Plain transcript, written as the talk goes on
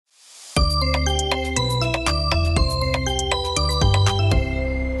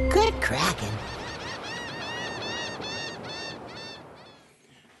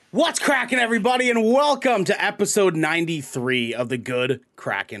What's cracking, everybody, and welcome to episode 93 of the Good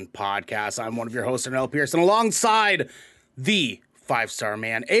Kraken Podcast. I'm one of your hosts, Arnell Pearson, alongside the five-star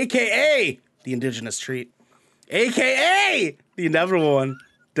man, a.k.a. the Indigenous Treat, a.k.a. the inevitable one,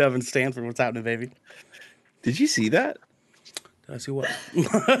 Devin Stanford. What's happening, baby? Did you see that? Did I see what?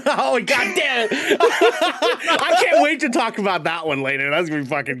 Oh, god damn it! I can't wait to talk about that one later. That's gonna be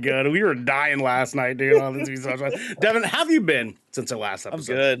fucking good. We were dying last night, dude. Oh, this is gonna be so fun. Devin, how have you been since our last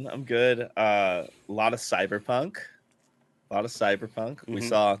episode? I'm good. A lot of cyberpunk. We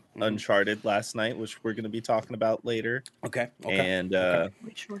saw Uncharted last night, which we're going to be talking about later. Okay. And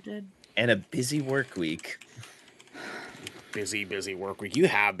we sure did. And a busy work week. Busy work week. You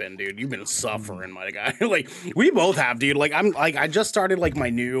have been, dude. You've been suffering, my guy. Like we both have, dude. Like I just started like my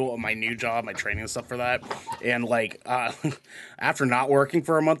new job, my training and stuff for that. And like after not working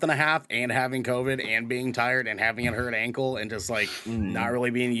for a month and a half and having COVID and being tired and having a hurt ankle and just like not really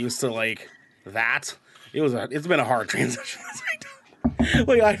being used to like that, it's been a hard transition.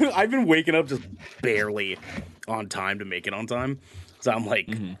 Like I've been waking up just barely on time to make it on time. So I'm like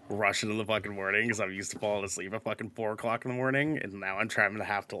rushing in the fucking morning because I'm used to falling asleep at fucking 4 o'clock in the morning, and now I'm trying to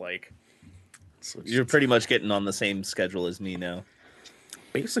have to like. You're pretty much getting on the same schedule as me now.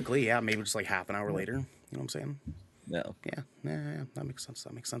 Basically, yeah, maybe just like half an hour later. You know what I'm saying? No. Yeah, that makes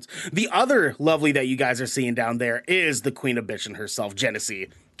sense. The other lovely that you guys are seeing down there is the queen of bitchin' herself, Genesee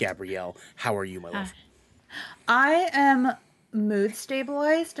Gabrielle. How are you, my love? I am mood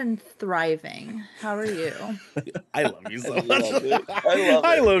stabilized and thriving. How are you? I love you so much.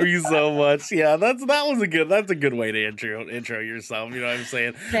 I love you so much. Yeah, that's a good way to intro yourself. You know what I'm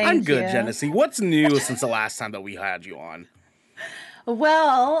saying? I'm good, Genesee. What's new since the last time that we had you on?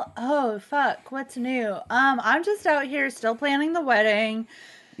 Well, oh fuck, what's new? I'm just out here still planning the wedding.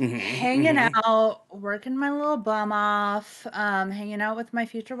 Hanging out, working my little bum off, hanging out with my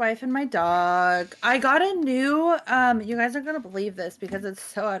future wife and my dog. I got a new, you guys are going to believe this because it's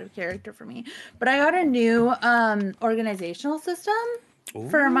so out of character for me, but I got a new organizational system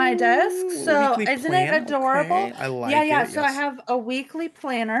for my desk. So isn't it adorable? Okay. I like yeah. it. Yes. So I have a weekly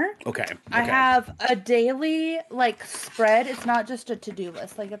planner. Okay. I have a daily like spread. It's not just a to-do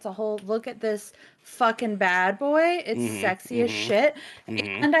list. Like it's a whole look at this fucking bad boy. It's sexy as shit.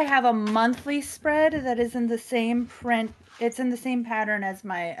 And I have a monthly spread that is in the same print. It's in the same pattern as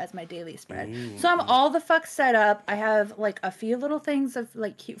my daily spread. So I'm all the fuck set up. I have like a few little things of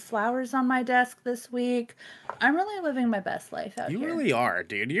like cute flowers on my desk this week. I'm really living my best life out here. You really are,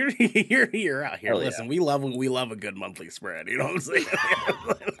 dude. You're out here. Hell Listen, yeah. we love a good monthly spread. You know what I'm saying?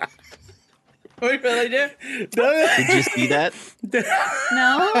 We really do. Did you see that?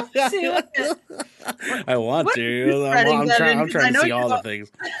 No? See what I want What to. are you I'm spreading, Devin? trying Because I to know see you all the don't-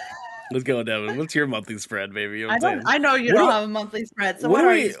 things. Let's go, Devin. What's your monthly spread, baby? You know what I'm saying? I know you What don't do- have a monthly spread, so what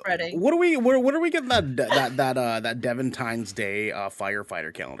are you spreading? What are we getting that Deventine's Day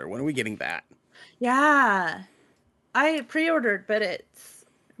firefighter calendar? When are we getting that? Yeah. I pre-ordered, but it's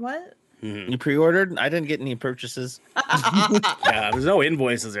what? You pre-ordered? I didn't get any purchases. Yeah, there's no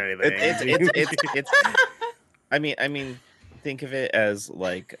invoices or anything. It's I mean, think of it as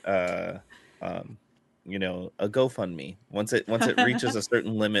like a GoFundMe. Once it reaches a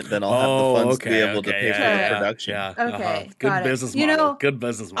certain limit, then I'll have the funds to be able to pay for the production. Yeah. Okay, Good got it. business You model. know, Good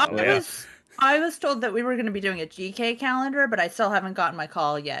business model. I was told that we were going to be doing a GK calendar, but I still haven't gotten my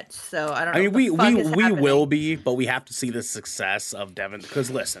call yet, so I don't know. I mean, what the fuck is we happening. will be, but we have to see the success of Devon.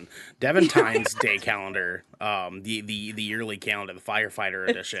 Because listen, Deventine's Day calendar, the yearly calendar, the firefighter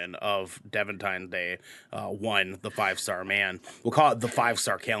edition of Deventine's Day, won the 5-star man. We'll call it the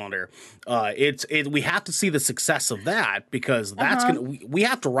 5-star calendar. We have to see the success of that because that's we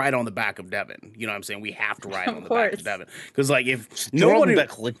have to ride on the back of Devon. You know what I'm saying? We have to ride on the back of Devon because like if no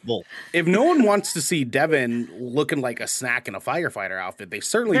one wants to see Devin looking like a snack in a firefighter outfit, they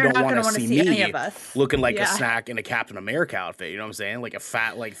certainly don't want to see me looking like a snack in a Captain America outfit. You know what I'm saying? Like a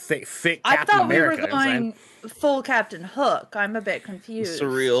fat, like thick Captain America. I thought we were going full Captain Hook. I'm a bit confused.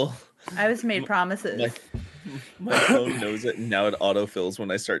 Surreal. I was made promises. My phone knows it, and now it autofills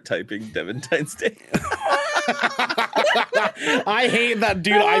when I start typing Deventine's Day. I hate that,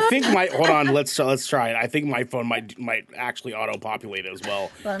 dude. I think hold on. Let's try it. I think my phone might actually auto-populate as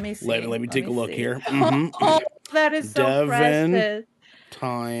well. Let me see. Let me take a look here. Oh, that is so precious.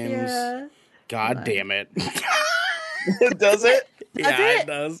 Times. Yeah. God damn it. Does it? Yeah, it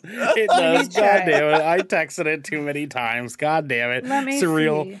does. It does. God damn it. I texted it too many times. God damn it. Let me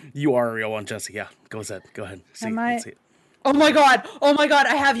Surreal. see. You are a real one, Jesse. Yeah. Go ahead. See. Let's see. Oh my god,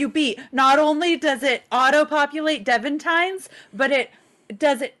 I have you beat. Not only does it auto-populate Deventine's, but it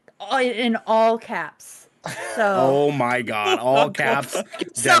does it in all caps. So, oh my God, all caps.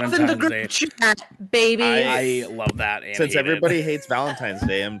 yourself in the group chat, baby. I love that. And since everybody hates Valentine's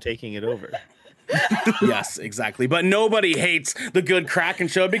Day, I'm taking it over. Yes, exactly. But nobody hates the Good Kraken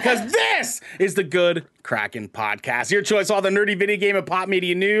Show because this is the Good Kraken Podcast. Your choice, all the nerdy video game and pop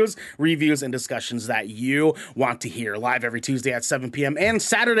media news, reviews, and discussions that you want to hear. Live every Tuesday at 7 p.m. and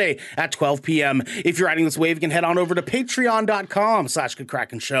Saturday at 12 p.m. If you're riding this wave, you can head on over to patreon.com/Good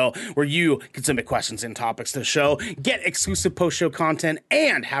Kraken Show, where you can submit questions and topics to the show, get exclusive post-show content,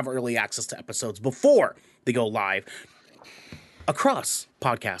 and have early access to episodes before they go live across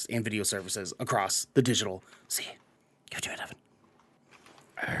podcast and video services across the digital sea. Go do it, Evan.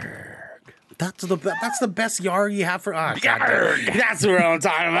 Arrgh. That's the best yar you have for us. That's what I'm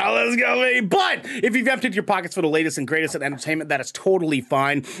talking about. Let's go, baby. But if you've emptied your pockets for the latest and greatest in entertainment, that is totally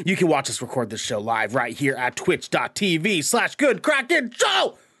fine. You can watch us record this show live right here at twitch.tv/Good Kraken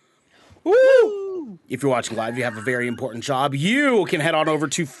Show. Woo! If you're watching live, you have a very important job. You can head on over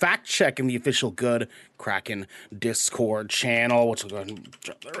to Fact Check in the official Good Kraken Discord channel, which will go ahead and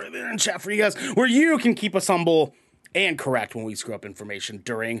drop that right there in chat for you guys, where you can keep us humble and correct when we screw up information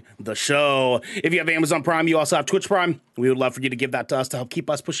during the show. If you have Amazon Prime, you also have Twitch Prime. We would love for you to give that to us to help keep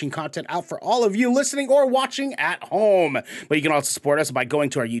us pushing content out for all of you listening or watching at home. But you can also support us by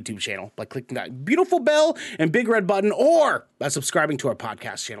going to our YouTube channel, by clicking that beautiful bell and big red button, or by subscribing to our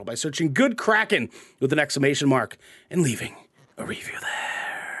podcast channel by searching Good Kraken with an exclamation mark and leaving a review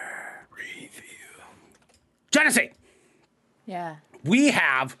there. Genesee! Yeah. We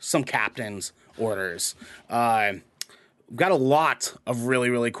have some captain's orders. We've got a lot of really,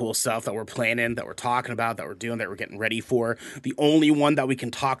 really cool stuff that we're planning, that we're talking about, that we're doing, that we're getting ready for. The only one that we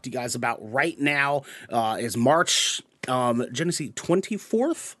can talk to you guys about right now is March, Genesee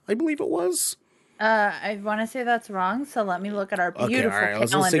 24th, I believe it was. I want to say that's wrong, so let me look at our beautiful Okay, all right,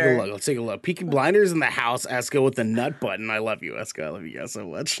 calendar. Let's take a look. Peaky Blinders in the house. Eska with the nut button. I love you, Eska. I love you guys so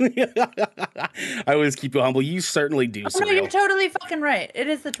much. I always keep you humble. You certainly do. Oh, no, you're totally fucking right. It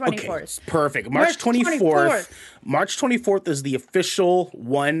is the 24th. Okay, perfect. March 24th. March 24th is the official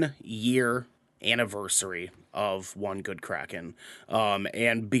 1 year anniversary of One Good Kraken.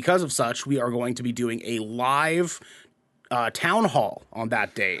 And because of such, we are going to be doing a live town hall on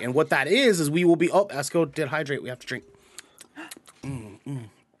that day. And what that is we will be... Oh, Esco did hydrate. We have to drink.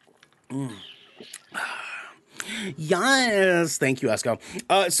 Yes. Thank you, Esco.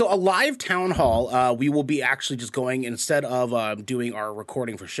 So a live town hall, we will be actually just going, instead of doing our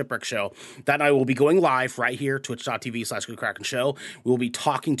recording for Shipwreck Show, that night we'll be going live right here, twitch.tv/Good Kraken Show. We will be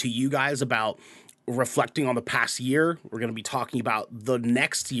talking to you guys about reflecting on the past year. We're going to be talking about the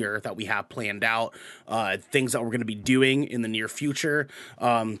next year that we have planned out, things that we're going to be doing in the near future,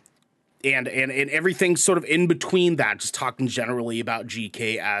 and everything sort of in between that, just talking generally about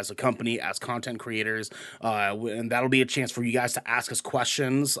GK as a company, as content creators, and that'll be a chance for you guys to ask us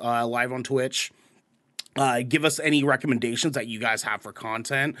questions live on Twitch. Give us any recommendations that you guys have for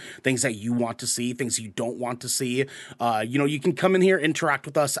content, things that you want to see, things you don't want to see. You can come in here, interact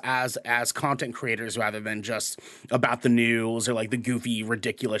with us as content creators rather than just about the news or like the goofy,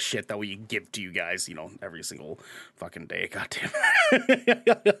 ridiculous shit that we give to you guys, every single fucking day. God damn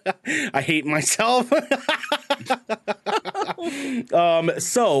it. I hate myself.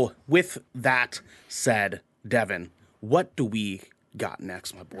 So with that said, Devin, what do we got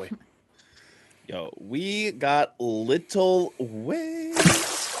next, my boy? Yo, we got Little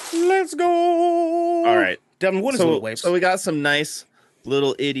Waves. Let's go. All right. Devin, what is Little Waves? So we got some nice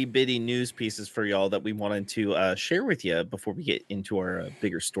little itty bitty news pieces for y'all that we wanted to share with you before we get into our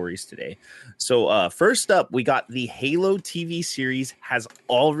bigger stories today. So first up, we got the Halo TV series has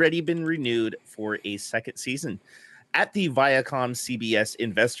already been renewed for a second season. At the Viacom CBS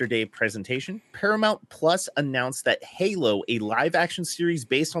Investor Day presentation, Paramount Plus announced that Halo, a live-action series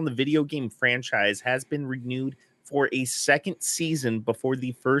based on the video game franchise, has been renewed for a second season before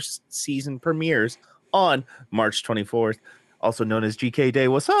the first season premieres on March 24th, also known as GK Day.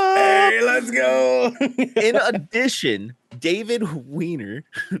 What's up? Hey, let's go. In addition, David Weiner,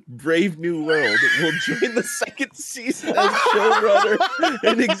 Brave New World, will join the second season as showrunner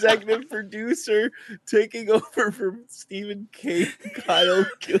and executive producer, taking over from Stephen K. Kyle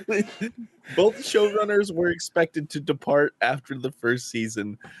Gillen. Both showrunners were expected to depart after the first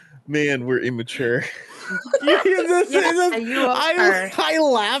season. Man, we're immature. I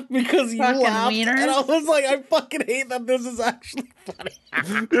laughed because you fucking laughed, wieners. and I was like, I fucking hate that this is actually funny.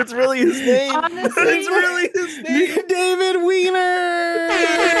 It's really his name. Honestly, It's really his name. David Weiner.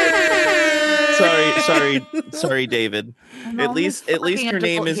 Sorry, David. I'm At almost least your fucking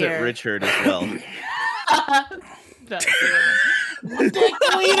name adult isn't here. Richard as well. Dick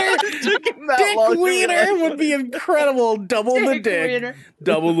Wiener. Dick Wiener would be incredible. Double the dick, Wiener.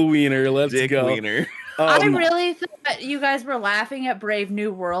 double the wiener. Let's Dick go. Wiener. I really thought you guys were laughing at Brave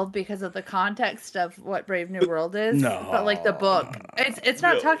New World because of the context of what Brave New World is. No. But like the book. It's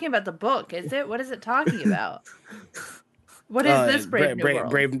not talking about the book, is it? What is it talking about? What is this Brave New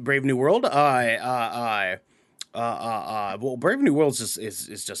World? Brave New World. Well, Brave New World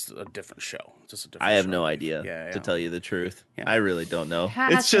is just a different show. Just a different I have show. no idea, Yeah. to tell you the truth. Yeah. I really don't know.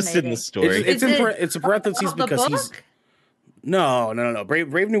 It's just in the Fascinating. story. It's in parentheses The because book? he's no.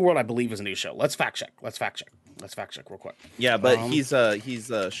 Brave New World, I believe, is a new show. Let's fact check real quick. Yeah, but he's a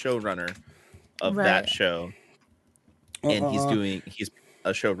showrunner of Right. that show, and he's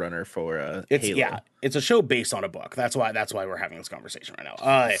a showrunner for Halo. It's a show based on a book. That's why we're having this conversation right now.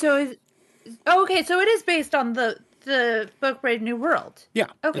 Okay, so it is based on the book Brave New World. Yeah,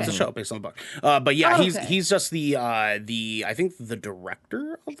 Okay. it's a show based on the book. But yeah, Oh, okay. he's just the I think the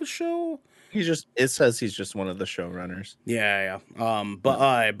director of the show. It says he's just one of the showrunners. Yeah.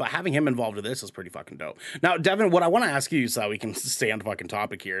 But having him involved with this is pretty fucking dope. Now, Devin, what I want to ask you so we can stay on the fucking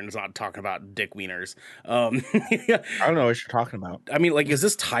topic here and it's not talking about dick wieners. I don't know what you're talking about. I mean, like, is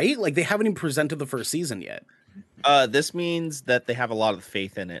this tight? Like, they haven't even presented the first season yet. This means that they have a lot of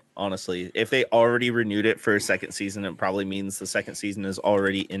faith in it, honestly. If they already renewed it for a second season, it probably means the second season is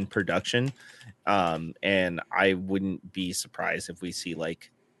already in production. And I wouldn't be surprised if we see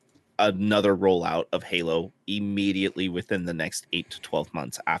like another rollout of Halo immediately within the next 8 to 12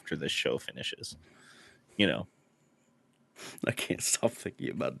 months after this show finishes. You know, I can't stop thinking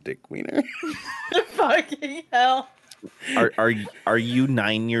about Dick Wiener. Fucking hell. are you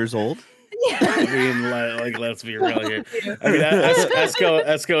 9 years old? I mean, like, let's be real here. I mean,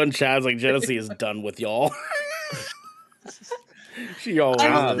 Esco and Chad's like, Genesee is done with y'all. She always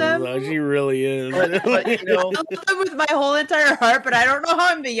love is, them. though. She really is. But, you know, I love them with my whole entire heart, but I don't know how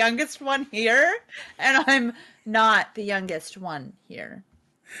I'm the youngest one here, and I'm not the youngest one here.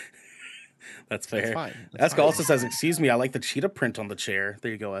 That's fair. That's fine. Esco also says, "Excuse me, I like the cheetah print on the chair."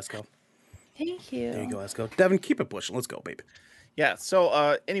 There you go, Esco. Thank you. There you go, Esco. Devin, keep it pushing. Let's go, baby. Yeah.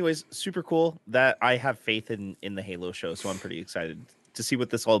 So, anyways, super cool that I have faith in the Halo show. So I'm pretty excited to see what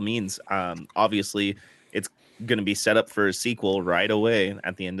this all means. Obviously, it's going to be set up for a sequel right away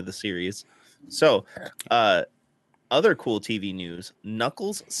at the end of the series. So, other cool TV news: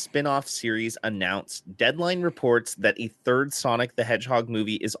 Knuckles spin-off series announced. Deadline reports that a third Sonic the Hedgehog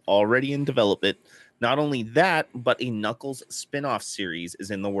movie is already in development. Not only that, but a Knuckles spin-off series is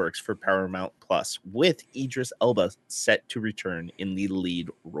in the works for Paramount Plus, with Idris Elba set to return in the lead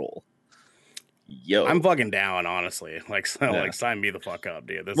role. Yo, I'm fucking down, honestly. Like, like, sign me the fuck up,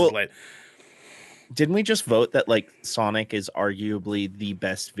 dude. This is like, didn't we just vote that like Sonic is arguably the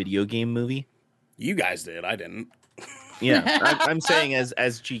best video game movie? you guys did. I didn't. Yeah, I'm saying as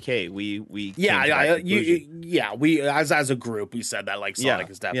GK, we we as a group we said that like Sonic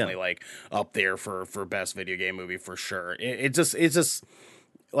is definitely like up there for best video game movie for sure. It's just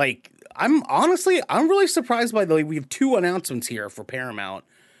like I'm really surprised by we have two announcements here for Paramount,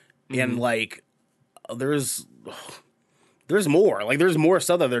 and like there's more. Like there's more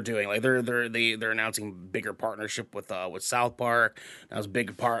stuff that they're doing. Like they're announcing bigger partnership with South Park. That was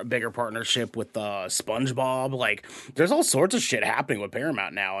bigger partnership with SpongeBob. Like there's all sorts of shit happening with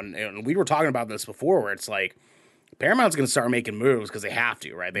Paramount now. And we were talking about this before, where it's like Paramount's going to start making moves because they have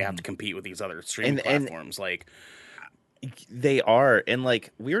to, right? They have to compete with these other streaming platforms. Like they are, and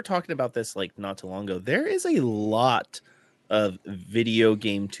like we were talking about this like not too long ago. There is a lot of video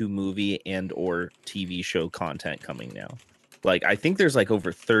game to movie and or TV show content coming now. Like, I think there's like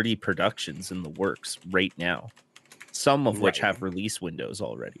over 30 productions in the works right now, some of which have release windows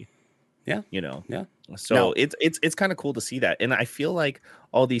already. Yeah. You know? Yeah. So it's kind of cool to see that. And I feel like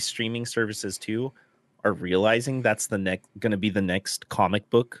all these streaming services too are realizing that's going to be the next comic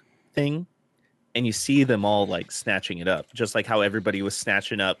book thing. And you see them all like snatching it up, just like how everybody was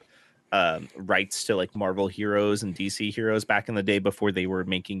snatching up rights to like Marvel heroes and DC heroes back in the day before they were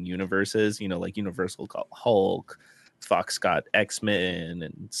making universes, you know, like Universal got Hulk, Fox got X-Men,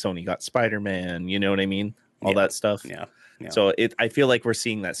 and Sony got Spider-Man, you know what I mean? All that stuff. Yeah. So I feel like we're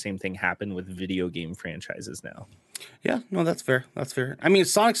seeing that same thing happen with video game franchises now. Yeah, no, that's fair. That's fair. I mean,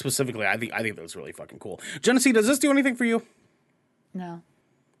 Sonic specifically, I think that was really fucking cool. Genesee, does this do anything for you? No.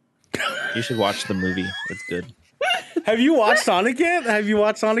 You should watch the movie. It's good. Have you watched Sonic yet? I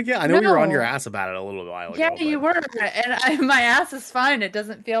know you were on your ass about it a little while ago. Yeah, you were, and my ass is fine. It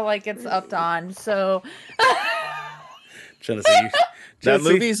doesn't feel like it's upped on. So, Genesee, that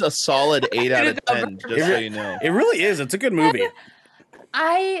movie's a solid 8 out of 10. Just so you know, it really is. It's a good movie.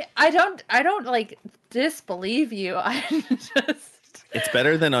 I don't like disbelieve you. I just It's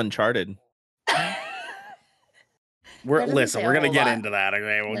better than Uncharted. That doesn't say We're a gonna whole get lot. into that.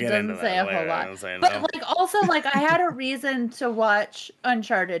 Okay, we'll It get into doesn't say that a whole later. lot. I'm saying, But oh, like also like I had a reason to watch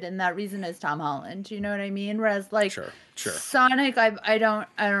Uncharted, and that reason is Tom Holland. You know what I mean? Whereas like sure. Sonic, I don't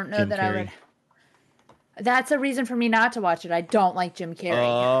know Jim that Carrey. I would. That's a reason for me not to watch it. I don't like Jim Carrey.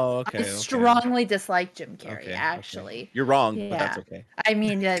 Oh, I okay. strongly dislike Jim Carrey, Okay, actually. You're wrong, but Yeah. that's okay. I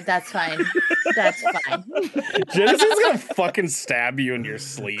mean, that's fine. That's fine. Genesis gonna fucking stab you in your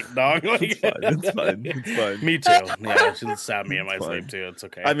sleep, dog. Like, It's fine. It's fine. It's fine. Me too. Yeah, she'll stab me in my It's fine. sleep too. It's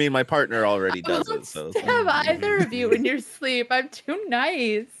okay. I mean, my partner already does Don't it, so stab either of you in your sleep. I'm too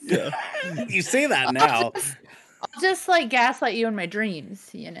nice. yeah. You say that now. I'll just like gaslight you in my dreams.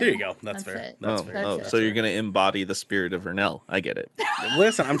 You know. There you go. That's fair. it. That's Oh, fair. That's oh, it. so you're gonna embody the spirit of Vernell. I get it.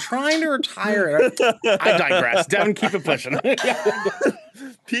 Listen, I'm trying to retire. I digress. Devin, keep it pushing.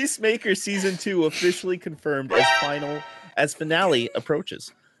 Peacemaker season 2 officially confirmed as finale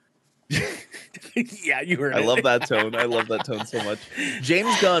approaches. Yeah, you heard I it. love that tone. I love that tone so much.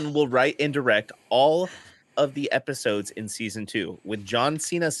 James Gunn will write and direct all of the episodes in season 2, with John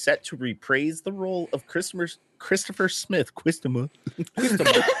Cena set to reprise the role of Christopher Smith. HBO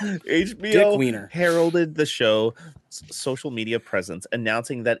Dick Wiener. heralded the show's social media presence,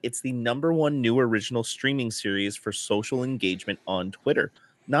 announcing that it's the #1 new original streaming series for social engagement on Twitter.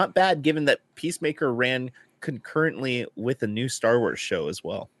 Not bad, given that Peacemaker ran concurrently with a new Star Wars show as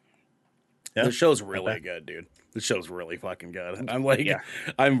well. Yeah. The show's really good, dude. The show's really fucking good. I'm like, Yeah.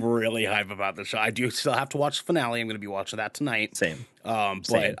 I'm really hype about the show. I do still have to watch the finale. I'm going to be watching that tonight. Same. But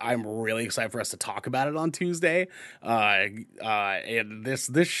Same. I'm really excited for us to talk about it on Tuesday. And this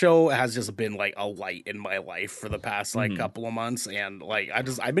show has just been like a light in my life for the past like couple of months, and like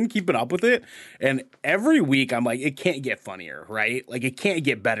I've been keeping up with it. And every week I'm like, it can't get funnier, right? Like it can't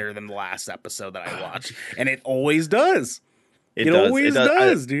get better than the last episode that I watched, and it always does. It always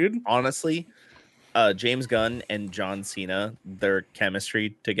does, dude. Honestly, James Gunn and John Cena, their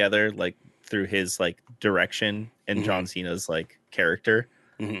chemistry together, like through his like direction and John Cena's like character,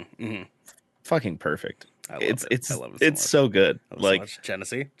 fucking perfect. I love it. It's I love it it's so so good. Like Like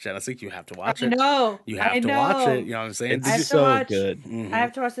Genesee, you have to watch I it. know. You have I to know. watch it. You know what I'm saying? it's I have to so watch- good. I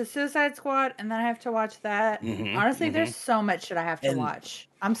have to watch the Suicide Squad, and then I have to watch that. Honestly, there's so much shit I have to And watch.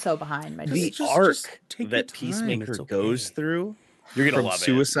 I'm so behind, my The dude. just arc take your that time. Peacemaker It's okay. goes through You're gonna from love it.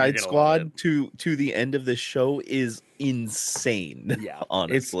 Suicide You're gonna love Squad to the end of the show is insane. Yeah,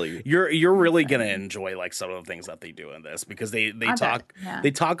 honestly. You're really gonna enjoy like some of the things that they do in this, because they I talk bet, yeah.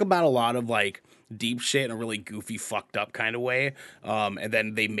 they talk about a lot of like deep shit in a really goofy, fucked up kind of way, and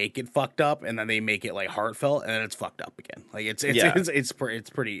then they make it fucked up, and then they make it like heartfelt, and then it's fucked up again. Like it's Yeah. it's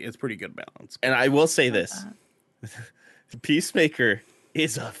pretty good balance. And I will say this. Peacemaker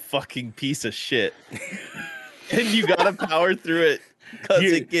is a fucking piece of shit. And you gotta power through it because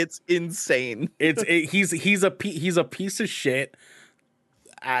You- it gets insane. He's a piece of shit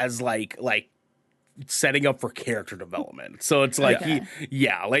as like setting up for character development. So it's like Okay.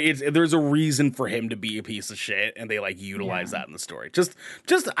 there's a reason for him to be a piece of shit, and they like utilize that in the story. Just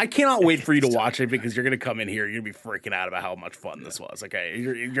I cannot wait for you to watch it, because you're gonna come in here, you're gonna be freaking out about how much fun this was. Okay,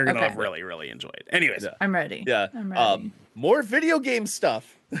 you're gonna Okay. really enjoy it. Anyways, I'm ready. Yeah. I'm ready. More video game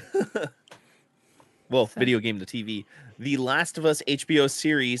stuff. Well, video game to TV. The Last of Us HBO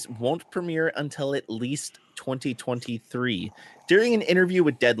series won't premiere until at least 2023. During an interview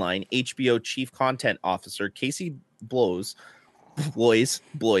with Deadline, HBO Chief Content Officer Casey Bloys,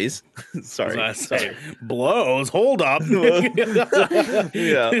 sorry, blows. Hold up. Yeah, all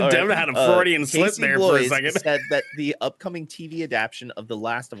right. Devin had a Freudian slip Casey there Bloys for a second. said that the upcoming TV adaptation of The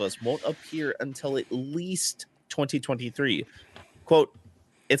Last of Us won't appear until at least 2023. Quote,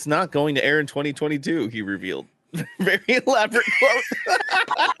 "It's not going to air in 2022," he revealed. Very elaborate quote.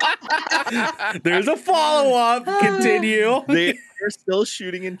 There's a follow up. Continue. They are still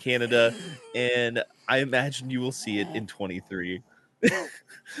shooting in Canada, and I imagine you will see it in 23.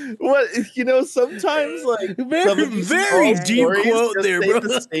 What, sometimes like some of these Very small deep stories quote just there, say bro.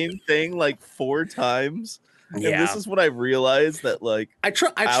 the same thing like 4 times. And Yeah. this is what I realized, that like I our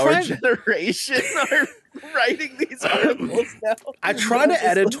tried. generation are writing these articles now. I try to It's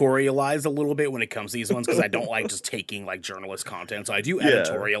just like- editorialize a little bit when it comes to these ones, because I don't like just taking like journalist content. So I do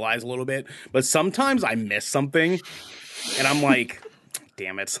editorialize a little bit, but sometimes I miss something, and I'm like,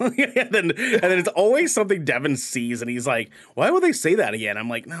 damn it. and then it's always something Devin sees, and he's like, why would they say that again? I'm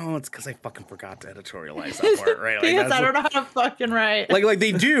like, no, it's because I fucking forgot to editorialize that part, right? Like, Because that's I don't know how to fucking write. like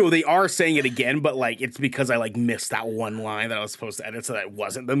they are saying it again, but like it's because I like missed that one line that I was supposed to edit, so that it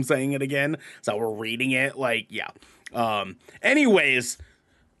wasn't them saying it again. So we're reading it, like, yeah. Anyways,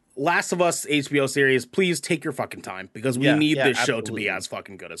 Last of Us HBO series, please take your fucking time because we need this show to be as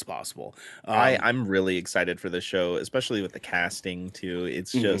fucking good as possible. I'm really excited for this show, especially with the casting too.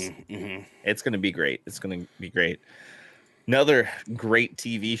 It's just, it's going to be great. It's going to be great. Another great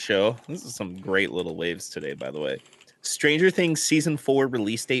TV show. This is some great little waves today, by the way. Stranger Things Season 4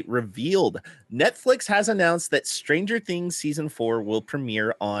 release date revealed. Netflix has announced that Stranger Things Season 4 will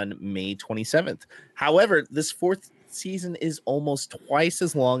premiere on May 27th. However, this fourth season is almost twice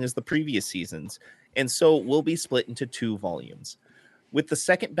as long as the previous seasons, and so will be split into 2 volumes, with the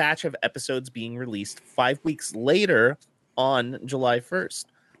second batch of episodes being released 5 weeks later on July 1st.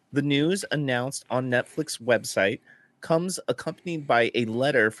 The news announced on Netflix website comes accompanied by a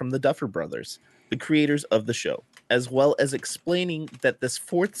letter from the Duffer Brothers, the creators of the show, as well as explaining that this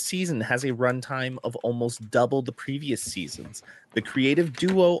fourth season has a runtime of almost double the previous seasons. The creative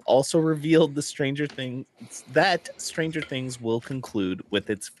duo also revealed that Stranger Things will conclude with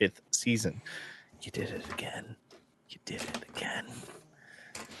its 5th season. You did it again. You did it again.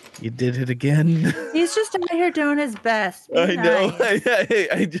 You did it again. He's just out here doing his best. Be I know. nice.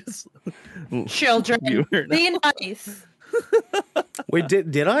 I just Children, You were be nice. Wait,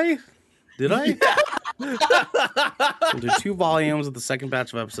 did I? Did I? We'll do 2 volumes with the second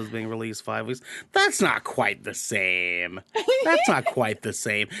batch of episodes being released 5 weeks. That's not quite the same. That's not quite the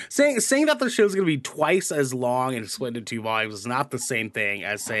same. Saying that the show's going to be twice as long and split into 2 volumes is not the same thing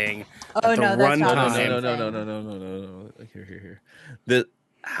as saying that the runtime. No. Here.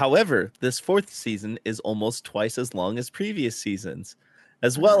 However, this fourth season is almost twice as long as previous seasons,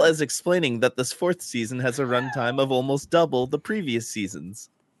 as well as explaining that this fourth season has a runtime of almost double the previous seasons.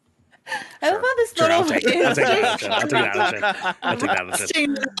 I love how this little I'll take that.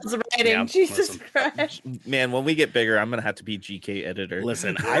 writing. Jesus Christ. Man, when we get bigger, I'm gonna have to be GK editor.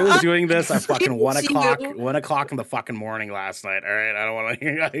 Listen, I was doing this at fucking 1 o'clock in the fucking morning last night. All right, I don't want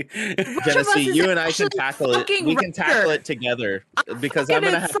to. Genesee, you and I can tackle it. We can tackle it together because I'm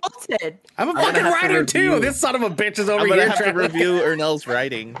gonna have. I'm a fucking writer too. This son of a bitch is over I'm here gonna have to review Ernell's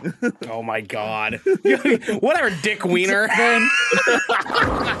writing. Oh my god. Whatever, Dick Wiener.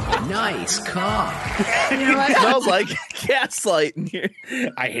 Nice cock. You know what? It smells like gaslight in here.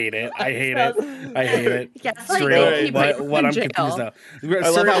 I hate it. I hate it. Gaslight Surreal. made people What in I'm jail. confused now. I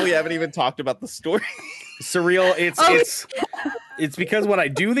love how we haven't even talked about the story. Surreal. It's because when I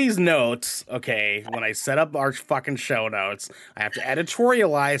do these notes, okay, when I set up our fucking show notes, I have to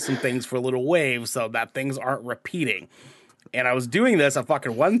editorialize some things for Little Wave so that things aren't repeating. And I was doing this at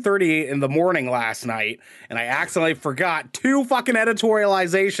fucking 1:30 in the morning last night, and I accidentally forgot 2 fucking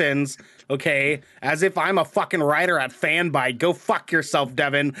editorializations, okay, as if I'm a fucking writer at Fanbyte. Go fuck yourself,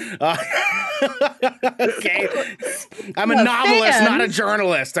 Devin. Okay. I'm a novelist, not a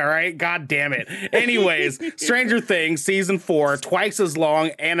journalist, all right? God damn it. Anyways, Stranger Things, Season 4, twice as long,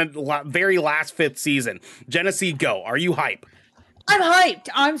 and a very last 5th season. Genesee, go. Are you hype? I'm hyped.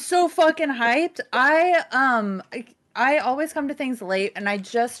 I'm so fucking hyped. I always come to things late, and I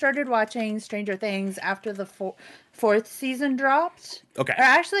just started watching Stranger Things after the 4th season dropped. Okay. Or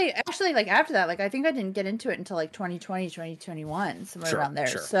actually, like after that, like I think I didn't get into it until like 2020, 2021, somewhere around there.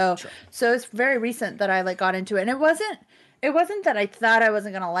 So it's very recent that I like got into it, and it wasn't that I thought I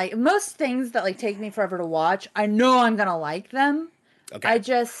wasn't gonna like most things that like take me forever to watch. I know I'm gonna like them. Okay.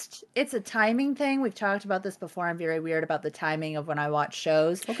 It's a timing thing. We've talked about this before. I'm very weird about the timing of when I watch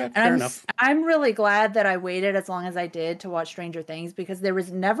shows. Okay, and fair enough. I'm really glad that I waited as long as I did to watch Stranger Things because there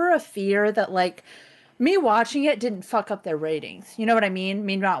was never a fear that like me watching it didn't fuck up their ratings. You know what I mean?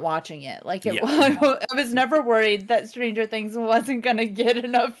 Me not watching it. Like I was never worried that Stranger Things wasn't going to get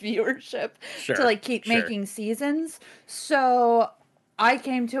enough viewership to like keep making seasons. So I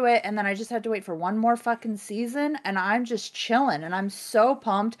came to it and then I just had to wait for one more fucking season and I'm just chilling and I'm so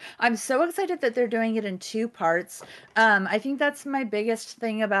pumped. I'm so excited that they're doing it in 2 parts. I think that's my biggest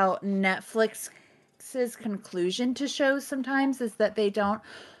thing about Netflix's conclusion to shows sometimes is that they don't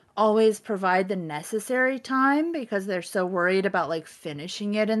always provide the necessary time because they're so worried about like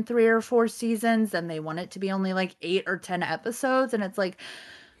finishing it in 3 or 4 seasons and they want it to be only like 8 or 10 episodes and it's like,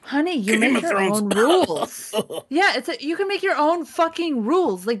 honey, you make your own rules. Yeah, you can make your own fucking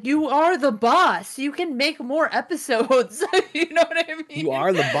rules. Like, you are the boss. You can make more episodes. You know what I mean? You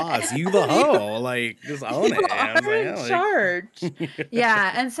are the boss. You the hoe. Like, just own it. You are in charge.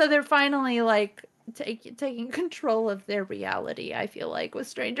 Yeah, and so they're finally, like, taking control of their reality, I feel like, with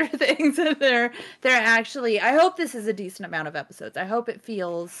Stranger Things. And they're actually... I hope this is a decent amount of episodes. I hope it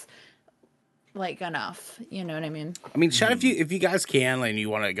feels... like enough. You know what I mean? I mean, chat, if you guys can and you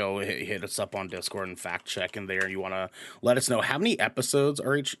want to go hit us up on Discord and fact check in there, and you want to let us know how many episodes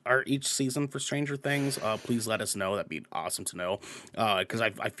are each season for Stranger Things, please let us know. That'd be awesome to know. Because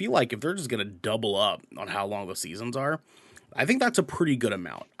I feel like if they're just gonna double up on how long the seasons are, I think that's a pretty good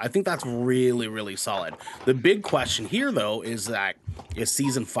amount. I think that's really, really solid. The big question here, though, is that is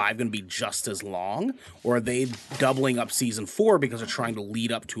season 5 going to be just as long, or are they doubling up season 4 because they're trying to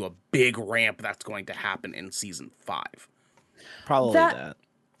lead up to a big ramp that's going to happen in season 5? Probably that.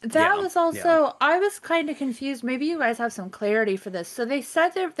 That Yeah, was also, I was kind of confused. Maybe you guys have some clarity for this. So they said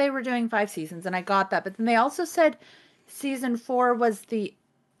that they were doing 5 seasons, and I got that. But then they also said season 4 was the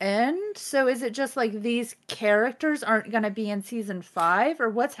end. So is it just like these characters aren't going to be in season 5, or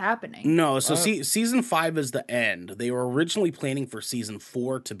what's happening? No, so season 5 is the end. They were originally planning for season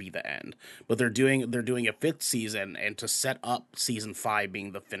 4 to be the end, but they're doing a 5th season, and to set up season 5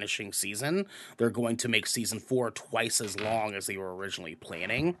 being the finishing season, they're going to make season 4 twice as long as they were originally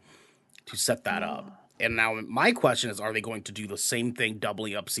planning to set that up. And now my question is, are they going to do the same thing,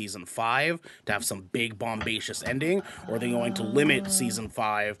 doubling up season 5 to have some big bombacious ending? Or are they going to limit season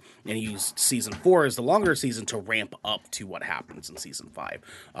 5 and use season 4 as the longer season to ramp up to what happens in season 5?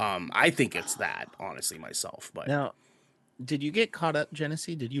 I think it's that, honestly, myself. But Now, did you get caught up,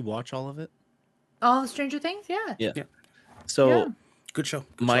 Genesee? Did you watch all of it? All the Stranger Things? Yeah. Yeah. So Yeah. good show.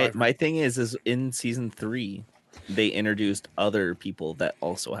 Good my show, my thing is in season 3, they introduced other people that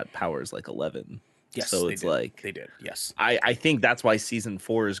also had powers like 11. yes, so they it's did. like They did, yes. I think that's why season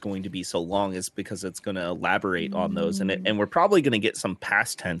 4 is going to be so long, is because it's going to elaborate on those, and we're probably going to get some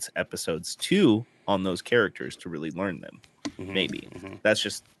past tense episodes too on those characters to really learn them. Maybe that's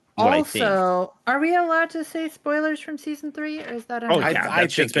just what I think. Also, are we allowed to say spoilers from season 3, or is that? Oh, under- yeah. I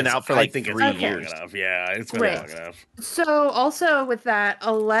that shit's think been it's- out for I like think it's 3 been long years. enough. Yeah, it's been Right. long enough. So also with that,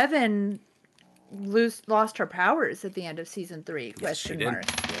 11 lost her powers at the end of season 3? Yes, she Question did. mark.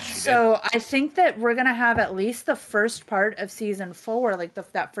 Yes, she did. So I think that we're gonna have at least the first part of season 4, like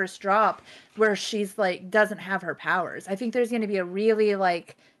that first drop, where she's like doesn't have her powers. I think there's gonna be a really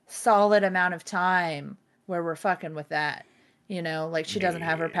like solid amount of time where we're fucking with that. You know, like she doesn't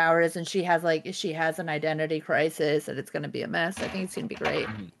have her powers, and she has an identity crisis, and it's gonna be a mess. I think it's gonna be great.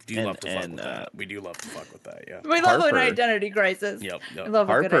 We do love to fuck with that. We do love to fuck with that, yeah. We love an Harper. identity crisis. Yep. I love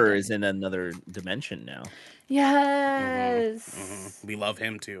a good Harper identity. is in another dimension now. Yes. We love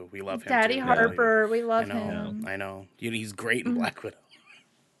him too. We love him Daddy too. Harper, we I love know. him. I know. He's great in Black Widow.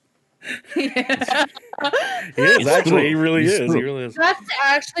 Yeah. He is, actually. He really He's is. He true. really is. That's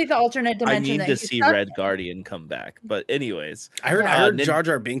actually the alternate I dimension. need that to he's see stuck Red in. Guardian come back. But anyways, I heard Nin- Jar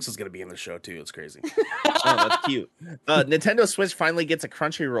Jar Binks is going to be in the show too. It's crazy. oh, that's cute. Nintendo Switch finally gets a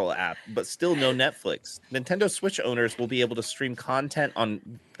Crunchyroll app, but still no Netflix. Nintendo Switch owners will be able to stream content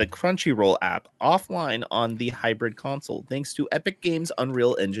on the Crunchyroll app offline on the hybrid console, thanks to Epic Games'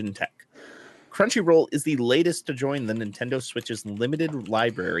 Unreal Engine tech. Crunchyroll is the latest to join the Nintendo Switch's limited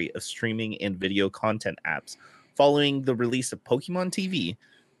library of streaming and video content apps, following the release of Pokemon TV,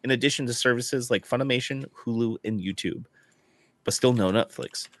 in addition to services like Funimation, Hulu, and YouTube. But still no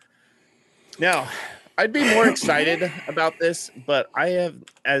Netflix. Now, I'd be more excited about this, but I have,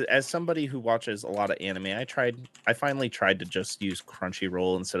 as somebody who watches a lot of anime, I finally tried to just use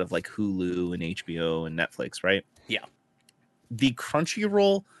Crunchyroll instead of like Hulu and HBO and Netflix, right? Yeah. The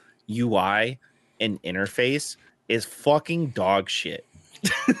Crunchyroll UI and interface is fucking dog shit.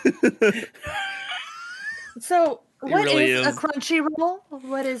 So, what really is a is. Crunchyroll?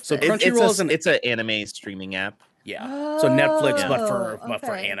 What is So this? Crunchyroll It's an anime streaming app. Yeah. So Netflix, but for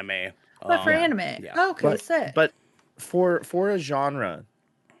okay. anime. But for Yeah. anime. Yeah. Okay, sick. But for a genre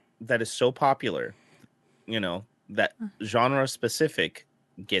that is so popular, that genre specific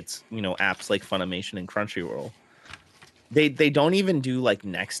gets, apps like Funimation and Crunchyroll. They don't even do like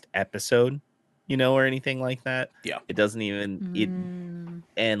next episode, or anything like that. Yeah. It doesn't even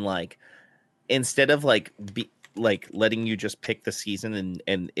and like instead of like letting you just pick the season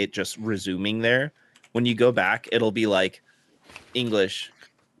and it just resuming there, when you go back, it'll be like English,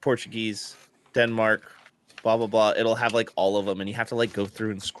 Portuguese, Denmark, blah blah blah. It'll have like all of them, and you have to like go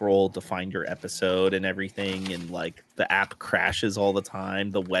through and scroll to find your episode and everything, and like the app crashes all the time.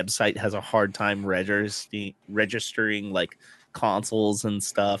 The website has a hard time registering like consoles and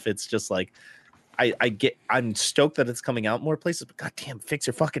stuff. It's just like I'm stoked that it's coming out more places, but goddamn, fix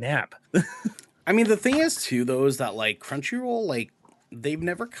your fucking app. I mean, the thing is too, though, is that like Crunchyroll, like they've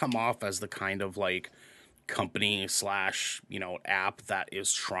never come off as the kind of like company / app that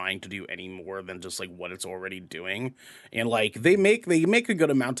is trying to do any more than just like what it's already doing. And like they make a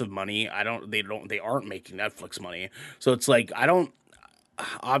good amount of money. They aren't making Netflix money. So it's like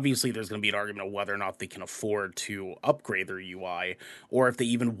obviously there's going to be an argument of whether or not they can afford to upgrade their UI, or if they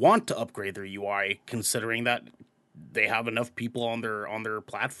even want to upgrade their UI, considering that they have enough people on their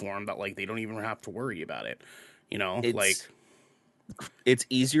platform that like they don't even have to worry about it. You know, It's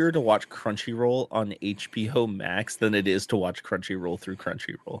easier to watch Crunchyroll on HBO Max than it is to watch Crunchyroll through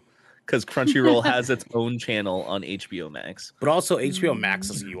Crunchyroll, because Crunchyroll has its own channel on HBO Max. but also HBO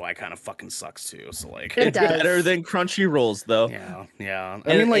Max's UI kind of fucking sucks too. So like, It It's does. better than Crunchyroll's though. yeah.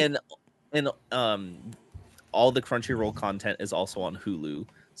 And, all the Crunchyroll content is also on Hulu,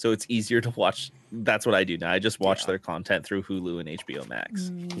 so it's easier to watch. That's what I do now. I just watch their content through Hulu and HBO Max.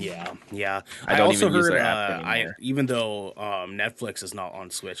 Yeah. I don't also even use heard, their app anymore. even though Netflix is not on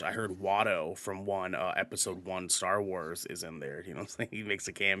Switch, I heard Watto from episode 1 Star Wars is in there. You know what I'm saying? He makes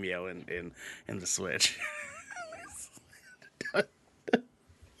a cameo in the Switch.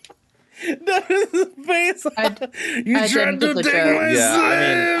 That is his face. You I tried didn't to get the take joke. my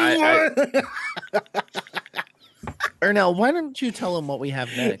Yeah, save. Ernell, why don't you tell him what we have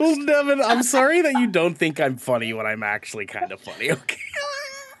next? Well, Devin, I'm sorry that you don't think I'm funny when I'm actually kind of funny. Okay.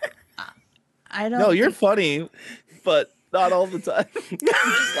 I don't. No, you're funny, but not all the time. You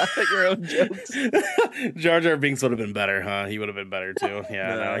just laugh at your own jokes. Jar Jar Binks would have been better, huh? He would have been better too.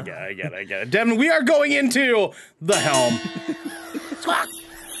 Yeah, no, I get it. Devin, we are going into the helm.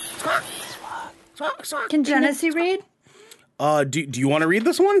 Can Genesee read? Do you want to read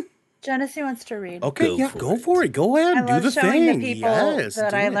this one? Genesee wants to read. Okay, go for it. Go ahead. I Do love the showing thing. the people Yes,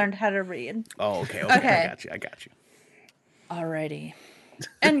 that do I it. learned how to read. Oh, okay. Okay. I got you. Alrighty.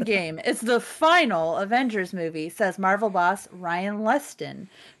 Endgame is the final Avengers movie, says Marvel boss Ryan Leston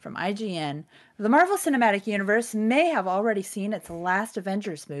from IGN. The Marvel Cinematic Universe may have already seen its last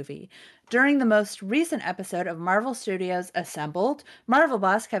Avengers movie. During the most recent episode of Marvel Studios Assembled, Marvel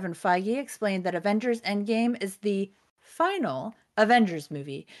boss Kevin Feige explained that Avengers Endgame is the final Avengers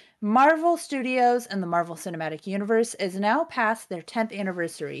movie. Marvel Studios and the Marvel Cinematic Universe is now past their 10th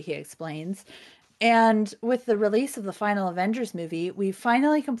anniversary, he explains. And with the release of the final Avengers movie, we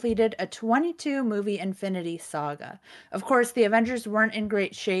finally completed a 22-movie Infinity Saga. Of course, the Avengers weren't in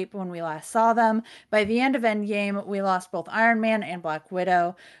great shape when we last saw them. By the end of Endgame, we lost both Iron Man and Black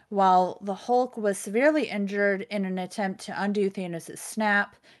Widow, while the Hulk was severely injured in an attempt to undo Thanos'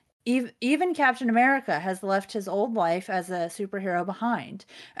 snap. Even Captain America has left his old life as a superhero behind.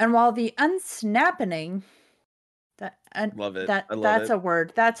 And while the unsnapping... Love it. That's a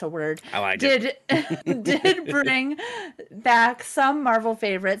word. That's a word. I like it. Did bring back some Marvel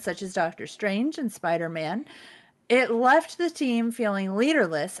favorites such as Doctor Strange and Spider-Man. It left the team feeling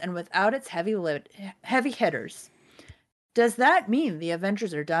leaderless and without its heavy hitters. Does that mean the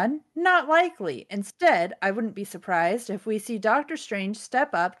Avengers are done? Not likely. Instead, I wouldn't be surprised if we see Doctor Strange step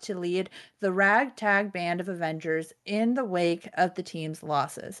up to lead the ragtag band of Avengers in the wake of the team's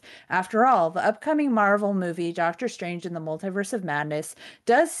losses. After all, the upcoming Marvel movie, Doctor Strange in the Multiverse of Madness,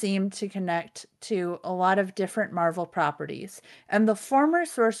 does seem to connect to a lot of different Marvel properties, and the former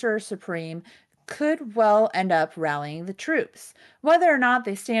Sorcerer Supreme could well end up rallying the troops. Whether or not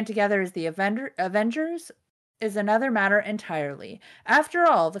they stand together as the Avengers is another matter entirely. After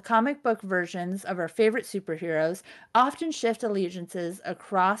all, the comic book versions of our favorite superheroes often shift allegiances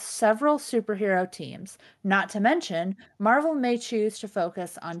across several superhero teams. Not to mention, Marvel may choose to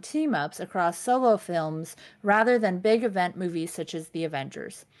focus on team-ups across solo films rather than big event movies such as The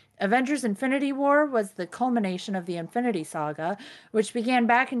Avengers. Avengers Infinity War was the culmination of the Infinity Saga, which began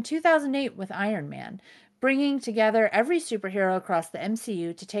back in 2008 with Iron Man, bringing together every superhero across the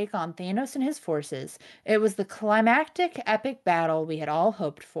MCU to take on Thanos and his forces. It was the climactic epic battle we had all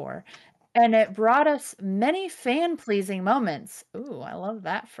hoped for, and it brought us many fan-pleasing moments. Ooh, I love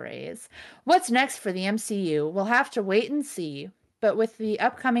that phrase. What's next for the MCU? We'll have to wait and see. But with the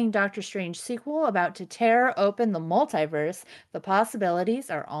upcoming Doctor Strange sequel about to tear open the multiverse, the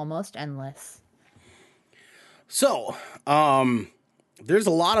possibilities are almost endless. So, there's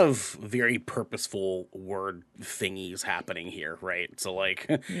a lot of very purposeful word thingies happening here, right? So, like,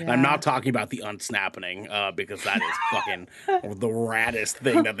 I'm not talking about the unsnapping, because that is fucking the raddest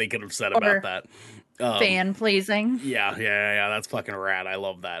thing that they could have said about that. Fan pleasing. Yeah. That's fucking rad. I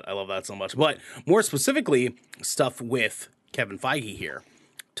love that. I love that so much. But more specifically, stuff with Kevin Feige here,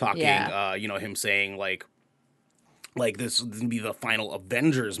 talking, him saying like this is gonna be the final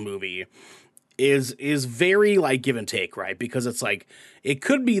Avengers movie. Is very like give and take, right? Because it's like it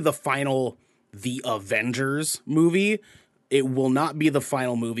could be the final The Avengers movie. It will not be the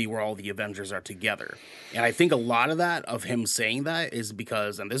final movie where all the Avengers are together. And I think a lot of that, of him saying that, is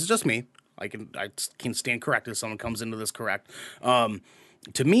because, and this is just me, I can stand corrected if someone comes into this correct.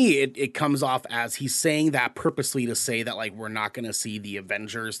 to me, it comes off as he's saying that purposely to say that like we're not going to see the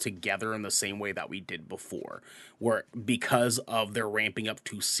Avengers together in the same way that we did before, where because of their ramping up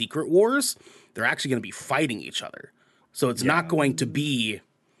to Secret Wars, they're actually going to be fighting each other. So it's not going to be.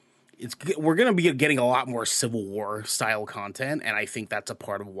 We're going to be getting a lot more Civil War style content, and I think that's a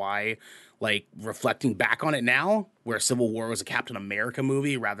part of why, like, reflecting back on it now, where Civil War was a Captain America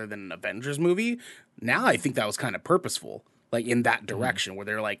movie rather than an Avengers movie, now I think that was kind of purposeful, like, in that direction, where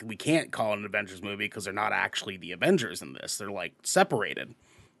they're like, we can't call it an Avengers movie because they're not actually the Avengers in this. They're, like, separated,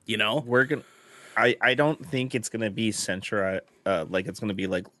 you know? I don't think it's gonna be like it's gonna be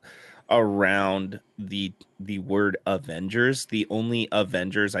like around the word Avengers. The only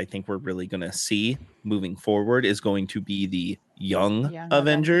Avengers I think we're really gonna see moving forward is going to be the young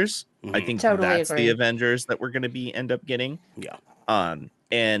Avengers. I think that's the Avengers that we're gonna end up getting. Yeah.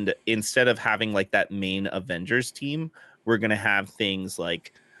 And instead of having like that main Avengers team, we're gonna have things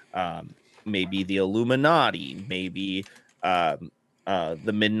like maybe the Illuminati, maybe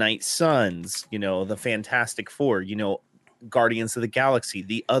the Midnight Suns, you know, the Fantastic Four, you know, Guardians of the Galaxy,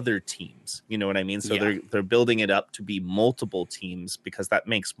 the other teams, you know what I mean? So they're building it up to be multiple teams because that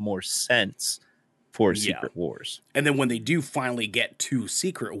makes more sense for Secret Wars. And then when they do finally get to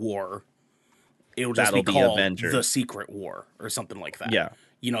Secret War, it'll just be called Avengers. The Secret War or something like that. Yeah.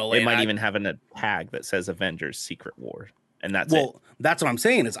 You know, it might even have a tag that says Avengers Secret War. And that's it. That's what I'm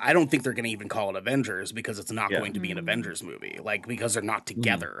saying is I don't think they're going to even call it Avengers because it's not going to be an Avengers movie. Like, because they're not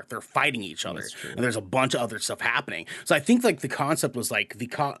together. They're fighting each other. And there's a bunch of other stuff happening. So I think, like, the concept was, like,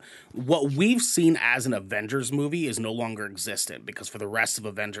 what we've seen as an Avengers movie is no longer existent because for the rest of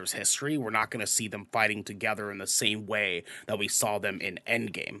Avengers history, we're not going to see them fighting together in the same way that we saw them in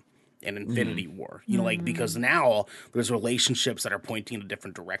Endgame and Infinity War, you know, like, because now there's relationships that are pointing in a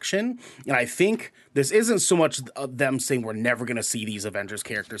different direction. And I think this isn't so much them saying we're never going to see these Avengers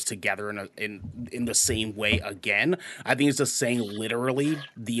characters together in the same way again. I think it's just saying literally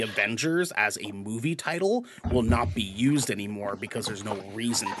the Avengers as a movie title will not be used anymore because there's no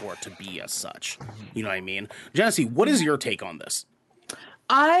reason for it to be as such. You know what I mean? Jesse, what is your take on this?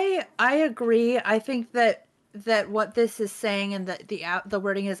 I agree. I think that what this is saying and that the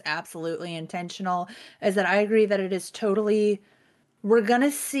wording is absolutely intentional is that I agree that it is totally, we're going to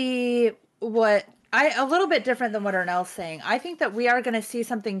see a little bit different than what Ernell's saying. I think that we are going to see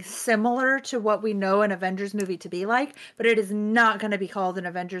something similar to what we know an Avengers movie to be like, but it is not going to be called an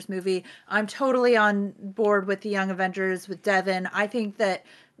Avengers movie. I'm totally on board with the Young Avengers with Devin. I think that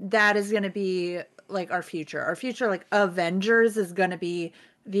is going to be like our future. Our future, like Avengers, is going to be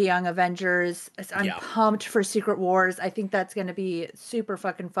the Young Avengers. I'm pumped for Secret Wars. I think that's going to be super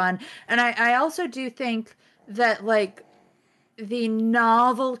fucking fun. And I also do think that, like, the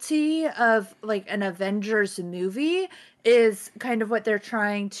novelty of, like, an Avengers movie is kind of what they're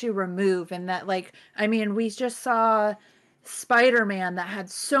trying to remove. And that, like, I mean, we just saw Spider-Man that had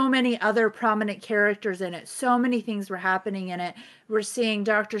so many other prominent characters in it. So many things were happening in it. We're seeing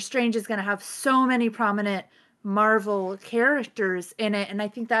Doctor Strange is going to have so many prominent Marvel characters in it, and I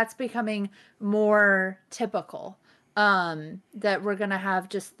think that's becoming more typical, that we're gonna have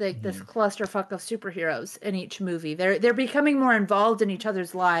just like this clusterfuck of superheroes in each movie. They're becoming more involved in each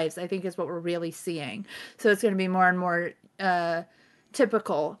other's lives, I think, is what we're really seeing. So it's going to be more and more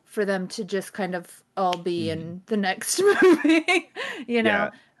typical for them to just kind of all be in the next movie, you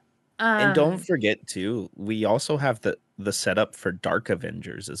know. And don't forget too, we also have the setup for Dark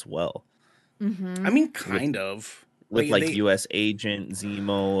Avengers as well. I mean, kind of with like U.S. Agent,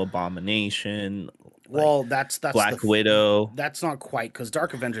 Zemo, Abomination. Well, that's Black Widow. That's not quite, because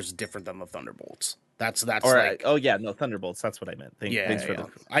Dark Avengers is different than the Thunderbolts. That's like, Thunderbolts. That's what I meant. Thanks for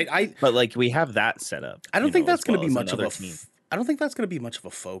that. But like we have that set up. I don't think that's going to be much of a team. I don't think that's going to be much of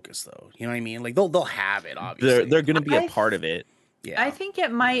a focus, though. You know what I mean? Like they'll have it. Obviously, they're going to be a part of it. Yeah, I think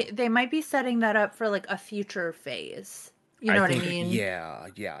they might be setting that up for like a future phase. You know what I mean? Yeah,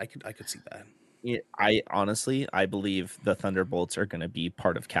 I could see that. Yeah, I believe the Thunderbolts are going to be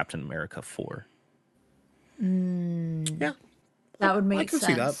part of Captain America 4. Yeah, that would make sense. I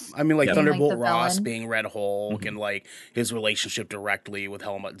can see that. I mean, like Thunderbolt Ross being Red Hulk and like his relationship directly with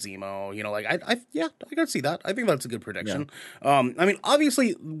Helmut Zemo. You know, like I can see that. I think that's a good prediction. Yeah. I mean,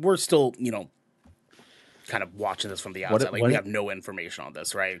 obviously, we're still kind of watching this from the outside. We have no information on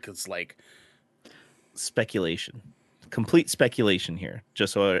this, right? Because like speculation. Complete speculation here,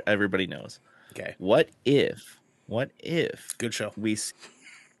 just so everybody knows. Okay. What if good show we see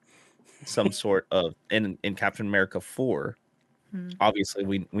some sort of in Captain America 4? Obviously,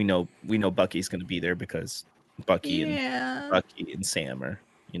 we know Bucky's going to be there because Bucky and Sam are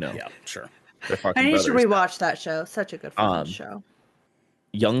yeah, sure. I need to rewatch that show. Such a good fucking show.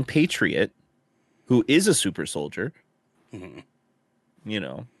 young patriot who is a super soldier. Mm-hmm. You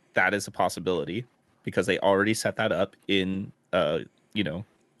know, that is a possibility because they already set that up in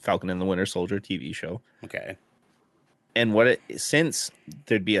Falcon and the Winter Soldier TV show. Okay. And since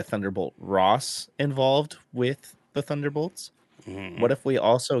there'd be a Thunderbolt Ross involved with the Thunderbolts, Mm-hmm. what if we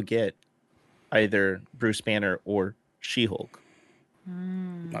also get either Bruce Banner or She-Hulk? I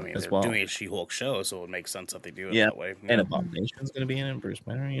mean, as they're well. doing a She-Hulk show, so it would make sense that they do it Yeah, that way. and Abomination's going to be in it, Bruce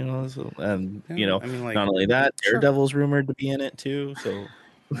Banner, and Yeah, I mean, like, not only that, sure. Daredevil's rumored to be in it too. So,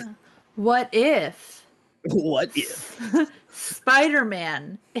 What if what if?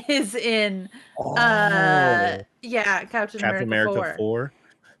 Spider-Man is in Captain America 4?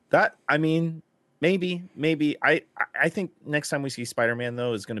 That, I mean, maybe. I think next time we see Spider-Man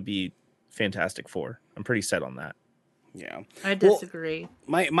though is going to be Fantastic Four. I'm pretty set on that. Yeah, I disagree.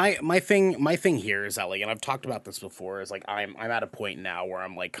 My thing here is that, like, and I've talked about this before, is like I'm at a point now where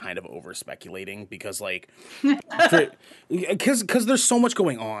I'm like kind of over speculating because like because there's so much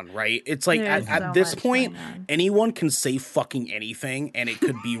going on, right? It's like at this point anyone can say fucking anything and it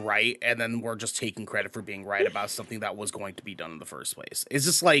could be right, and then we're just taking credit for being right about something that was going to be done in the first place. It's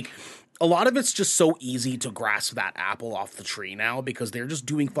just like a lot of it's just so easy to grasp that apple off the tree now because they're just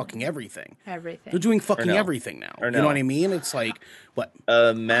doing fucking everything. They're doing fucking everything now. You know what I mean? It's like, what?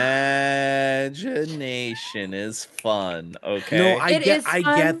 Imagination is fun. Okay. No, I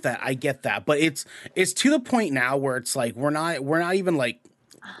get that. But it's to the point now where it's like we're not even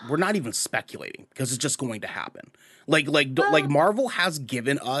speculating because it's just going to happen. Like Marvel has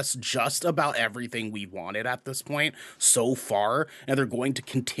given us just about everything we wanted at this point so far, and they're going to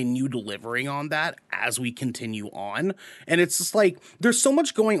continue delivering on that as we continue on. And it's just like there's so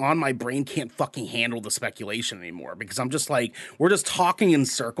much going on, my brain can't fucking handle the speculation anymore because I'm just like we're just talking in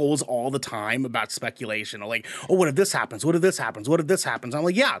circles all the time about speculation. Like, oh, what if this happens? What if this happens? What if this happens? I'm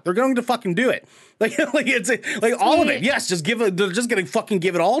like, yeah, they're going to fucking do it. Like it's like all of it. Yes, just give it. They're just gonna fucking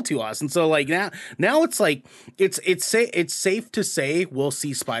give it all to us. And so like now it's like it's safe to say we'll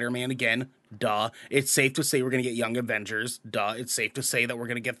see Spider-Man again. Duh. It's safe to say we're gonna get Young Avengers. Duh. It's safe to say that we're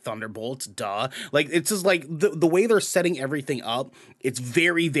gonna get Thunderbolts. Duh. Like it's just like the way they're setting everything up. It's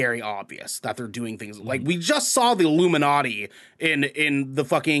very, very obvious that they're doing things like we just saw the Illuminati in the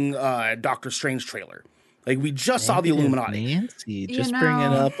fucking Doctor Strange trailer. Like we just saw the Illuminati. Nancy, just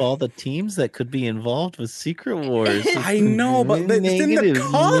bringing up all the teams that could be involved with Secret Wars. I know, but it's in the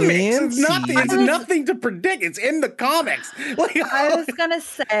comics. It's nothing to predict. It's in the comics. Like, I was gonna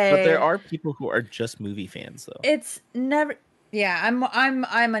say, but there are people who are just movie fans, though. It's never. Yeah,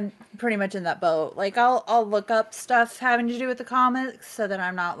 I'm pretty much in that boat. Like I'll look up stuff having to do with the comics so that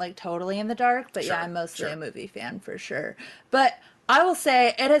I'm not like totally in the dark. But yeah, I'm mostly a movie fan for sure. But I will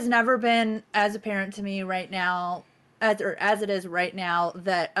say it has never been as apparent to me right now, as it is right now,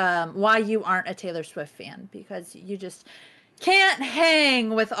 that why you aren't a Taylor Swift fan, because you just can't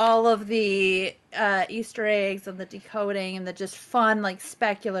hang with all of the Easter eggs and the decoding and the just fun, like,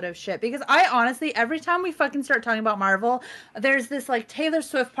 speculative shit. Because I honestly, every time we fucking start talking about Marvel, there's this, like, Taylor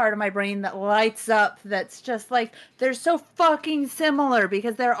Swift part of my brain that lights up that's just, like, they're so fucking similar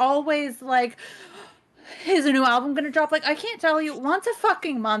because they're always, like, is a new album gonna drop? Like, I can't tell you, once a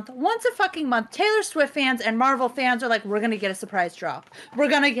fucking month, Taylor Swift fans and Marvel fans are like, we're gonna get a surprise drop. We're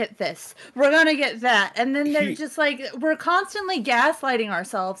gonna get this. We're gonna get that. And then they're just like, we're constantly gaslighting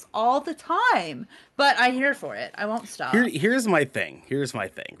ourselves all the time. But I'm here for it. I won't stop. Here's my thing,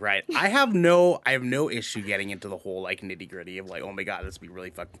 right? I have no issue getting into the whole, like, nitty-gritty of, like, oh my god, this would be really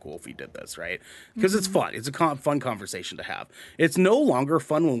fucking cool if we did this, right? Because it's fun. It's a fun conversation to have. It's no longer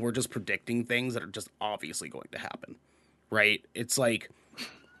fun when we're just predicting things that are just obviously going to happen, right? It's like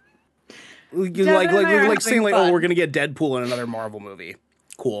saying, like, oh, we're gonna get Deadpool in another Marvel movie.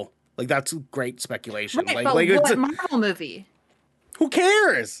 Cool. Like, that's great speculation. Right, like what it's a Marvel movie? Who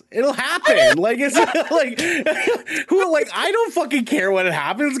cares? It'll happen. Like, it's like, I don't fucking care when it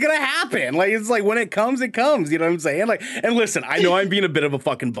happens. It's gonna happen. Like, it's like when it comes, it comes. You know what I'm saying? Like, and listen, I know I'm being a bit of a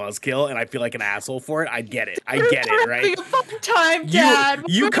fucking buzzkill, and I feel like an asshole for it. I get it, right? A fucking time, Dad.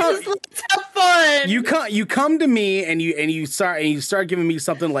 You come. Let's have fun. You come to me and you start giving me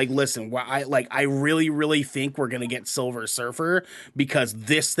something like, listen, I really think we're gonna get Silver Surfer because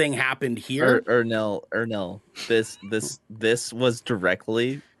this thing happened here. Ernell, this was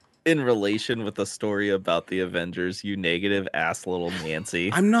directly in relation with the story about the Avengers, you negative ass little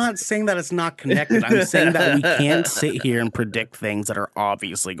Nancy. I'm not saying that it's not connected. I'm saying that we can't sit here and predict things that are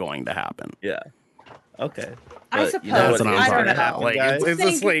obviously going to happen. Yeah. Okay. I But suppose. you know That's what I'm I talking don't about. know. Like, guys? it's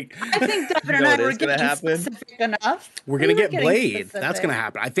just like I think Devin You and know I what were is gonna getting happen? specific enough. we're gonna We were get getting Blade. That's specific. gonna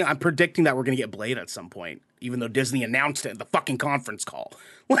happen. I think I'm predicting that we're gonna get Blade at some point, even though Disney announced it in the fucking conference call.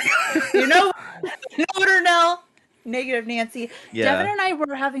 You know what, Ernell? Negative Nancy. Yeah. Devin and I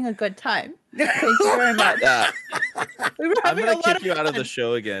were having a good time. Thank you very much. We were I'm having gonna a lot kick of you out of fun. the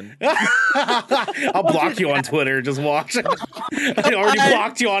show again. I'll block you on Twitter. Just watch. I already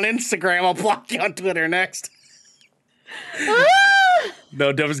blocked you on Instagram. I'll block you on Twitter next.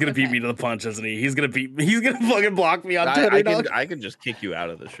 No, Devin's gonna beat me to the punch, isn't he? He's gonna fucking block me on Twitter. I can just kick you out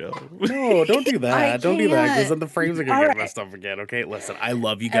of the show. No, don't do that. Don't do that, because then the frames are gonna All get right. messed up again. Okay, listen, I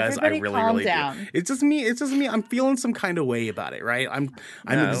love you guys. Everybody I really, calm really down. do. It's just me. I'm feeling some kind of way about it, right? I'm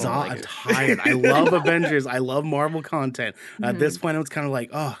I don't exhausted. like I'm it. tired. I love Avengers. I love Marvel content. At this Mm-hmm. point, it's kind of like,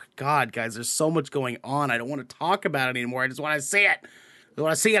 oh God, guys, there's so much going on. I don't want to talk about it anymore. I just want to see it. I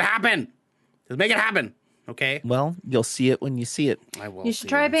want to see it happen. Just make it happen. Okay. Well, you'll see it when you see it. I will. You should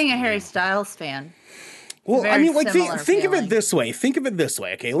try being a Harry Styles fan. Well, I Very mean, like, similar think of it feeling. this way. Think of it this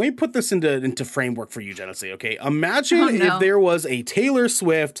way, okay? Let me put this into framework for you, Genesee, okay? Imagine Oh, no. if there was a Taylor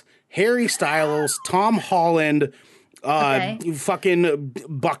Swift, Harry Styles, Tom Holland, fucking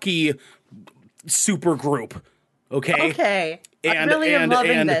Bucky super group, okay? Okay. I And- really am and-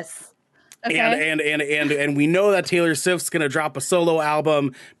 loving and- this. Okay. And we know that Taylor Swift's gonna drop a solo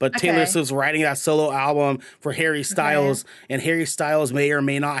album, but Taylor Okay. Swift's writing that solo album for Harry Styles, and Harry Styles may or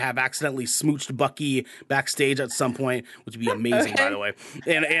may not have accidentally smooched Bucky backstage at some point, which would be amazing, by Okay. the way.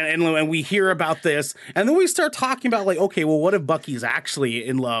 And we hear about this, and then we start talking about like, okay, well, what if Bucky's actually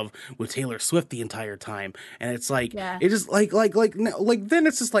in love with Taylor Swift the entire time? And it's like, Yeah. it just like then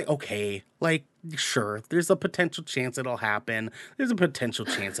it's just like, okay, like. Sure, there's a potential chance it'll happen. There's a potential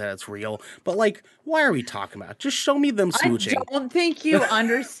chance that it's real. But, like, why are we talking about it? Just show me them smooching. I don't think you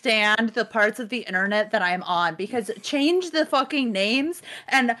understand the parts of the internet that I'm on, because change the fucking names,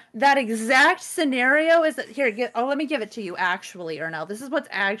 and that exact scenario is here. Let me give it to you. Actually, Ernell, this is what's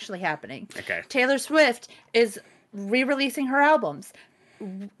actually happening. Okay. Taylor Swift is re-releasing her albums.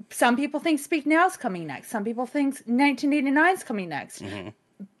 Some people think Speak Now is coming next. Some people think 1989 is coming next. Mm-hmm.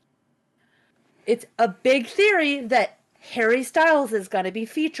 It's a big theory that Harry Styles is going to be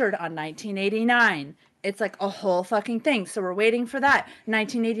featured on 1989. It's like a whole fucking thing. So we're waiting for that.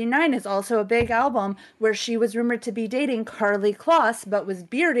 1989 is also a big album where she was rumored to be dating Karlie Kloss, but was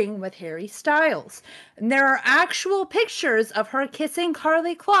bearding with Harry Styles. And there are actual pictures of her kissing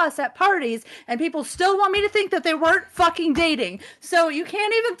Karlie Kloss at parties, and people still want me to think that they weren't fucking dating. So you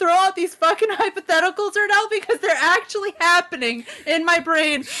can't even throw out these fucking hypotheticals right now, because they're actually happening in my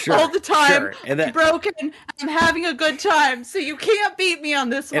brain all the time. sure. And that- I'm broken. I'm having a good time. So you can't beat me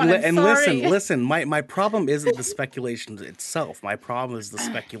on this one. I'm And sorry. listen, my problem isn't the speculation itself. My problem is the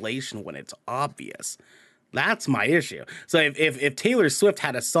speculation when it's obvious. That's my issue. So if Taylor Swift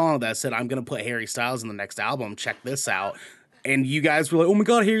had a song that said, I'm going to put Harry Styles in the next album, check this out, and you guys were like, oh my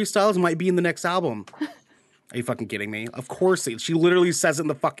God, Harry Styles might be in the next album. Are you fucking kidding me? Of course, she literally says it in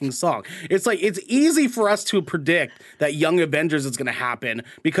the fucking song. It's like, it's easy for us to predict that Young Avengers is going to happen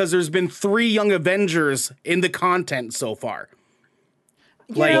because there's been 3 Young Avengers in the content so far.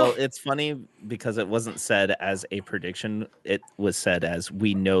 Like, Well, it's funny because it wasn't said as a prediction. It was said as,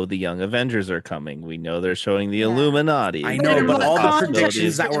 we know the Young Avengers are coming. We know they're showing the Illuminati. I But know, in but what all the context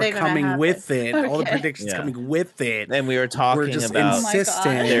predictions that are were they gonna coming happen? with it, all the Okay. predictions Yeah. coming with it, And we were were talking just about Oh my God.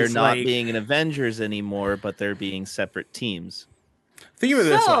 insistent. they're It's not like, being an Avengers anymore, but they're being separate teams. think of it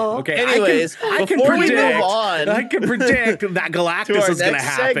this way. So- Okay, Anyways, I can before we move predict. on I can predict that to Galactus our is going to next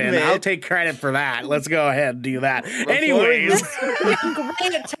happen. segment. I'll take credit for that. Let's go ahead and do that. we Anyways, great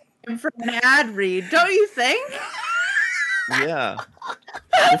time for an ad read, don't you think? Yeah.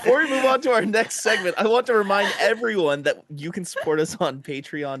 Before we move on to our next segment, I want to remind everyone that you can support us on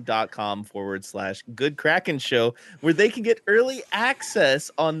patreon.com/Good Kraken Show, where they can get early access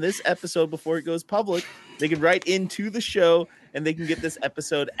on this episode before it goes public. They can write into the show and they can get this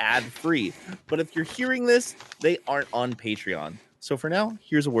episode ad free. But if you're hearing this, they aren't on Patreon. So for now,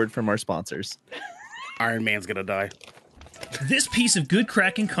 here's a word from our sponsors. Iron Man's going to die. This piece of Good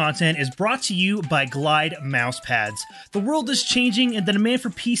Kraken content is brought to you by Glide Mousepads. The world is changing, and the demand for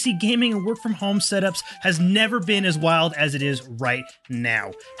PC gaming and work from home setups has never been as wild as it is right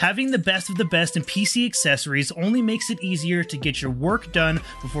now. Having the best of the best in PC accessories only makes it easier to get your work done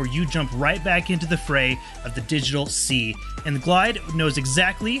before you jump right back into the fray of the digital sea. And Glide knows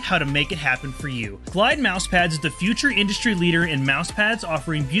exactly how to make it happen for you. Glide Mousepads is the future industry leader in mousepads,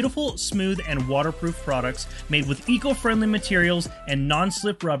 offering beautiful, smooth, and waterproof products made with eco-friendly materials materials and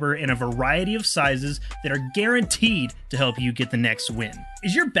non-slip rubber in a variety of sizes that are guaranteed to help you get the next win.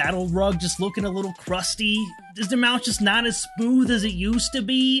 Is your battle rug just looking a little crusty? Is the mouse just not as smooth as it used to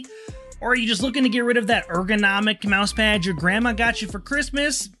be? Or are you just looking to get rid of that ergonomic mouse pad your grandma got you for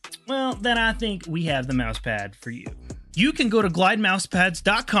Christmas? Well, then I think we have the mouse pad for you. You can go to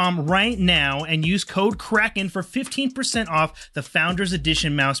glidemousepads.com right now and use code Kraken for 15% off the Founders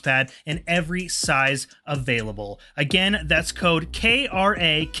Edition mousepad in every size available. Again, that's code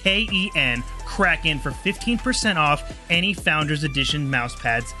KRAKEN, Kraken, for 15% off any Founders Edition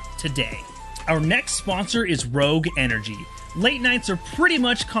mousepads today. Our next sponsor is Rogue Energy. Late nights are pretty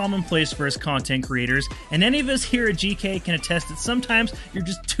much commonplace for us content creators, and any of us here at GK can attest that sometimes you're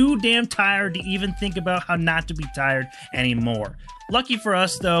just too damn tired to even think about how not to be tired anymore. Lucky for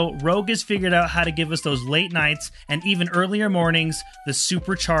us, though, Rogue has figured out how to give us those late nights and even earlier mornings the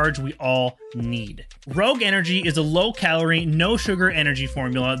supercharge we all need. Rogue Energy is a low-calorie, no-sugar energy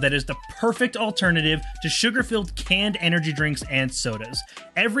formula that is the perfect alternative to sugar-filled canned energy drinks and sodas.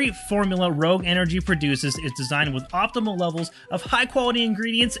 Every formula Rogue Energy produces is designed with optimal levels of high-quality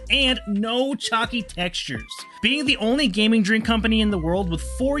ingredients and no chalky textures. Being the only gaming drink company in the world with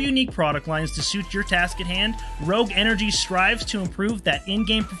 4 unique product lines to suit your task at hand, Rogue Energy strives to improve that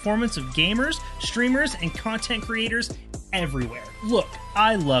in-game performance of gamers, streamers, and content creators everywhere. Look,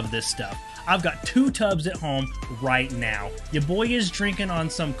 I love this stuff. I've got 2 tubs at home right now. Your boy is drinking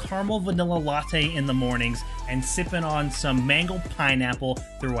on some caramel vanilla latte in the mornings and sipping on some mango pineapple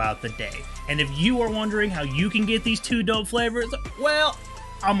throughout the day. And if you are wondering how you can get these 2 dope flavors, well,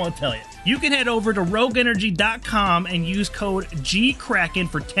 I'm gonna tell you. You can head over to rogueenergy.com and use code GKRAKEN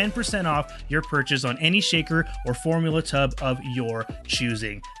for 10% off your purchase on any shaker or formula tub of your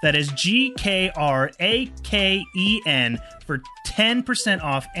choosing. That is GKRAKEN for 10%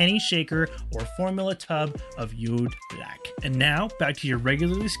 off any shaker or formula tub of you'd like. And now, back to your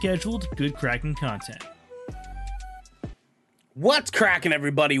regularly scheduled Good Kraken content. What's cracking,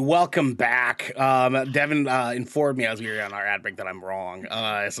 everybody? Welcome back. Devin informed me as we were on our ad break that I'm wrong.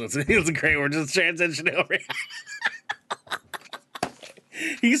 So it's great. We're just transitioning over.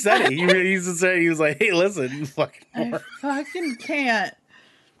 He said it. He was like, "Hey, listen, you fucking." I fucking can't.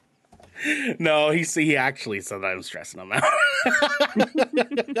 No, he actually said that I'm stressing him out. I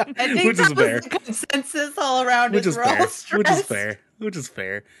think Which that is fair. was the consensus all around. Which is we're all fair. stressed. Which is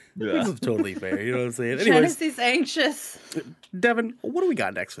fair. Yeah. Which is totally fair. You know what I'm saying? Anyways, Genesis anxious. Devin, what do we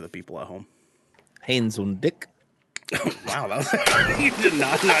got next for the people at home? Hands on dick. Wow, that was you did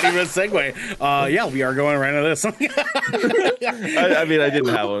not even a segue. Yeah, we are going right into this. I mean, I didn't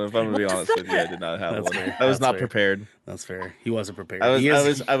have one. If I'm gonna be honest with you, I did not have That's one. fair. I was That's not fair. prepared. That's fair. He wasn't prepared.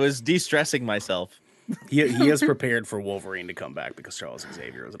 I was de-stressing myself. He is prepared for Wolverine to come back because Charles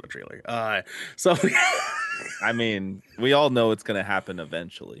Xavier was in the trailer. So I mean, we all know it's gonna happen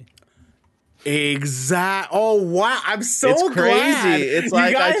eventually. Oh wow! I'm so It's glad. crazy. It's You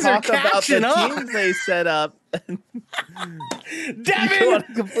like I guys are talk about catching the up. teams they set up. You go Devin, on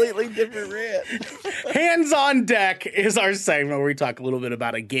a completely different rant. Hands on Deck is our segment where we talk a little bit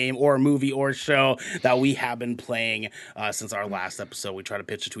about a game or a movie or show that we have been playing since our last episode. We try to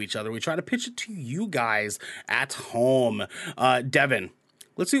pitch it to each other. We try to pitch it to you guys at home. Devin,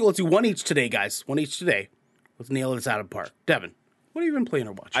 let's do one each today, guys. One each today. Let's nail this out of the park. Devin, what have you been playing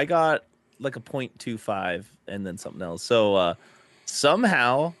or watching? I got like a 0.25 and then something else. So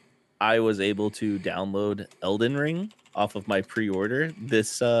somehow I was able to download Elden Ring off of my pre-order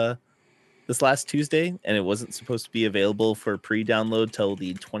this last Tuesday, and it wasn't supposed to be available for pre-download till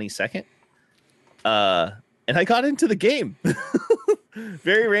the 22nd. And I got into the game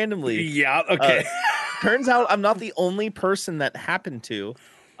very randomly. Yeah, okay. Turns out I'm not the only person that happened to.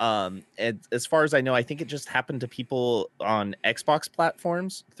 And as far as I know, I think it just happened to people on Xbox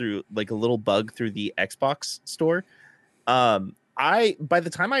platforms through like a little bug through the Xbox store. By the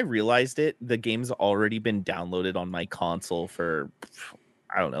time I realized it, the game's already been downloaded on my console for,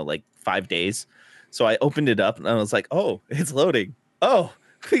 I don't know, like 5 days. So I opened it up and I was like, oh, it's loading. Oh,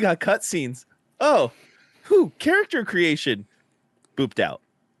 we got cutscenes. Oh, character creation. Booped out.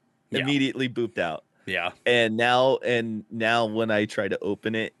 Yeah. Immediately booped out. Yeah. And now when I try to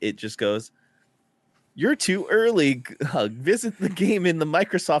open it, it just goes, "You're too early. Visit the game in the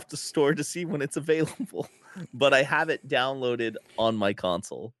Microsoft store to see when it's available." But I have it downloaded on my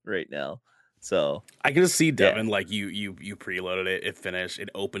console right now. So I can just see Devin, like you preloaded it, it finished, it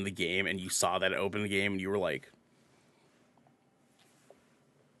opened the game, and you saw that it opened the game, and you were like,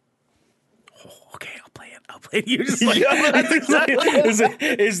 "Oh, okay, I'll play it. outplayed you. Just like, Yeah, that's exactly what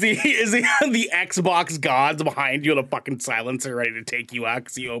is the Xbox gods behind you in a fucking silencer ready to take you out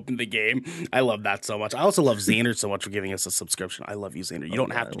because you opened the game? I love that so much. I also love Xander so much for giving us a subscription. I love you, Xander. You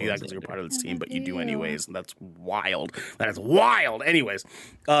don't have to do that because you're part of this team, but you do anyways, and that's wild. That is wild. Anyways,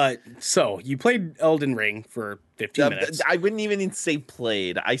 so you played Elden Ring for 15 minutes. I wouldn't even say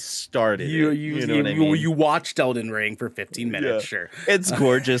played. I started. You know what I mean? You watched Elden Ring for 15 minutes, sure. It's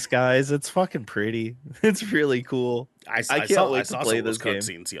gorgeous, guys. It's fucking pretty. It's really cool. I can't wait to play this game.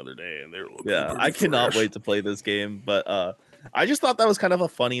 Cutscenes the other day, and they're I cannot wait to play this game. But I just thought that was kind of a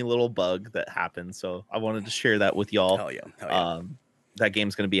funny little bug that happened, so I wanted to share that with y'all. Hell yeah. That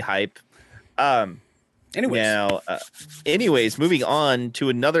game's gonna be hype. Anyways, anyways, moving on to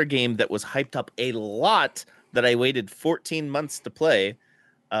another game that was hyped up a lot that I waited 14 months to play.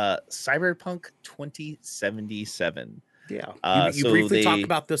 Cyberpunk 2077. Yeah, you briefly talked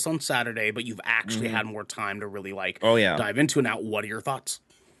about this on Saturday, but you've actually had more time to really dive into it now. What are your thoughts?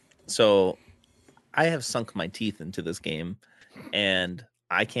 So I have sunk my teeth into this game, and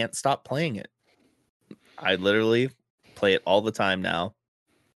I can't stop playing it. I literally play it all the time now.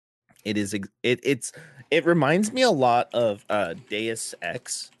 It reminds me a lot of Deus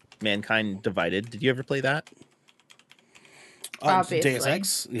Ex: Mankind Divided. Did you ever play that? Obviously. Deus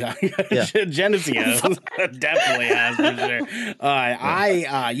Ex, yeah. Genesis definitely has for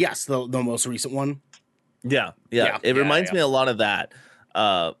sure. Yes, the most recent one. Yeah. It reminds me a lot of that,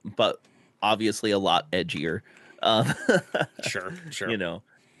 but obviously a lot edgier. Sure.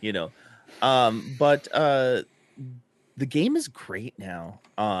 But the game is great now.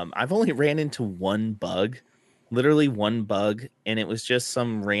 I've only ran into one bug. Literally one bug, and it was just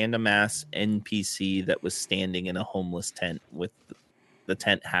some random ass NPC that was standing in a homeless tent with the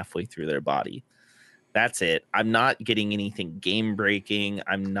tent halfway through their body. That's it. I'm not getting anything game breaking.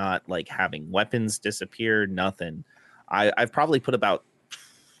 I'm not having weapons disappear. Nothing. I've probably put about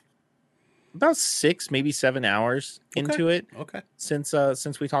 6, maybe 7 hours into it. Okay. Since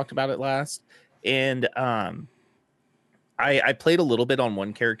we talked about it last, and I played a little bit on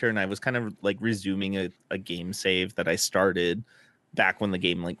one character, and I was kind of resuming a game save that I started back when the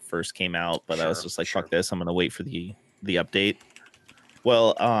game first came out. But I was just fuck this, I'm gonna wait for the update.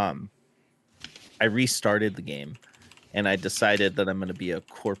 Well, I restarted the game, and I decided that I'm gonna be a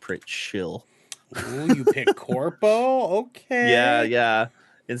corporate shill. Ooh, you pick corpo? Okay. Yeah.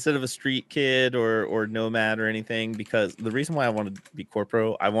 Instead of a street kid or nomad or anything, because the reason why I wanted to be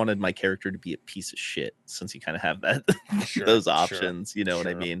corpo, I wanted my character to be a piece of shit, since you kind of have that those options. You know what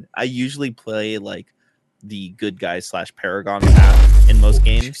I mean? I usually play the good guy / Paragon path in most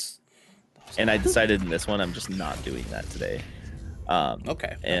games, and I decided in this one I'm just not doing that today.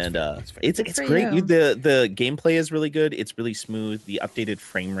 Okay. And that's fair. it's great. The gameplay is really good. It's really smooth. The updated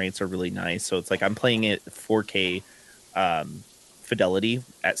frame rates are really nice. So it's I'm playing it 4K fidelity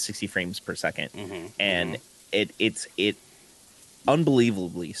at 60 frames per second, and it's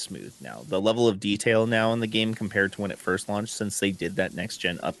unbelievably smooth now. The level of detail now in the game compared to when it first launched, since they did that next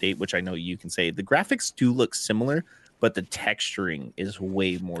gen update, which I know you can say the graphics do look similar, but the texturing is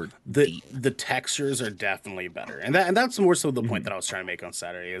way more deep. The textures are definitely better, and that's more so the point that I was trying to make on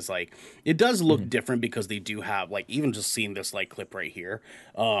Saturday is it does look different because they do have even just seeing this clip right here,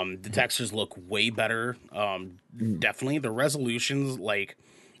 the textures look way better. Definitely the resolutions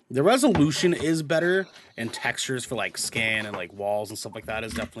the resolution is better, and textures for skin and walls and stuff like that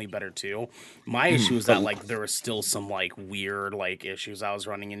is definitely better too. My issue is that there was still some weird issues I was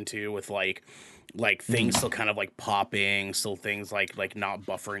running into with things still kind of popping, still things like not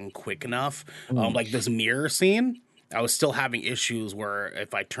buffering quick enough. This mirror scene, I was still having issues where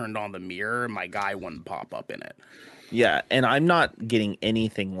if I turned on the mirror, my guy wouldn't pop up in it. Yeah, and I'm not getting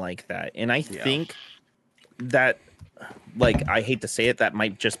anything like that. And I think that I hate to say it, that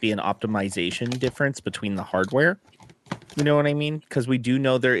might just be an optimization difference between the hardware. You know what I mean? Because we do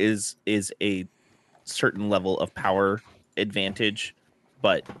know there is a certain level of power advantage,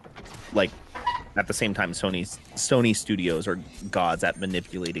 but at the same time, Sony Studios are gods at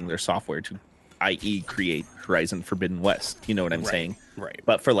manipulating their software to, i.e., create Horizon Forbidden West. You know what I'm saying? Right.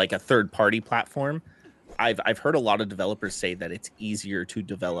 But for a third-party platform, I've heard a lot of developers say that it's easier to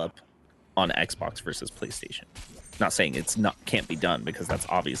develop on Xbox versus PlayStation. Not saying can't be done, because that's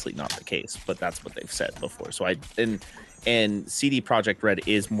obviously not the case, but that's what they've said before. So and CD Projekt Red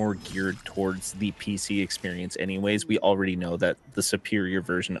is more geared towards the PC experience anyways. We already know that the superior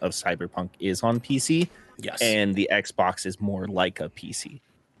version of Cyberpunk is on PC. Yes. And the Xbox is more like a PC.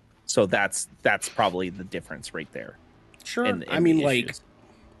 So that's probably the difference right there. Sure. I mean,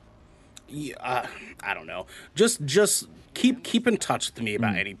 I don't know. Just keep in touch with me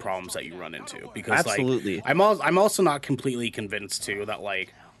about any problems that you run into, because Absolutely. like I'm also not completely convinced too that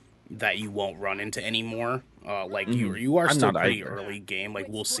like that you won't run into any more. Like you are I'm still not pretty either. early game. Like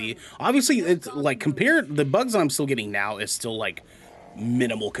we'll see. Obviously, it's like compared the bugs that I'm still getting now is still like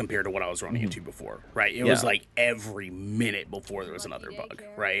minimal compared to what I was running into before. Right? It was Yeah. like every minute before there was another bug.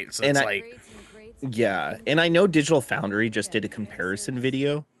 Right? So And it's I, like yeah, and I know Digital Foundry just did a comparison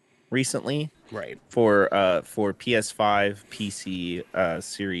video recently right. for PS5, PC,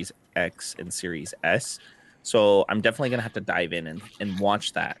 Series X, and Series S. So I'm definitely gonna have to dive in and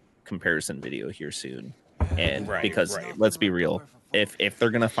watch that comparison video here soon. And Right, because right. let's be real, if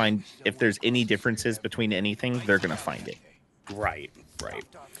they're gonna find if there's any differences between anything, they're gonna find it. Right, right.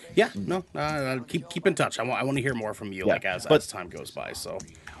 Yeah, no, keep in touch. I want to hear more from you, Yeah, like but as time goes by. So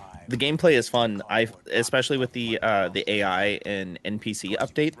the gameplay is fun. I especially with the AI and NPC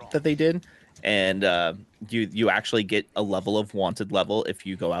update that they did, and you actually get a level of wanted level if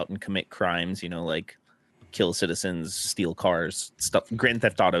you go out and commit crimes. You know, like kill citizens, steal cars, stuff, Grand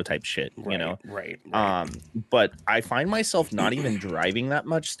Theft Auto type shit. You know, right. but I find myself not even driving that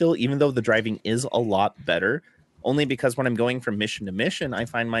much still, even though the driving is a lot better. Only because when I'm going from mission to mission, I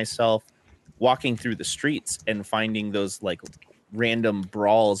find myself walking through the streets and finding those like random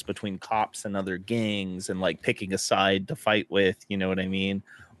brawls between cops and other gangs and like picking a side to fight with, you know what I mean?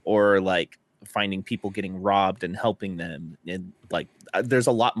 Or like finding people getting robbed and helping them. And like there's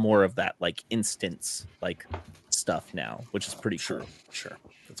a lot more of that like instance like stuff now, which is pretty Sure, cool. sure.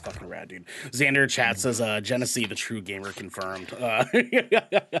 That's fucking rad, dude. Xander chat says, Genesee, the true gamer, confirmed. I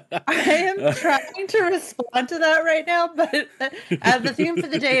am trying to respond to that right now, but the theme for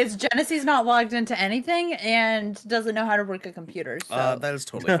the day is Genesee's not logged into anything and doesn't know how to work a computer. So that is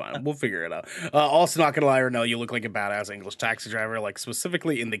totally fine. We'll figure it out. Also, not gonna lie or no, you look like a badass English taxi driver, like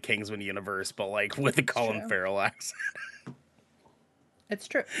specifically in the Kingsman universe, but like with the Colin true. Farrell accent. It's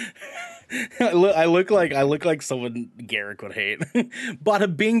true. I look like someone Garrick would hate.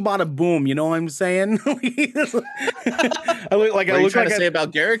 Bada bing, bada boom. You know what I'm saying? I look like What are you trying to say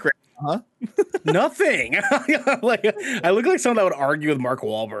about Garrick? Huh? nothing. Like I look like someone that would argue with Mark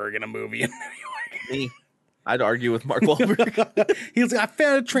Wahlberg in a movie. Me. I'd argue with Mark Wahlberg. He's like, I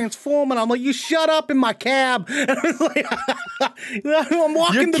found a transformer. I'm like, you shut up in my cab. I was like, I'm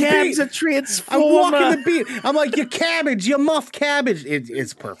walking Your the cab's beat. a transformer. I'm walking the beat. I'm like, your cabbage, your muff cabbage.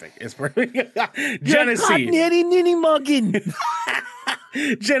 It's perfect. It's perfect. Genesee. Nitty nitty muggin.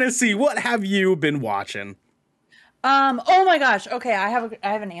 Genesee, what have you been watching? Oh my gosh. Okay, I have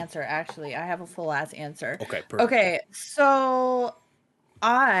an answer actually. I have a full ass answer. Okay, perfect. Okay, so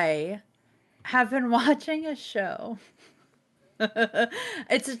I have been watching a show.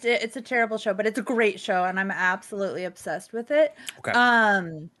 It's a terrible show, but it's a great show and I'm absolutely obsessed with it.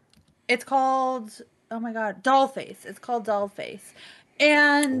 Okay. It's called, oh my god, Dollface. It's called Dollface.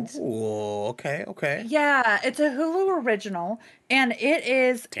 And Ooh, okay. yeah, it's a Hulu original and it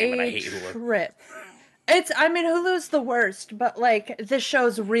is Damn it, I a hate Hulu. trip. I mean, Hulu's the worst, but like this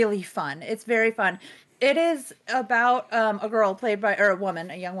show's really fun. It's very fun. It is about a girl played by, or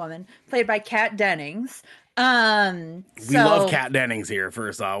a young woman played by Kat Dennings. We love Kat Dennings here.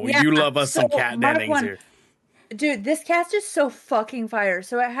 First off, we do love us some Kat Dennings here. Dude, this cast is so fucking fire.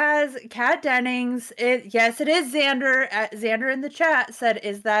 So it has Kat Dennings. Yes, it is Xander. Xander in the chat said,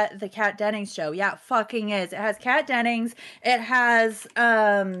 "Is that the Kat Dennings show?" Yeah, it fucking is. It has Kat Dennings. It has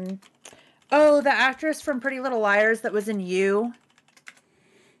the actress from Pretty Little Liars that was in You.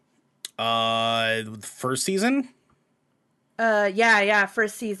 First season.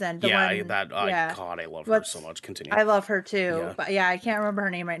 First season. God, I love her so much. Continue. I love her too, Yeah. but yeah, I can't remember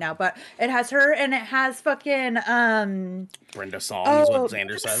her name right now. But it has her, and it has fucking Brenda Song is what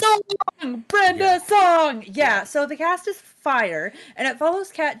Xander says. Brenda Song. Yeah. So the cast is fire, and it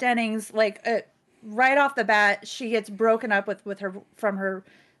follows Kat Dennings like right off the bat. She gets broken up with her from her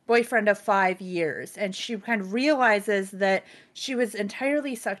boyfriend of 5 years, and she kind of realizes that she was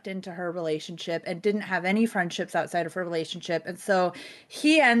entirely sucked into her relationship and didn't have any friendships outside of her relationship, and so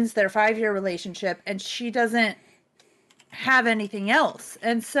he ends their 5-year relationship and she doesn't have anything else,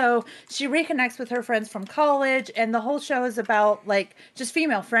 and so she reconnects with her friends from college, and the whole show is about like just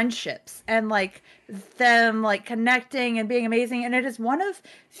female friendships and like them like connecting and being amazing. And it is one of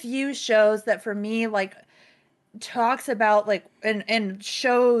few shows that for me like talks about like and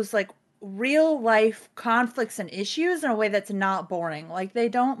shows like real life conflicts and issues in a way that's not boring. Like they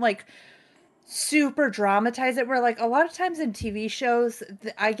don't like super dramatize it, where like a lot of times in TV shows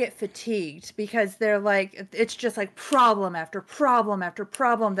I get fatigued because they're like, it's just like problem after problem after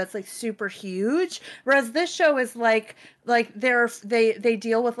problem that's like super huge, whereas this show is like they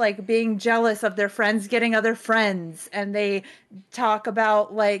deal with like being jealous of their friends getting other friends, and they talk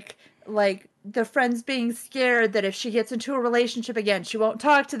about like the friends being scared that if she gets into a relationship again, she won't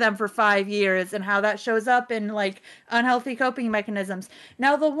talk to them for 5 years, and how that shows up in like unhealthy coping mechanisms.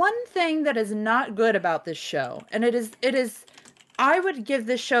 Now, the one thing that is not good about this show, and it is, I would give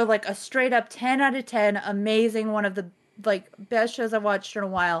this show like a straight up 10 out of 10, amazing, one of the like best shows I've watched in a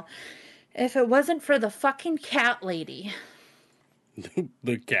while, if it wasn't for the fucking cat lady.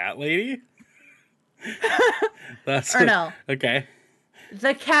 The cat lady? That's Or no. Okay.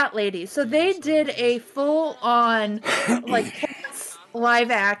 The cat lady. So they did a full on like Cats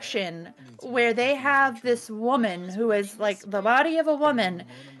live action where they have this woman who is like the body of a woman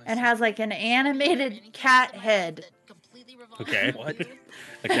and has like an animated cat head. Okay. What?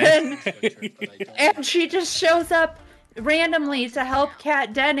 Okay. And she just shows up randomly to help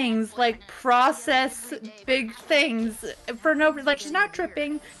Kat Dennings like process big things for no, like, she's not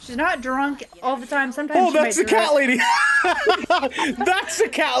tripping, she's not drunk all the time. Sometimes Oh, that's the cat lady. That's the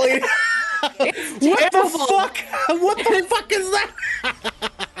cat lady. What the fuck? What the fuck is that?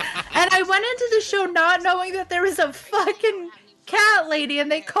 And I went into the show not knowing that there was a fucking cat lady,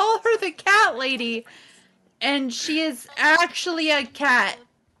 and they call her the cat lady, and she is actually a cat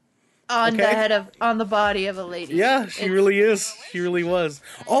on the head of, on the body of a lady. Yeah, she really is. She really was.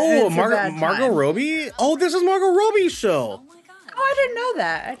 Oh, It's a bad Margot time. Robbie. Oh, this is Margot Robbie's show. Oh, I didn't know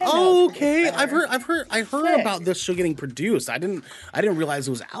that. I didn't know Oh, it was okay. produced by her. I heard Sick. about this show getting produced. I didn't realize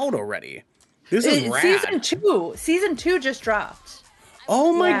it was out already. This is rad. Season two just dropped.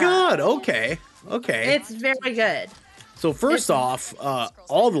 Oh my Yeah. god. Okay. Okay. It's very good. So first off,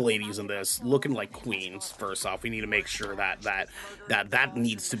 all the ladies in this looking like queens. First off, we need to make sure that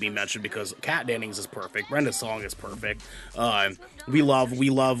needs to be mentioned because Kat Dennings is perfect. Brenda Song is perfect. We love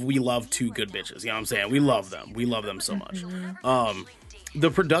two good bitches. You know what I'm saying? We love them. We love them so much. The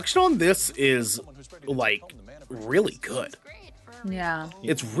production on this is like really good. Yeah.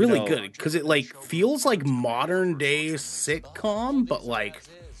 It's really know- good because it like feels like modern day sitcom, but like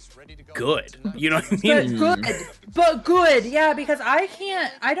good. You know what I mean? But good. Yeah, because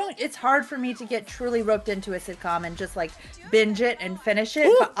it's hard for me to get truly roped into a sitcom and just like binge it and finish it.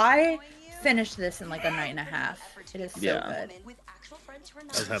 Ooh. But I finished this in like a night and a half. It is so Yeah. good.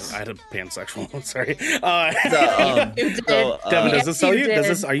 I had a pansexual one. Sorry. You did. Devin, does this sell you?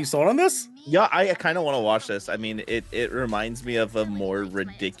 did. Are you sold on this? Yeah, I kind of want to watch this. I mean, it reminds me of a more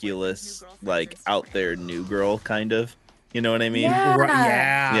ridiculous, like out there New Girl kind of. You know what I mean?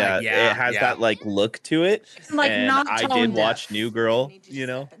 Yeah. Yeah, it has that like look to it. Like, and not I tone did watch deaf. New Girl. You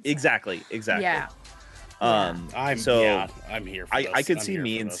know, exactly. Yeah. I'm I'm here for this. I could I'm see here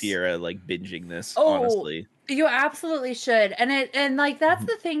me for and this. Sierra like binging this. Oh, Honestly, you absolutely should. And like that's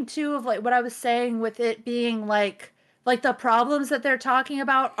the thing too of like what I was saying with it being like the problems that they're talking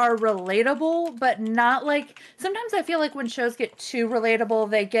about are relatable, but not like, sometimes I feel like when shows get too relatable,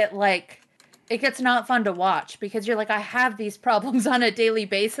 they get like, it gets not fun to watch because you're like, I have these problems on a daily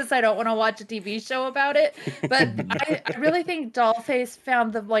basis. I don't want to watch a TV show about it. But I really think Dollface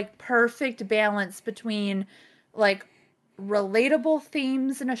found the like perfect balance between like relatable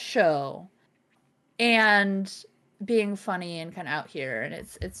themes in a show and being funny and kind of out here. And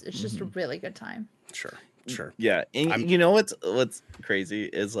it's just a really good time. Sure. yeah. And you know what's crazy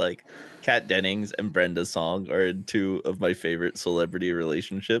is like Kat Dennings and Brenda Song are in two of my favorite celebrity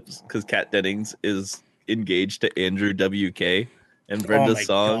relationships because Kat Dennings is engaged to Andrew WK and Brenda my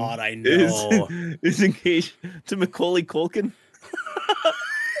Song God, I know. is engaged to Macaulay Culkin.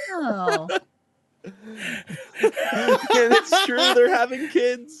 Oh, And it's true, they're having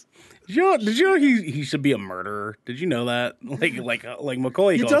kids. Did you know he should be a murderer? Did you know that? Like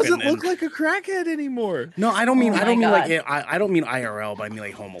Macaulay He Culkin doesn't and- look like a crackhead anymore. No, I don't mean Oh I don't my mean like God. I don't mean IRL, but I mean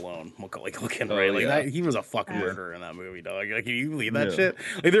like Home Alone. Macaulay Culkin, Oh, right? Like yeah. that, he was a fucking murderer in that movie, dog. Like, can you believe that Yeah. shit?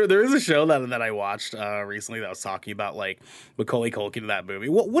 Like there is a show that I watched recently that was talking about like Macaulay Culkin in that movie.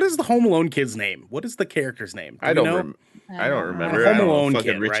 What is the Home Alone kid's name? What is the character's name? Do I you don't know? I don't remember. Home I don't know, Alone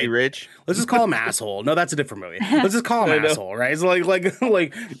fucking kid, Richie right? Rich. Let's just call him asshole. No, that's a different movie. Let's just call him I know. asshole, right? It's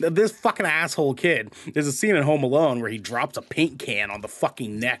like this fucking asshole kid. There's a scene in Home Alone where he drops a paint can on the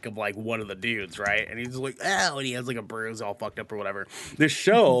fucking neck of like one of the dudes, right? And he's like, oh, and he has like a bruise all fucked up or whatever. This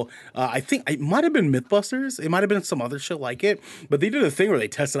show, I think it might have been Mythbusters. It might have been some other show like it, but they did a thing where they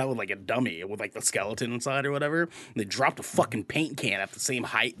tested out with like a dummy with like the skeleton inside or whatever. And they dropped a fucking paint can at the same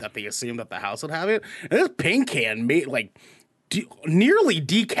height that they assumed that the house would have it. And this paint can made like nearly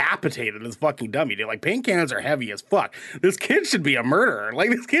decapitated this fucking dummy, dude. Like, paint cannons are heavy as fuck. This kid should be a murderer. Like,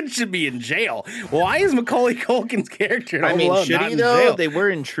 this kid should be in jail. Why is Macaulay Culkin's character? I mean, should not he in though? jail? They were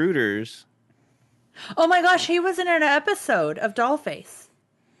intruders. Oh my gosh, he was in an episode of Dollface.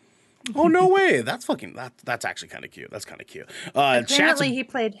 Oh no way! That's fucking. That's actually kind of cute. That's kind of cute. Apparently, he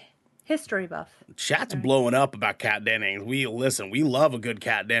played history buff. Chat's blowing up about Kat Dennings. We love a good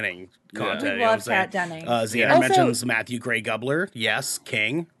Kat Dennings content. We you know what I'm love saying? Kat Dennings. Xander Also- mentions Matthew Gray Gubler. Yes,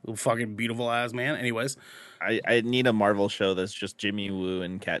 King, fucking beautiful ass man. Anyways, I need a Marvel show that's just Jimmy Woo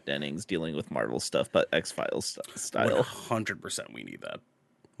and Kat Dennings dealing with Marvel stuff, but X-Files style. 100% we need that.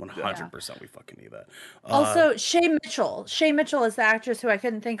 100% we fucking need that. Also, Shay Mitchell. Shay Mitchell is the actress who I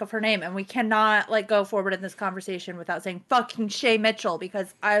couldn't think of her name, and we cannot like go forward in this conversation without saying fucking Shay Mitchell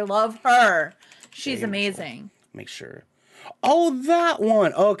because I love her. She's Shay amazing. Make sure. Oh, that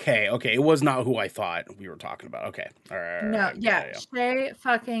one. Okay. It was not who I thought we were talking about. Okay. All right. No, yeah, Shay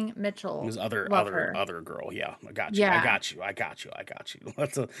fucking Mitchell. This Love her. other girl. Yeah, I got you. Yeah. I got you.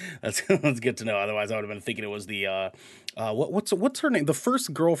 Let's get to know. Otherwise, I would have been thinking it was the what's her name? The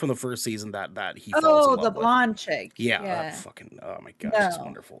first girl from the first season that he falls in Oh, love the with. blonde chick. Yeah, fucking. Oh my gosh, it's No.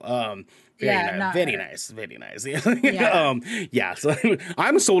 wonderful. Yeah, not very her. nice. Yeah. Yeah. So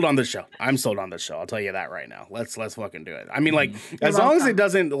I'm sold on this show. I'll tell you that right now. Let's fucking do it. I mean, like, as long as it welcome.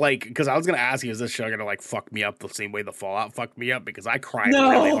 doesn't like, because I was gonna ask you, is this show gonna like fuck me up the same way the Fallout fucked me up? Because I cried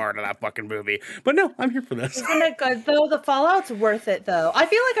No. really hard in that fucking movie. But no, I'm here for this. Isn't it good though? The Fallout's worth it though. I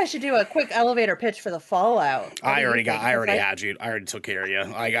feel like I should do a quick elevator pitch for the Fallout. What do I you already think? had you. I already took care of you.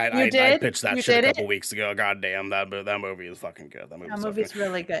 I did? pitched that You shit a did it? couple weeks ago. God damn, that movie is fucking good. That That movie's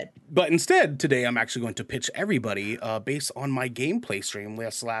really good. But instead, today I'm actually going to pitch everybody based on my gameplay stream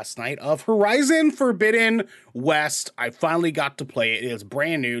last night of Horizon Forbidden West. I finally got to play it. It is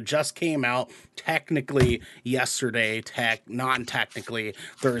brand new, just came out technically yesterday, non-technically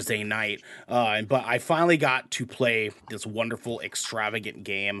Thursday night. But I finally got to play this wonderful, extravagant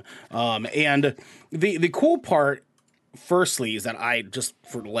game. And the cool part, firstly, is that I just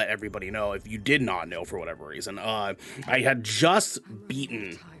for to let everybody know, if you did not know for whatever reason, I had just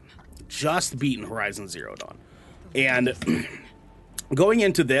beaten Horizon Zero Dawn, and going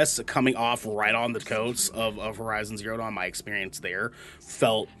into this, coming off right on the coast of Horizon Zero Dawn, my experience there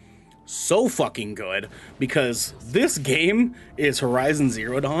felt so fucking good because this game is Horizon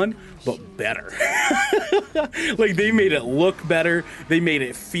Zero Dawn, but better. Like, they made it look better. They made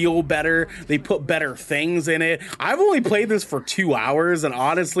it feel better. They put better things in it. I've only played this for 2 hours, and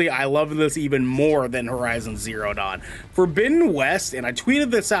honestly, I love this even more than Horizon Zero Dawn. Forbidden West, and I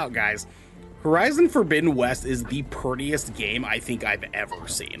tweeted this out, guys, Horizon Forbidden West is the prettiest game I think I've ever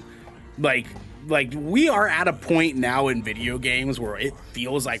seen. Like we are at a point now in video games where it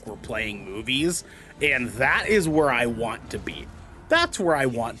feels like we're playing movies, and that is where I want to be. That's where I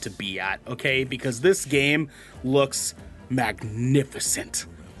want to be at, okay? Because this game looks magnificent.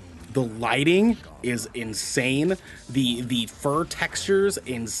 The lighting is insane. The fur textures,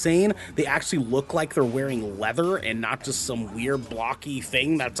 insane. They actually look like they're wearing leather and not just some weird blocky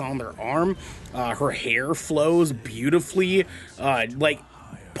thing that's on their arm. Her hair flows beautifully.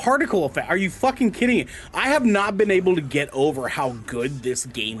 Particle effect. Are you fucking kidding me? I have not been able to get over how good this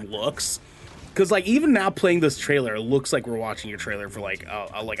game looks. Because, like, even now playing this trailer, it looks like we're watching a trailer for, like,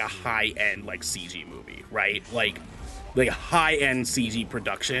 a high-end, like, CG movie, right? Like high-end CG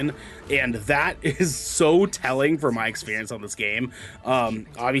production, and that is so telling for my experience on this game.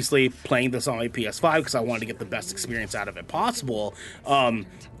 Obviously, playing this on my PS5 because I wanted to get the best experience out of it possible.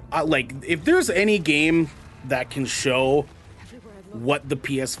 If there's any game that can show what the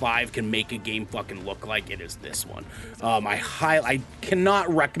PS5 can make a game fucking look like, it is this one. I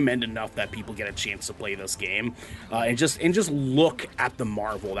cannot recommend enough that people get a chance to play this game and just look at the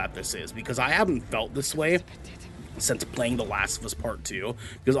marvel that this is, because I haven't felt this way since playing The Last of Us Part 2,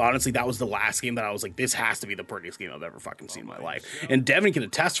 because honestly that was the last game that I was like, this has to be the prettiest game I've ever fucking seen in my life. And Devin can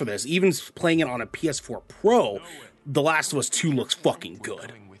attest for this. Even playing it on a PS4 Pro, The Last of Us 2 looks fucking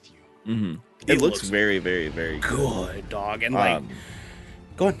good. Mm-hmm. It looks very, very, very good, dog. And like,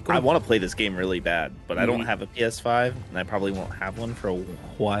 go on. I want to play this game really bad, but I don't have a PS5, and I probably won't have one for a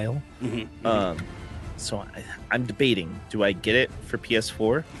while. So I'm debating: do I get it for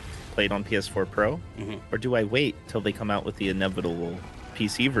PS4, play it on PS4 Pro, or do I wait till they come out with the inevitable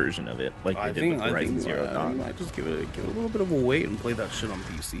PC version of it, like they did with Horizon Zero Dawn? I might just give it a little bit of a wait and play that shit on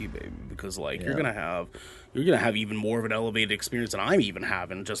PC, baby, because like you're gonna have even more of an elevated experience than I'm even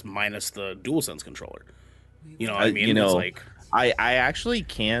having, just minus the DualSense controller. You know what I mean? It's like I actually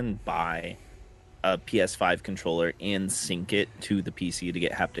can buy a PS5 controller and sync it to the PC to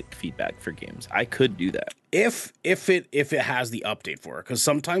get haptic feedback for games. I could do that. if it has the update for it, because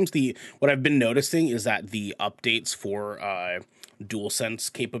sometimes what I've been noticing is that the updates for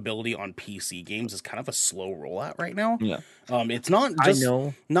DualSense capability on PC games is kind of a slow rollout right now. Yeah. It's not just, I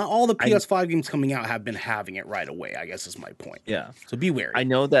know. not all the PS5 games coming out have been having it right away, I guess is my point. Yeah. So be wary. I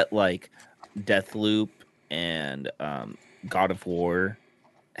know that like Deathloop and God of War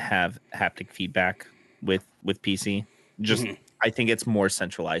have haptic feedback with PC. Just I think it's more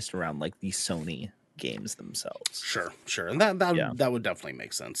centralized around like the Sony games themselves. Sure. And that would definitely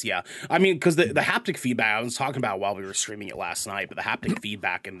make sense. Yeah. I mean, because the haptic feedback I was talking about while we were streaming it last night, but the haptic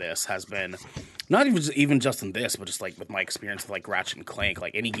feedback in this has been not even just in this, but just like with my experience with like Ratchet and Clank,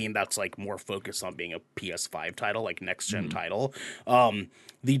 like any game that's like more focused on being a PS5 title, like next gen title.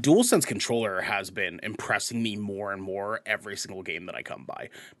 The DualSense controller has been impressing me more and more every single game that I come by,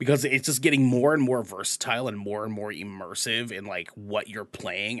 because it's just getting more and more versatile and more immersive in like what you're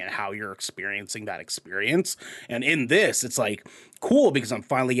playing and how you're experiencing that experience. And in this, it's like cool because I'm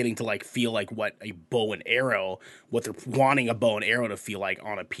finally getting to like feel like what a bow and arrow, what they're wanting a bow and arrow to feel like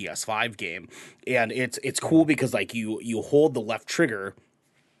on a PS5 game. And it's cool because like you hold the left trigger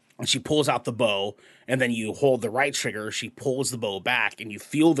and she pulls out the bow, and then you hold the right trigger, she pulls the bow back, and you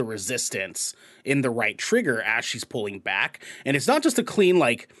feel the resistance in the right trigger as she's pulling back. And it's not just a clean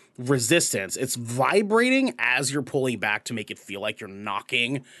like resistance, it's vibrating as you're pulling back to make it feel like you're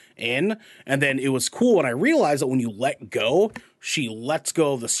knocking in. And then it was cool when I realized that when you let go, she lets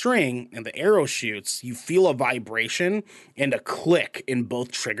go of the string and the arrow shoots, you feel a vibration and a click in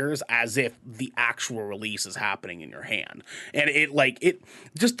both triggers as if the actual release is happening in your hand. And it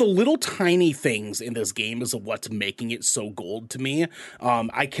just the little tiny things in this game is what's making it so gold to me.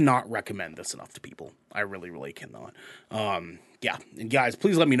 I cannot recommend this enough to people. I really cannot. Yeah, and guys,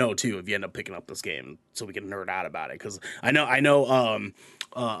 please let me know too if you end up picking up this game so we can nerd out about it, because I know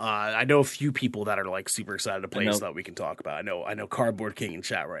a few people that are like super excited to play so that we can talk about. I know Cardboard King in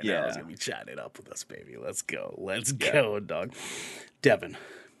chat right now is gonna be chatting it up with us, baby. Let's go, dog. Devin,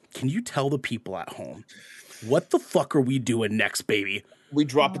 can you tell the people at home what the fuck are we doing next, baby? We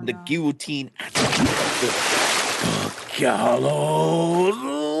dropping the guillotine. Gallows.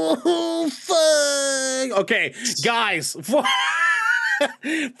 Oh, fuck. Okay, guys, for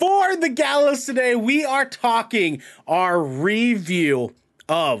the gallows today, we are talking our review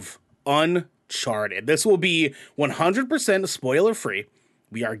of Uncharted. This will be 100% spoiler free.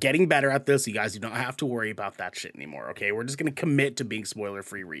 We are getting better at this. You guys do not have to worry about that shit anymore, okay? We're just going to commit to being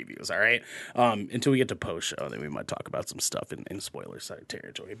spoiler-free reviews, all right? Until we get to post-show, then we might talk about some stuff in spoiler side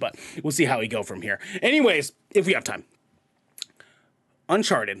territory. But we'll see how we go from here. Anyways, if we have time.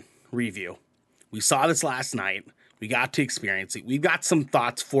 Uncharted review. We saw this last night. We got to experience it. We've got some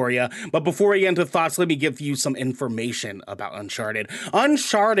thoughts for you. But before we get into thoughts, let me give you some information about Uncharted.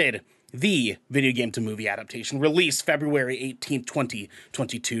 Uncharted, the video game to movie adaptation, released February 18th,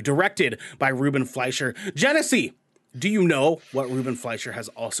 2022, directed by Ruben Fleischer. Genesee, do you know what Ruben Fleischer has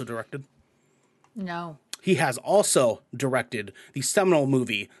also directed? No. He has also directed the seminal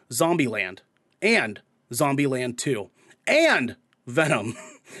movie Zombieland and Zombieland 2 and Venom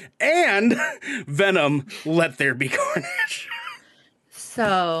and Venom Let There Be Carnage.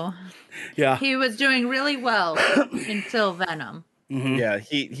 So yeah, he was doing really well until Venom. Mm-hmm. Yeah,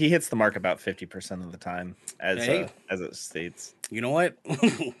 he hits the mark about 50% of the time, as it states. You know what?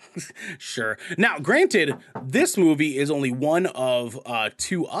 Sure. Now, granted, this movie is only one of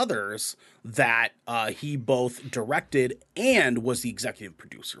two others that he both directed and was the executive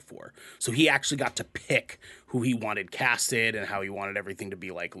producer for. So he actually got to pick who he wanted casted and how he wanted everything to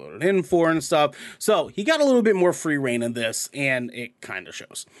be like loaded in for and stuff. So he got a little bit more free reign in this, and it kind of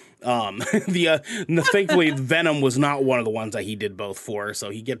shows. Thankfully, Venom was not one of the ones that he did both for, so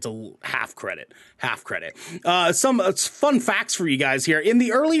he gets a half credit. Some fun facts for you guys here. In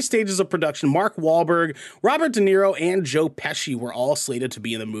the early stages of production, Mark Wahlberg, Robert De Niro, and Joe Pesci were all slated to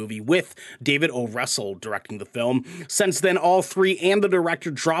be in the movie, with David O. Russell directing the film. Since then, all three and the director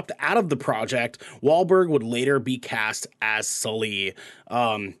dropped out of the project. Wahlberg would later be cast as Sully.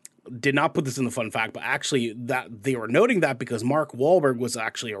 Did not put this in the fun fact, but actually that they were noting that because Mark Wahlberg was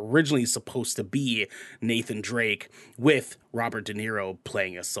actually originally supposed to be Nathan Drake, with Robert De Niro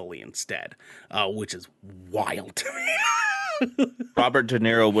playing as Sully instead, which is wild to me. Robert De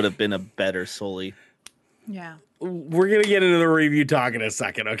Niro would have been a better Sully. Yeah. We're going to get into the review talk in a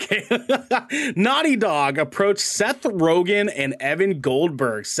second, okay? Naughty Dog approached Seth Rogen and Evan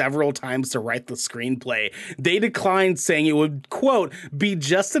Goldberg several times to write the screenplay. They declined, saying it would, quote, be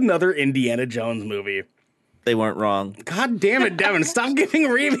just another Indiana Jones movie. They weren't wrong. God damn it, Devin. Stop giving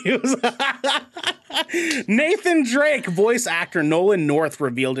reviews. Nathan Drake, voice actor Nolan North,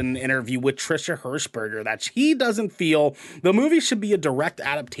 revealed in an interview with Trisha Hirschberger that he doesn't feel the movie should be a direct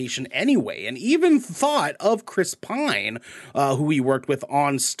adaptation anyway, and even thought of Chris Pine, who he worked with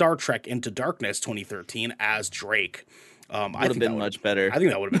on Star Trek Into Darkness 2013 as Drake. Would have been much better. I think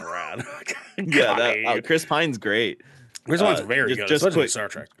that would have been rad. Yeah, Chris Pine's great. Chris Pine's very good, just especially Star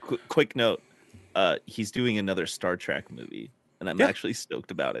Trek. Quick note. He's doing another Star Trek movie, and I'm actually stoked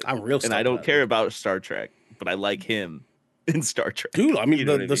about it. I'm real stoked. And I don't care about Star Trek, but I like him in Star Trek. Dude, I mean,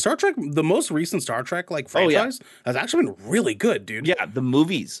 the Star Trek, the most recent Star Trek like franchise has actually been really good, dude. Yeah, the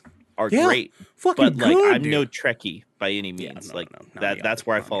movies are great. Fucking but like good, I'm dude. no Trekkie by any means. That's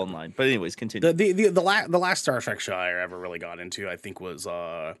where I fall in line. But anyways, continue. The last Star Trek show I ever really got into, I think, was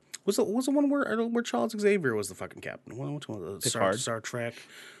the one where Charles Xavier was the fucking captain. Which one was it? Star Trek.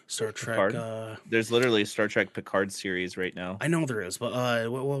 Picard? There's literally a Star Trek Picard series right now. I know there is, but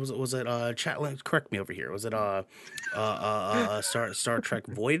what was it? Was it correct me over here. Was it Star Trek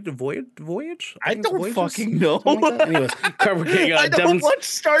Voyage? I don't Voyages? fucking know. Like anyways, I don't watch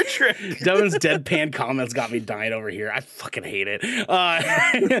Star Trek. Devin's deadpan comments got me dying over here. I fucking hate it.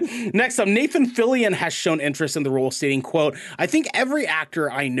 Next up, Nathan Fillion has shown interest in the role, stating, quote, "I think every actor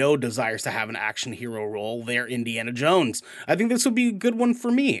I know desires to have an action hero role. They're Indiana Jones. I think this would be a good one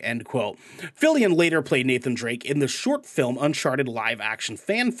for me," end quote. Fillion later played Nathan Drake in the short film Uncharted live-action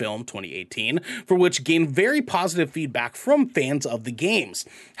fan film 2018, for which gained very positive feedback from fans of the games.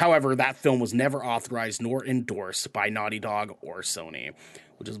 However, that film was never authorized nor endorsed by Naughty Dog or Sony,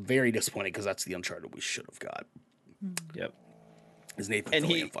 which is very disappointing because that's the Uncharted we should have got. Yep. His Nathan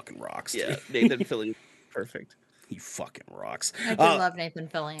Fillion fucking rocks. Yeah, Nathan Fillion, perfect. He fucking rocks. I do love Nathan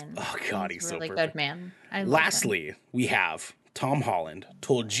Fillion. Oh god, he's really so good, man. Lastly, we have Tom Holland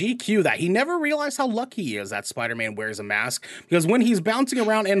told GQ that he never realized how lucky he is that Spider-Man wears a mask, because when he's bouncing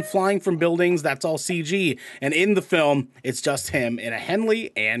around and flying from buildings, that's all CG, and in the film, it's just him in a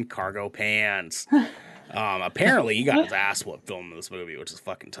Henley and cargo pants. Apparently, he got his ass whooped filming this movie, which is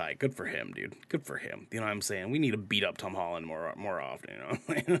fucking tight. Good for him, dude. Good for him. You know what I'm saying? We need to beat up Tom Holland more often, you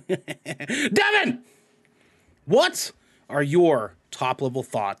know? Devin! What are your top-level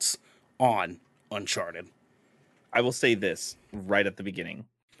thoughts on Uncharted? I will say this right at the beginning.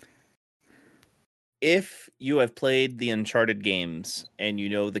 If you have played the Uncharted games and you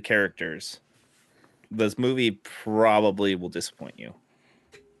know the characters, this movie probably will disappoint you.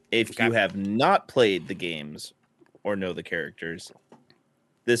 If you have not played the games or know the characters,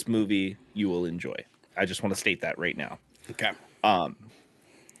 this movie you will enjoy. I just want to state that right now. Okay.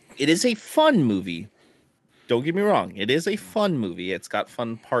 It is a fun movie. Don't get me wrong. It is a fun movie. It's got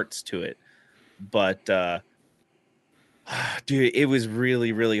fun parts to it. But, dude, it was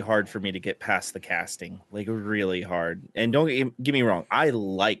really, really hard for me to get past the casting. Like, really hard. And don't get me wrong. I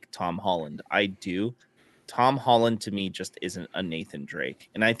like Tom Holland. I do. Tom Holland, to me, just isn't a Nathan Drake.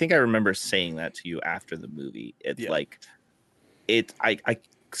 And I think I remember saying that to you after the movie. It's like, I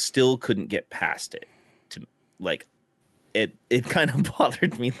still couldn't get past it. It kind of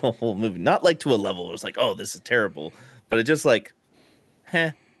bothered me the whole movie. Not like to a level it was like, oh, this is terrible. But it just like,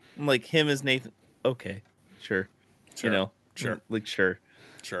 I'm like, him as Nathan. Okay, sure. You know, like, sure.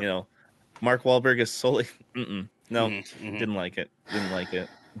 You know, Mark Wahlberg is solely, didn't like it.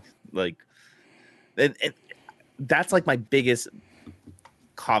 Like, that's like my biggest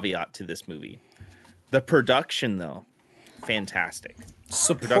caveat to this movie. The production, though, fantastic.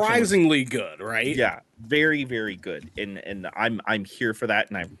 Surprisingly good, right? Yeah, very, very good. And I'm here for that,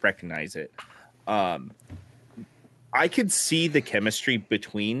 and I recognize it. I could see the chemistry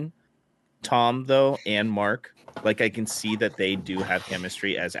between Tom, though, and Mark. Like, I can see that they do have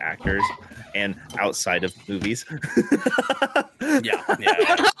chemistry as actors and outside of movies. Yeah.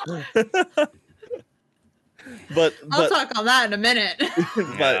 But I'll talk on that in a minute.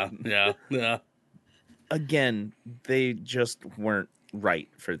 But yeah. Again, they just weren't right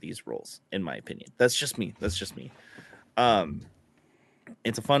for these roles, in my opinion. That's just me.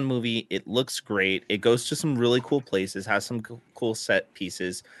 It's a fun movie. It looks great. It goes to some really cool places, has some cool set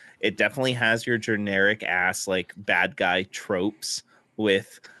pieces. It definitely has your generic ass like bad guy tropes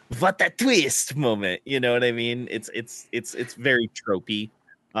with what a twist moment. You know what I mean? It's very tropey.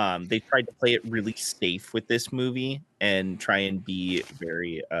 They tried to play it really safe with this movie and try and be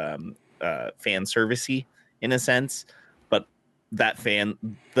very fan servicey in a sense, but that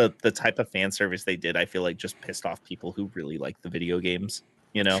the type of fan service they did, I feel like just pissed off people who really like the video games,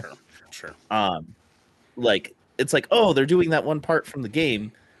 you know? Sure. Like, it's like, oh, they're doing that one part from the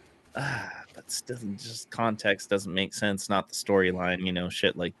game, but doesn't, just context doesn't make sense, not the storyline, you know,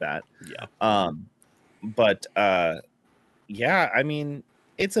 shit like that. Yeah. But yeah, I mean,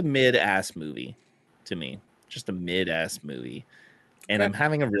 it's a mid-ass movie to me. Just a mid-ass movie. And Okay. I'm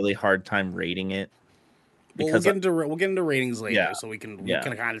having a really hard time rating it Well, because we'll get into ratings later, yeah, so we can yeah.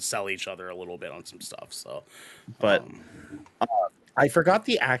 kind of sell each other a little bit on some stuff. So, But I forgot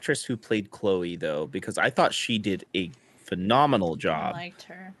the actress who played Chloe though, because I thought she did a phenomenal I job liked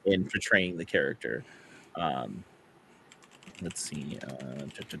her. in portraying the character. Let's see.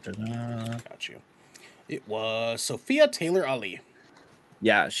 got you. It was Sophia Taylor Ali.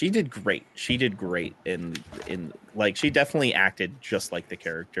 Yeah, she did great. She did great in like she definitely acted just like the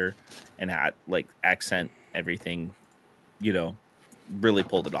character and had like accent everything, you know, really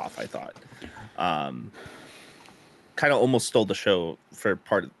pulled it off, I thought. Kind of almost stole the show for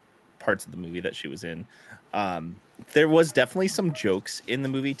parts of the movie that she was in. There was definitely some jokes in the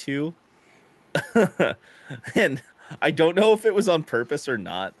movie too. And I don't know if it was on purpose or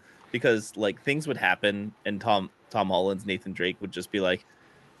not, because like things would happen and Tom Holland's Nathan Drake would just be like,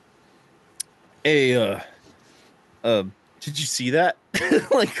 "Hey, did you see that?"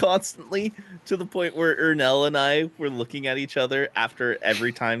 Like constantly, to the point where Ernell and I were looking at each other after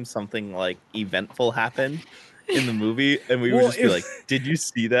every time something like eventful happened in the movie, and we would just be like, "Did you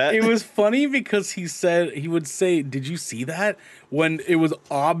see that?" It was funny because he would say, "Did you see that?" when it was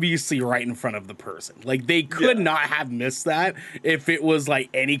obviously right in front of the person. Like they could not have missed that if it was like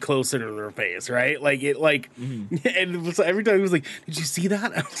any closer to their face, right? Like it, like, and it was, every time he was like, "Did you see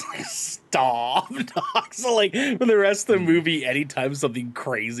that?" I was like, "Stop!" Dog. So like for the rest of the movie, anytime something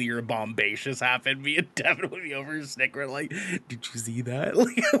crazy or bombacious happened, me and Devin would be over snickering, like, "Did you see that?"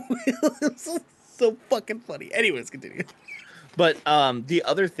 Like it was so fucking funny. Anyways, continue. But the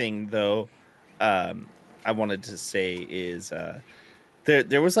other thing though, I wanted to say is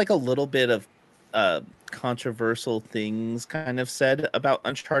there was like a little bit of controversial things kind of said about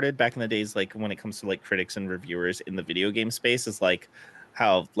Uncharted back in the days, like when it comes to like critics and reviewers in the video game space, is like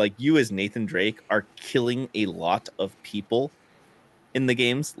how like you as Nathan Drake are killing a lot of people in the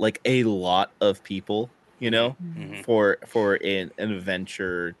games, like a lot of people, you know, Mhm. for an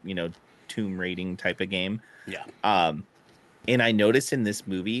adventure, you know, tomb raiding type of game. Yeah. And I noticed in this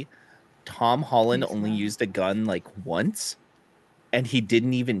movie, Tom Holland He's only not. used a gun like once, and he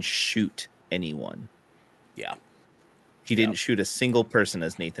didn't even shoot anyone. Yeah. He didn't shoot a single person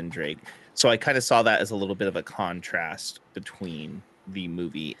as Nathan Drake. So I kind of saw that as a little bit of a contrast between the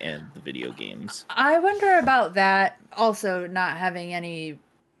movie and the video games. I wonder about that also not having any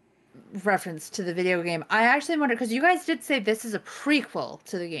reference to the video game. I actually wonder because you guys did say this is a prequel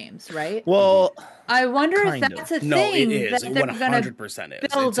to the games, right? Well, I wonder if kind that's of. a No, it thing is. that It they're gonna 100%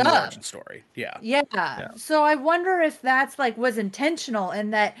 is. build It's an up. origin story. Yeah. Yeah. So I wonder if that's like was intentional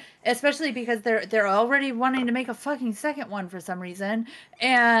and that especially because they're already wanting to make a fucking second one for some reason.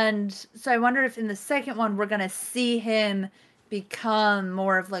 And so I wonder if in the second one we're gonna see him become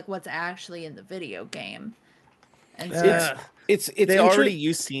more of like what's actually in the video game. And so It's They already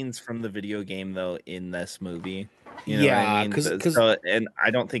use scenes from the video game though in this movie. You know what I Yeah, mean? 'cause- So, and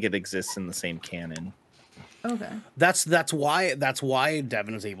I don't think it exists in the same canon. okay. that's why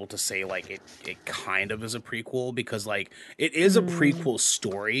Devin is able to say like it kind of is a prequel, because like it is a prequel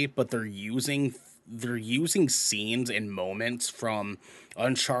story, but they're using scenes and moments from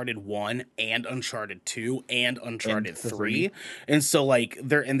Uncharted 1 and Uncharted 2 and Uncharted 3. And so like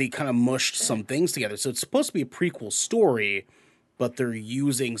they kind of mushed some things together. So it's supposed to be a prequel story, but they're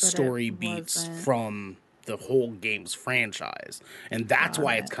using story beats wasn't. from the whole game's franchise, and that's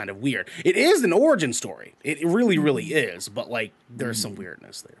why it's kind of weird. It is an origin story, it really really is, but like there's some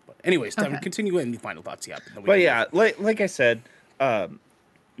weirdness there. But anyways, Devin, continue in the final thoughts. Yeah, But yeah, like I said,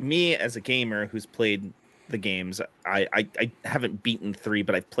 me as a gamer who's played the games, I haven't beaten 3,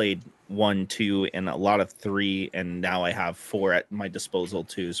 but I've played 1, 2, and a lot of 3, and now I have 4 at my disposal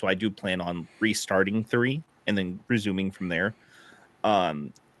too. So I do plan on restarting 3 and then resuming from there.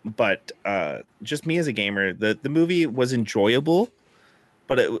 But just me as a gamer, the movie was enjoyable,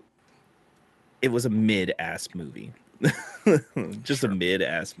 but it was a mid-ass movie. Just a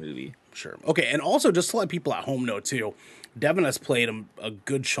mid-ass movie. Sure. Okay, and also just to let people at home know too, Devin has played a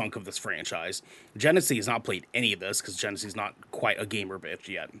good chunk of this franchise. Genesee has not played any of this because Genesee's not quite a gamer bitch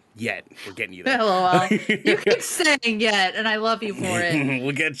yet. We're getting you there. LOL. You keep saying yet, and I love you for it.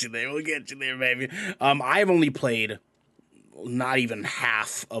 We'll get you there. We'll get you there, baby. I've only played not even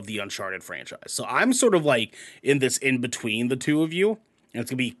half of the Uncharted franchise, so I'm sort of like in this in between the two of you, and it's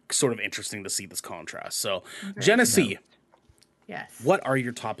gonna be sort of interesting to see this contrast. So, Genesee, Yes. what are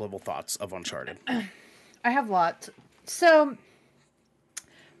your top level thoughts of Uncharted? I have lots. So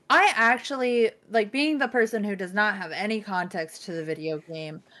I actually like being the person who does not have any context to the video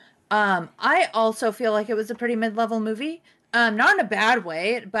game. I also feel like it was a pretty mid-level movie. Not in a bad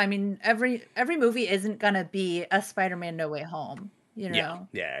way, but I mean, every movie isn't gonna be a Spider-Man No Way Home, you know.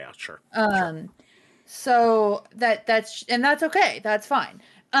 Yeah, sure. So that's and that's okay. That's fine.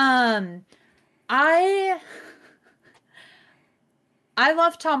 I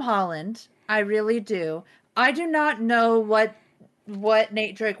love Tom Holland. I really do. I do not know what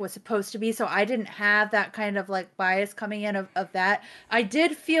Nate Drake was supposed to be, so I didn't have that kind of like bias coming in of that. I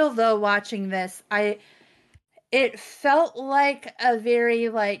did feel though watching this, it felt like a very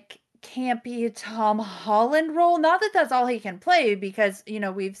like campy Tom Holland role. Not that that's all he can play, because you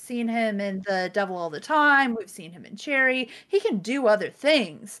know we've seen him in The Devil All the Time, we've seen him in Cherry. He can do other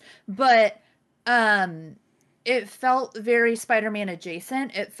things, but it felt very Spider-Man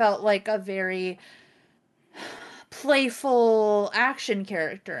adjacent. It felt like a very playful action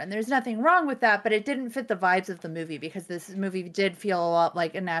character, and there's nothing wrong with that, but it didn't fit the vibes of the movie, because this movie did feel a lot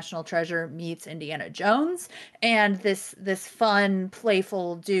like A National Treasure meets Indiana Jones, and this fun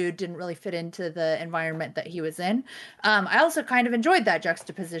playful dude didn't really fit into the environment that he was in. I also kind of enjoyed that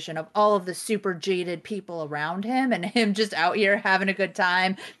juxtaposition of all of the super jaded people around him and him just out here having a good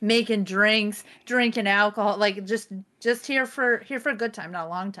time, making drinks, drinking alcohol, like just here for a good time, not a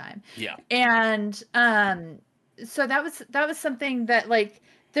long time. Yeah. And so that was something that, like,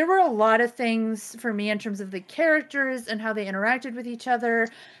 there were a lot of things for me in terms of the characters and how they interacted with each other.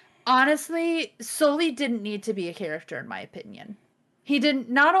 Honestly, Sully didn't need to be a character, in my opinion. He didn't,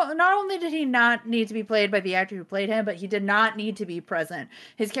 not only did he not need to be played by the actor who played him, but he did not need to be present.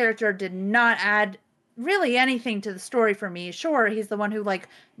 His character did not add really anything to the story for me. Sure, he's the one who like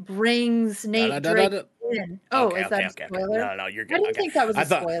brings Nate Drake in. Oh, okay, is that a spoiler? No, you're good. I didn't think that was a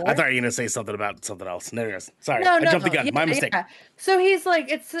spoiler. I thought you were gonna say something about something else. No, sorry, no, I jumped the gun. My mistake. Yeah. So he's like,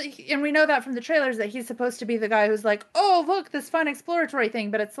 and we know that from the trailers that he's supposed to be the guy who's like, oh, look, this fun exploratory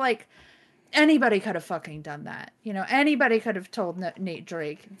thing, but it's like anybody could have fucking done that. You know, anybody could have told Nate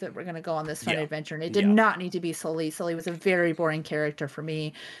Drake that we're gonna go on this fun adventure, and it did not need to be Sully. Sully was a very boring character for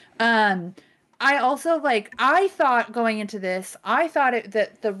me. I also I thought going into this,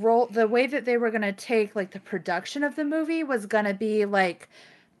 that the way that they were going to take like the production of the movie was going to be like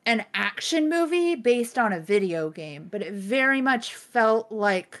an action movie based on a video game, but it very much felt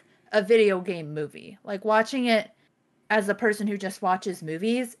like a video game movie. Like watching it as a person who just watches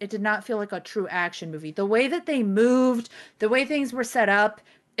movies, it did not feel like a true action movie. The way that they moved, the way things were set up,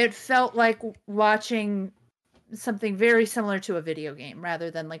 it felt like watching something very similar to a video game rather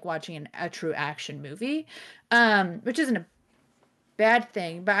than like watching a true action movie, which isn't a bad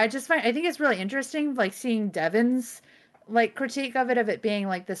thing, but I think it's really interesting like seeing Devin's like critique of it being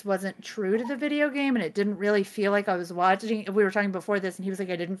like this wasn't true to the video game, and it didn't really feel like I was watching. We were talking before this and he was like,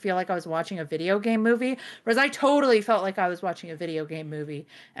 I didn't feel like I was watching a video game movie, whereas I totally felt like I was watching a video game movie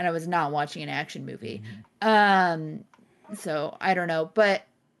and I was not watching an action movie. So I don't know, but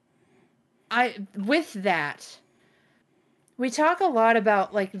with that, we talk a lot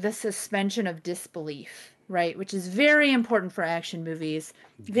about like the suspension of disbelief, right? Which is very important for action movies,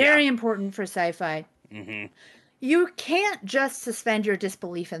 very important for sci-fi. You can't just suspend your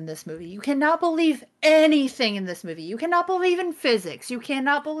disbelief in this movie. You cannot believe anything in this movie. You cannot believe in physics. You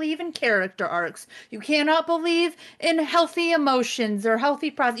cannot believe in character arcs. You cannot believe in healthy emotions or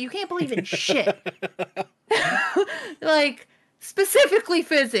healthy process. You can't believe in shit. Like, specifically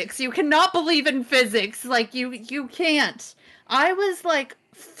physics. You cannot believe in physics. Like, you can't. I was like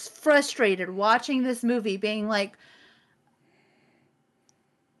frustrated watching this movie being like,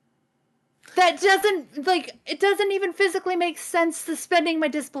 that doesn't, like, it doesn't even physically make sense suspending my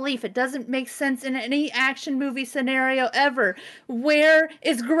disbelief. It doesn't make sense in any action movie scenario ever. Where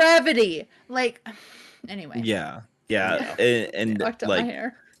is gravity? Like, anyway. Yeah. And like,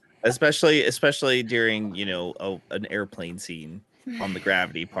 especially during, you know, an airplane scene on the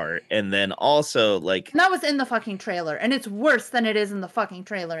gravity part, and then also like that was in the fucking trailer, and it's worse than it is in the fucking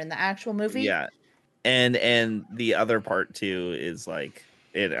trailer in the actual movie. Yeah, and the other part too is like,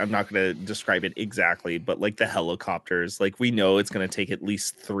 I'm not going to describe it exactly, but like the helicopters, like we know it's going to take at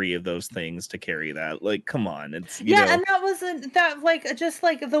least 3 of those things to carry that. Like, come on, it's you know. And that wasn't that like just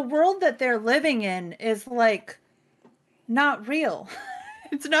like the world that they're living in is like not real.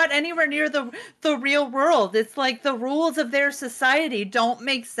 It's not anywhere near the real world. It's like the rules of their society don't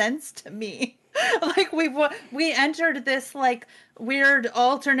make sense to me. Like we entered this like weird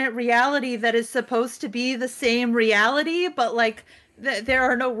alternate reality that is supposed to be the same reality, but like there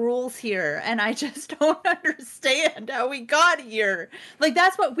are no rules here, and I just don't understand how we got here. Like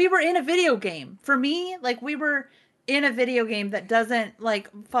that's what we were in a video game. For me, like we were in a video game that doesn't like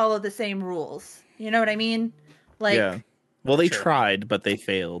follow the same rules. You know what I mean? Like yeah. Well, they tried, but they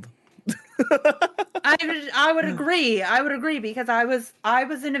failed. I would agree. I would agree because I was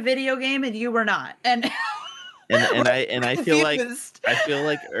in a video game and you were not. And I feel like confused.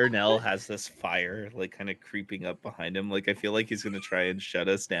 Ernell has this fire like kind of creeping up behind him. Like I feel like he's gonna try and shut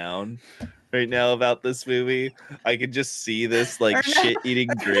us down right now about this movie. I can just see this like Ernell- shit-eating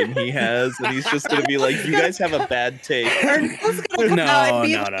grin he has, and he's just gonna be like, "You guys have a bad take." Ernell's gonna come out and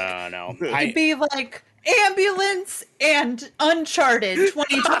be like, no. it'd be like Ambulance and Uncharted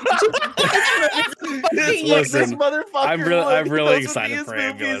 2022. This Listen, motherfucker. I'm won. really Those would be excited his for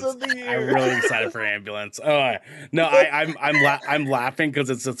movies Ambulance. of the year. I'm really excited for Ambulance. Oh no, I'm laughing because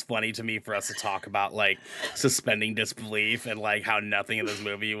it's just funny to me for us to talk about like suspending disbelief and like how nothing in this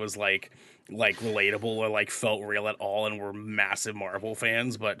movie was like relatable or like felt real at all, and we're massive Marvel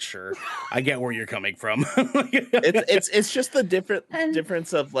fans. But sure, I get where you're coming from. It's just the And-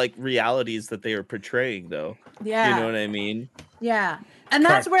 difference of like realities that they are portraying, though. Yeah. You know what I mean? Yeah. And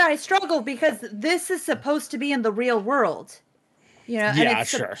that's where I struggle because this is supposed to be in the real world. You know, and yeah, it's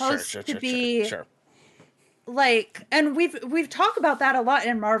sure, supposed to be sure. like, and we've talked about that a lot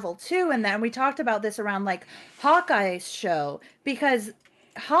in Marvel too, and then we talked about this around like Hawkeye's show, because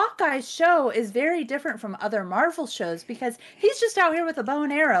Hawkeye's show is very different from other Marvel shows because he's just out here with a bow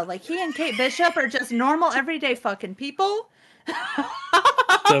and arrow. Like he and Kate Bishop are just normal everyday fucking people.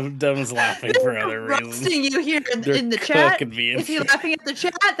 Devon's laughing for other reasons. Roasting you here They're in the chat. cooking me and If you're shit. laughing at the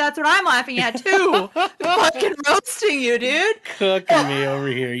chat, that's what I'm laughing at too. Fucking roasting you, dude. Cooking me over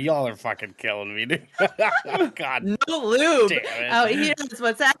here. Y'all are fucking killing me, dude. God. No lube Damn it. out here is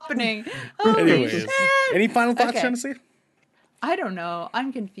what's happening. Holy Anyways, shit. any final thoughts, Okay. Genesee? I don't know.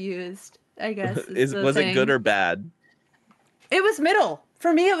 I'm confused. I guess Was it good or bad? It was middle.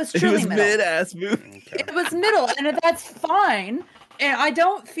 For me, it was It truly was middle. mid-ass movie. It was middle, and that's fine. And I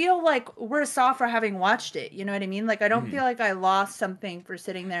don't feel like we're soft for having watched it. You know what I mean? Like, I don't feel like I lost something for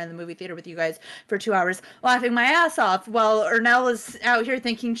sitting there in the movie theater with you guys for 2 hours laughing my ass off while Ernell is out here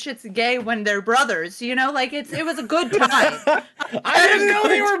thinking shit's gay when they're brothers. You know, like, it was a good time. I didn't know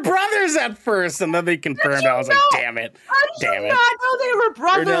they were brothers at first, and then they confirmed. I was like, damn it. How did Damn you it. not know they were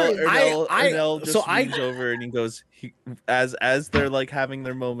brothers? Ernell just so I- leans over and he goes, as they're like having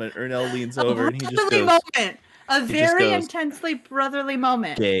their moment, Ernell leans A over and he just brotherly goes, moment. A just very goes, intensely brotherly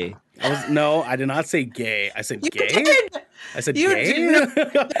moment. gay. No, I did not say gay. I said You gay. did. I said You gay. did.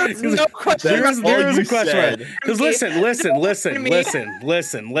 There's no question. There is That's all a you question. said. Because listen.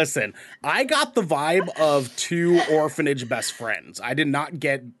 I got the vibe of two orphanage best friends. I did not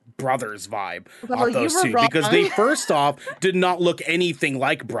get brothers vibe Well, off those you were two because they wrong. first off did not look anything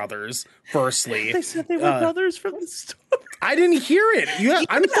like brothers. Firstly, They said they were brothers from the start. I didn't hear it.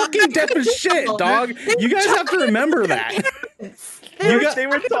 I'm fucking deaf as shit, dog. You guys have to remember that. They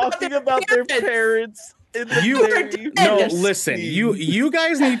were talking about their parents. In the You very no, first listen. scene. You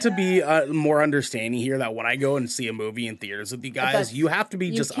guys need to be more understanding here. That when I go and see a movie in theaters with you guys, that's- you have to be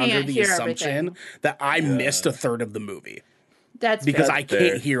you just under can't the hear assumption everything. that I missed a third of the movie That's because fair. I fair.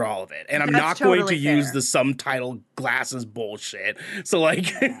 can't hear all of it, and I'm That's not going to totally use fair. the subtitle glasses bullshit. So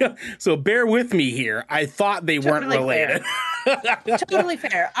like, so bear with me here. I thought they weren't Totally related. totally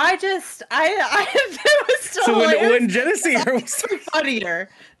fair. I it was still So when hilarious. Genesee was Funnier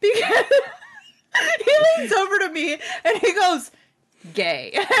because he leans over to me and he goes,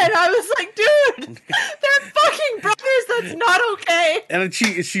 gay. And I was like, dude, they're fucking brothers. That's not okay. and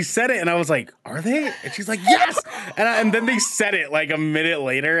she said it, and I was like, "Are they?" And she's like, "Yes." And then they said it like a minute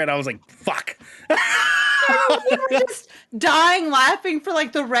later, and I was like, "Fuck." We were just dying laughing for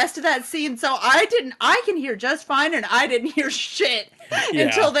like the rest of that scene. So I can hear just fine, and I didn't hear shit Yeah,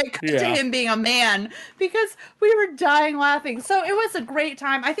 until they cut to yeah. him being a man because we were dying laughing. So it was a great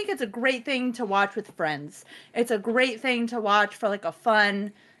time. I think it's a great thing to watch with friends. It's a great thing to watch for like a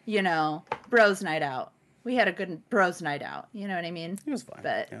fun, bros night out. We had a good bros night out. You know what I mean? It was fine.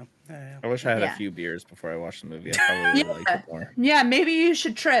 But Yeah. I wish I had Yeah. a few beers before I watched the movie. I probably would like it more. yeah, maybe you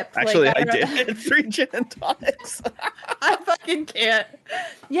should trip. Actually, Like, I don't- did. I had 3 gin and tonics. I fucking can't.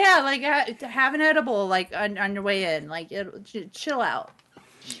 Yeah, like have an edible like on your way in. Like chill out.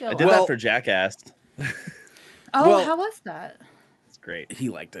 Chill. I did Well- that for Jackass. Oh, well- how was that? It's great. He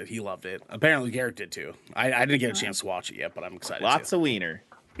liked it. He loved it. Apparently, Garrett did too. I didn't get a chance to watch it yet, but I'm excited. Lots to. of wiener.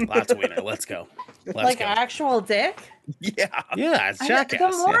 Lots of wiener. Let's go. Let's like go. actual dick. Yeah. Yeah, it's I- Jackass.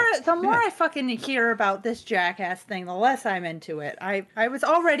 the more Yeah. I fucking hear about this Jackass thing, the less I'm into it. I was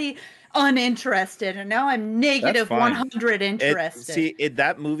already uninterested, and now I'm negative fine. 100 interested.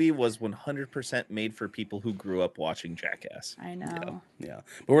 That movie was 100% made for people who grew up watching Jackass. I know. Yeah,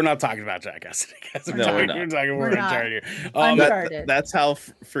 but we're not talking about Jackass today, guys. No, we're not. We're talking We're more not. Uncharted. Uncharted. That's how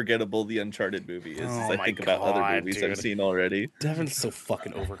forgettable the Uncharted movie is. Oh I my think about other God, movies dude. I've seen already. Devin's so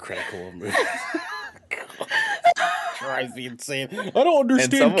fucking overcritical of movies. Drives me insane. I don't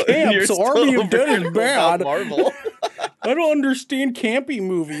understand you're camp, so still Army of Dead is overcritical bad. about Marvel. I don't understand campy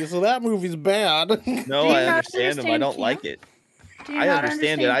movies, so that movie's bad. No, Do you I not understand them. I understand don't camp? like it. Do you I not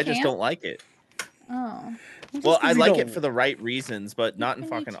understand it. I just camp? don't like it. Oh. Well, I 'cause you like don't- it for the right reasons, but not in Me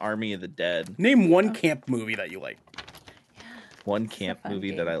fucking too. Army of the Dead. Name one camp movie that you like. One a camp fun movie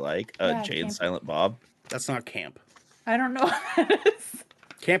game. that I like, Yeah, Jay and camp. Silent Bob. That's not camp. I don't know what that is.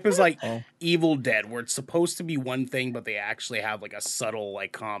 Camp is like Oh. Evil Dead, where it's supposed to be one thing, but they actually have like a subtle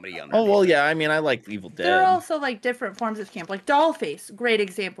like comedy Oh underneath. well, yeah. I mean, I like Evil Dead. There are also like different forms of camp, like Dollface, great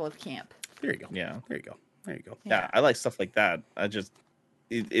example of camp. There you go. Yeah. There you go. There you go. Yeah, I like stuff like that.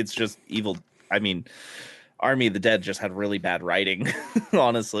 It's just evil. I mean, Army of the Dead just had really bad writing,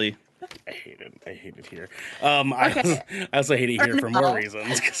 honestly. I hate it here. I also hate it here for more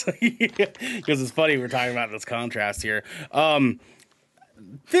reasons because it's funny we're talking about this contrast here.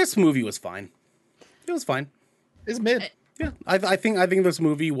 This movie was fine. It was fine. It's mid. Yeah, I think this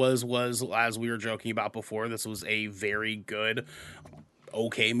movie was as we were joking about before. This was a very good,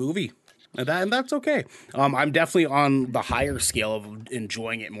 okay movie. And that's okay. I'm definitely on the higher scale of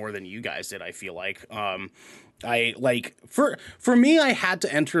enjoying it more than you guys did. I feel like. I like for me, I had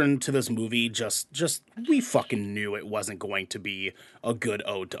to enter into this movie just we fucking knew it wasn't going to be a good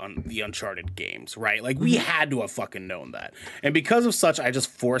ode to the Uncharted games, right? Like we had to have fucking known that, and because of such, I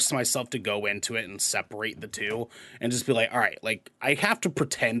just forced myself to go into it and separate the two and just be like, all right, like I have to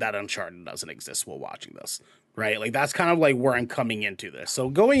pretend that Uncharted doesn't exist while watching this. Right? Like that's kind of like where I'm coming into this. So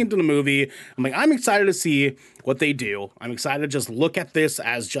going into the movie, I'm like, I'm excited to see what they do. I'm excited to just look at this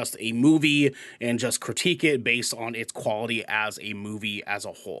as just a movie and just critique it based on its quality as a movie as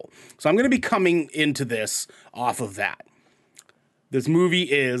a whole. So I'm going to be coming into this off of that. This movie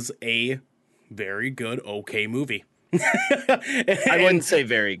is a very good, okay movie. I wouldn't say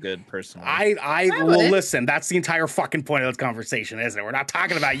very good, personally. Well, would. listen, that's the entire fucking point of this conversation, isn't it? We're not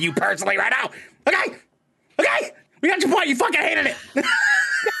talking about you personally right now. Okay? Okay, we got your point. You fucking hated it.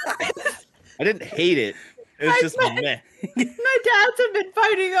 I didn't hate it. It was just meh. My dads have been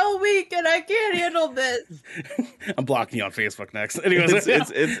fighting all week, and I can't handle this. I'm blocking you on Facebook next. Anyways,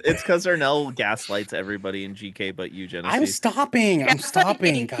 It's because Arnell gaslights everybody in GK but you, Genesee. I'm stopping. I'm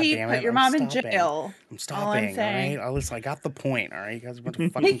stopping. God He damn put it. your I'm mom in stopping. jail. I'm All stopping. I'm All saying. right. Listen, I got the point. All right, you guys are a bunch of He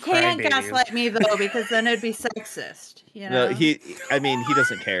fucking can't crybabies. gaslight me though, because then it'd be sexist. You know? No, he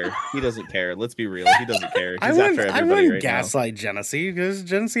doesn't care. He doesn't care. Let's be real. He doesn't care. I He's wouldn't, after I everybody wouldn't right now. gaslight Genesee because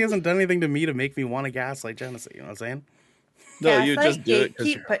Genesee hasn't done anything to me to make me want to gaslight Genesee. You know what I'm saying? No, you Gaslight, just do it because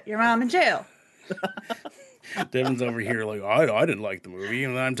gatekeep, put your mom in jail. Devin's over here like, I didn't like the movie,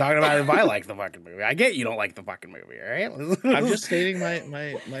 and then I'm talking about if I like the fucking movie. I get you don't like the fucking movie, all right? I'm just stating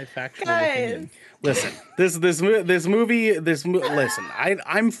my factual opinion. Guys, Listen, listen,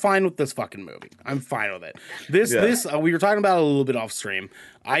 I'm fine with this fucking movie. I'm fine with it. This we were talking about it a little bit off stream.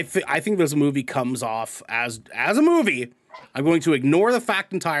 I think this movie comes off as a movie. I'm going to ignore the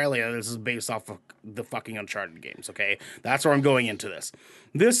fact entirely that this is based off of the fucking Uncharted games, okay? That's where I'm going into this.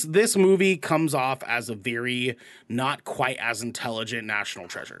 This movie comes off as a very not quite as intelligent National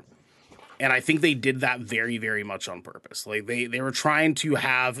Treasure. And I think they did that very, very much on purpose. Like they were trying to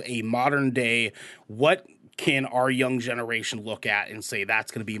have a modern day, what can our young generation look at and say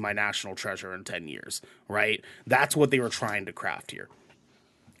that's going to be my National Treasure in 10 years, right? That's what they were trying to craft here.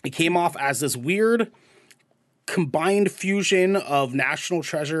 It came off as this weird combined fusion of National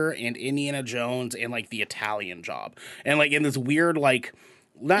Treasure and Indiana Jones and like the Italian Job. And like in this weird like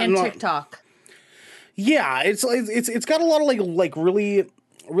and TikTok. Yeah, it's got a lot of like really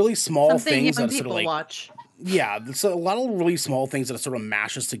small Something things young that sort people of like watch. yeah, it's a lot of really small things that it sort of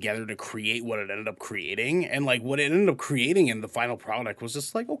mashes together to create what it ended up creating. And like what it ended up creating in the final product was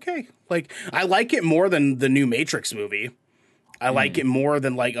just like, okay, like I like it more than the new Matrix movie. I like it more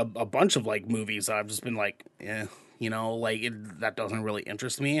than like a bunch of like movies that I've just been like, you know, like that doesn't really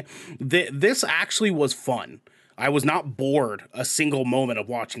interest me. This actually was fun. I was not bored a single moment of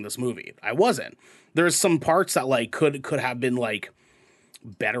watching this movie. I wasn't. There's some parts that like could have been like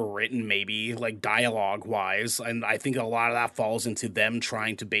better written, maybe like dialogue wise, and I think a lot of that falls into them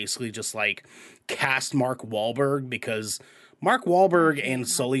trying to basically just like cast Mark Wahlberg because Mark Wahlberg and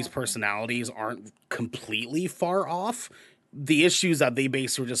Sully's personalities aren't completely far off. The issues that they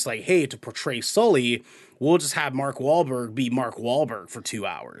basically were just like, hey, to portray Sully, we'll just have Mark Wahlberg be Mark Wahlberg for 2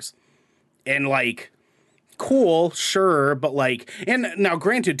 hours. And like, cool, sure, but like, and now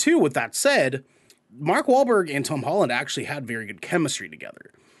granted too, with that said, Mark Wahlberg and Tom Holland actually had very good chemistry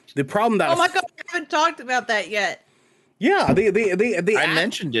together. The problem that Oh my god, we haven't talked about that yet. yeah, they I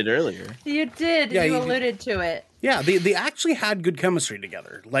mentioned it earlier. You did. Yeah, you you- alluded to it. Yeah, they actually had good chemistry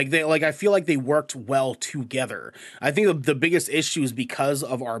together. I feel like they worked well together. I think the biggest issue is because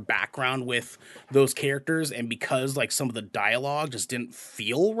of our background with those characters and because like some of the dialogue just didn't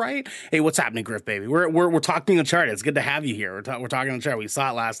feel right. Hey, what's happening, Griff baby? We're talking Uncharted. It's good to have you here. We're talking Uncharted. We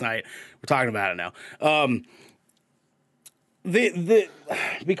saw it last night. We're talking about it now.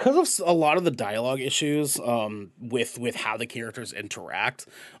 Because of a lot of the dialogue issues with how the characters interact,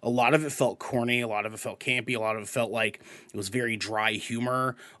 a lot of it felt corny, a lot of it felt campy, a lot of it felt like it was very dry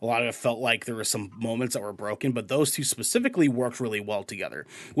humor, a lot of it felt like there were some moments that were broken, but those two specifically worked really well together.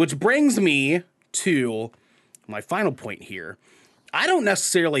 Which brings me to my final point here. I don't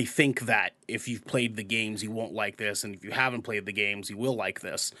necessarily think that if you've played the games you won't like this, and if you haven't played the games you will like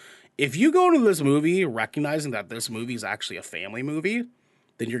this. If you go into this movie recognizing that this movie is actually a family movie,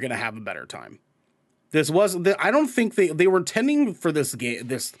 then you're going to have a better time. I don't think they were intending for this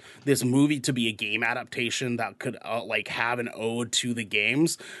movie to be a game adaptation that could like have an ode to the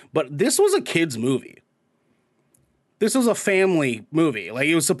games, but this was a kid's movie. This was a family movie. Like,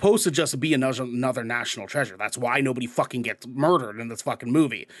 it was supposed to just be another national treasure. That's why nobody fucking gets murdered in this fucking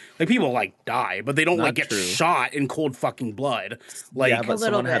movie. Like, people like die, but they don't like get shot in cold fucking blood. Like, Yeah, but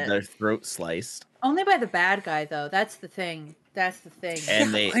someone had bit. their throat sliced, Only by the bad guy, though. That's the thing.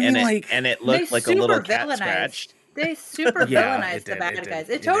 and it looked like a little cat scratch. They super Yeah, villainized it the did, bad it did. guys.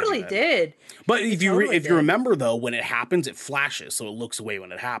 It It totally did did. But if you totally if you did. remember though, when it happens, it flashes, so it looks away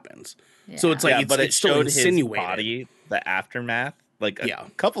when it happens. So it's like Yeah, it's, but it it's still showed his insinuated. body, the aftermath, like a Yeah.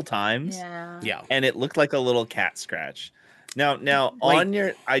 couple times. Yeah. Yeah, And it looked like a little cat scratch. Now Like- on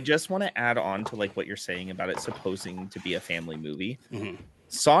your, I just want to add on to like what you're saying about it supposing to be a family movie. Mhm.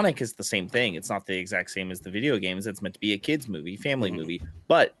 Sonic is the same thing. It's not the exact same as the video games. It's meant to be a kids movie, family Mhm. movie,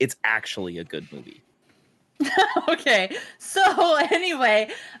 but it's actually a good movie. Okay. So anyway,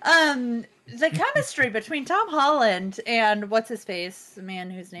 the chemistry between Tom Holland and what's his face, the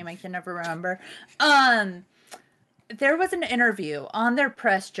man whose name I can never remember. There was an interview on their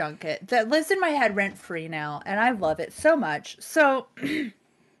press junket that lives in my head rent free now, and I love it so much. So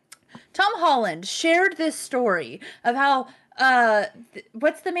Tom Holland shared this story of how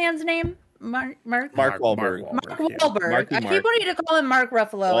what's the man's name? Mark Wahlberg. Mark yeah. Wahlberg. Marky I Mark. keep wanting to call him Mark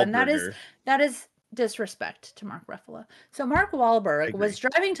Ruffalo, and Wahlburger. that is disrespect to Mark Ruffalo. So Mark Wahlberg Agree. was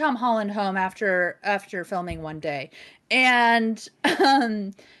driving Tom Holland home after filming one day, and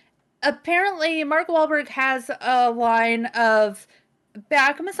apparently Mark Wahlberg has a line of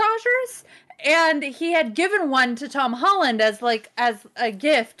back massagers. And he had given one to Tom Holland as a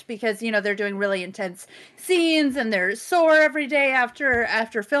gift because, you know, they're doing really intense scenes and they're sore every day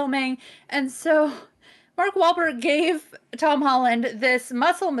after filming. And so Mark Wahlberg gave Tom Holland this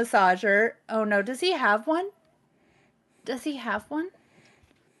muscle massager. Oh no, does he have one? Does he have one?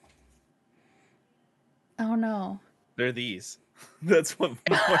 Oh no. They're these. That's what.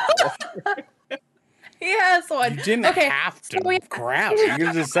 He has one. You didn't Okay, have to so we- grab it.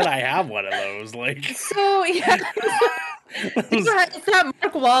 You just said I have one of those. Like, So yeah. Is that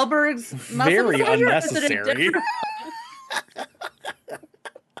Mark Wahlberg's muscle very massager, or is it a unnecessary. different-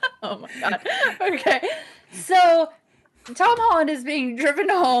 Oh my god. Okay. So Tom Holland is being driven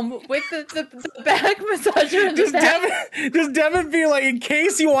home with the back massager in the Just back. Devin be like, in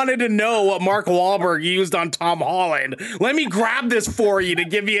case you wanted to know what Mark Wahlberg used on Tom Holland, let me grab this for you to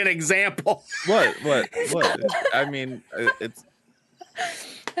give you an example. What? I mean, it's.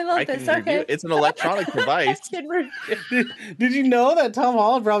 I love I this. can review. Okay. It's an electronic device. I can review. Did you know that Tom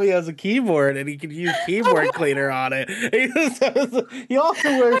Holland probably has a keyboard and he can use keyboard cleaner on it? He also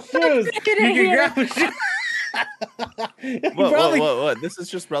wears shoes. You can grab a shoe. What? This is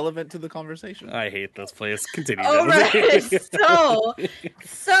just relevant to the conversation. I hate this place. Continue. All right.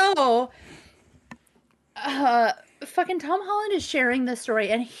 So, fucking Tom Holland is sharing this story,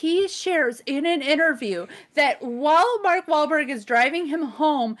 and he shares in an interview that while Mark Wahlberg is driving him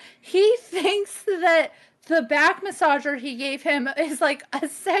home, he thinks that the back massager he gave him is like a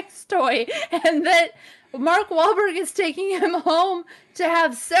sex toy, and that Mark Wahlberg is taking him home to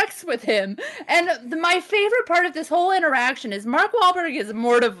have sex with him. And my favorite part of this whole interaction is Mark Wahlberg is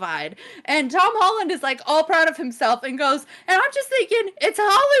mortified. And Tom Holland is like all proud of himself and goes, and I'm just thinking, it's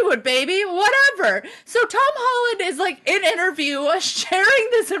Hollywood, baby, whatever. So Tom Holland is like in interview sharing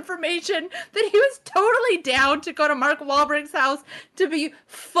this information that he was totally down to go to Mark Wahlberg's house to be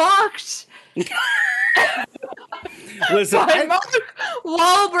fucked. Listen, By Mark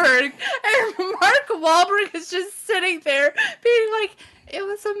Wahlberg, and Mark Wahlberg is just sitting there being like, "It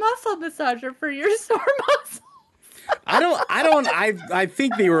was a muscle massager for your sore muscle." I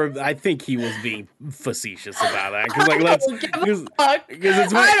think he was being facetious about that because like I don't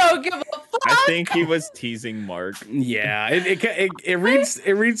give a fuck. I think he was teasing Mark. Yeah, it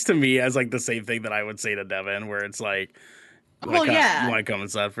reads to me as like the same thing that I would say to Devin, where it's like, you want to come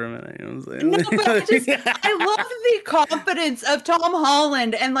inside for a minute? You know what I'm saying? No, but I love the confidence of Tom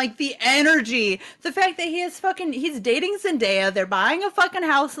Holland and like the energy. The fact that he's dating Zendaya. They're buying a fucking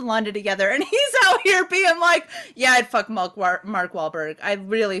house in London together, and he's out here being like, "Yeah, I'd fuck Mark Wahlberg. I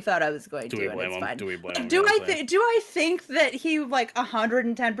really thought I was going to, and it's fine." Do we blame him? Do I think that he like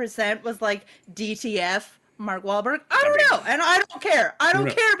 110% was like DTF? Mark Wahlberg? I don't know, and I don't care. I don't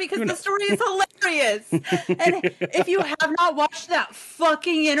care because the story is hilarious. And if you have not watched that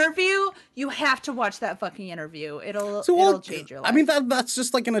fucking interview, you have to watch that fucking interview. It'll change your life. I mean, that's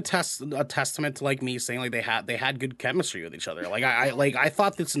just like a testament to like me saying like they had good chemistry with each other. Like I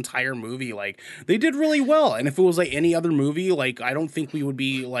thought this entire movie like they did really well, and if it was like any other movie, like I don't think we would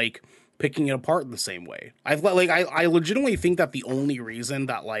be like picking it apart in the same way. I legitimately think that the only reason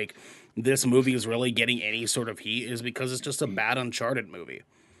that like this movie is really getting any sort of heat is because it's just a bad Uncharted movie.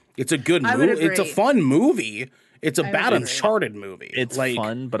 It's a good movie. It's a fun movie. It's a bad Uncharted movie. It's like,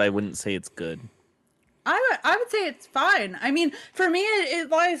 fun, but I wouldn't say it's good. I would say it's fine. I mean, for me, it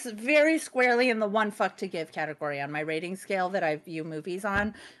lies very squarely in the one fuck to give category on my rating scale that I view movies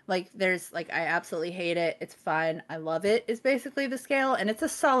on. Like, there's, like, I absolutely hate it. It's fun. I love it is basically the scale, and it's a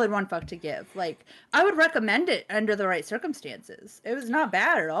solid one fuck to give. Like, I would recommend it under the right circumstances. It was not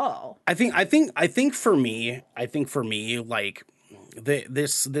bad at all. I think for me, like,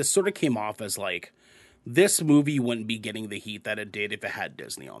 this sort of came off as, like, this movie wouldn't be getting the heat that it did if it had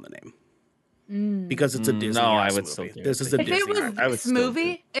Disney on the name. Because it's a Disney I would movie. still do This is a Disney. If it was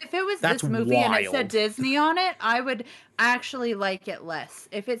this movie and it said Disney on it, I would actually like it less.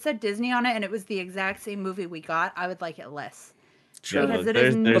 If it said Disney on it and it was the exact same movie we got, I would like it less. Sure, because it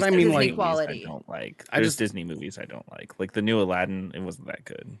is but I mean, Disney like, quality. I don't like. There's Disney movies I don't like. Like the new Aladdin, it wasn't that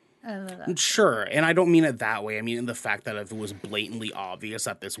good. I love that. Sure, and I don't mean it that way. I mean in the fact that if it was blatantly obvious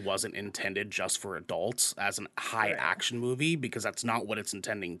that this wasn't intended just for adults as a high action movie, because that's not what it's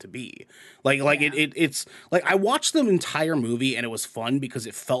intending to be. It's like I watched the entire movie and it was fun because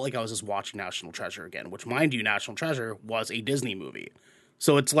it felt like I was just watching National Treasure again, which, mind you, National Treasure was a Disney movie.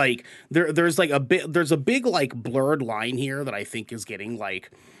 So it's like there's a big like blurred line here that I think is getting like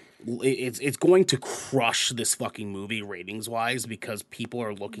it's going to crush this fucking movie ratings wise, because people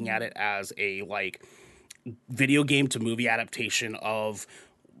are looking at it as a like video game to movie adaptation of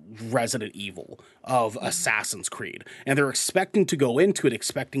Resident Evil, of Assassin's Creed, and they're expecting to go into it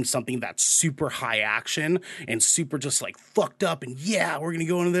expecting something that's super high action and super just like fucked up, and yeah, we're gonna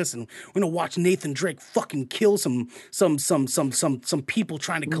go into this and we're gonna watch Nathan Drake fucking kill some people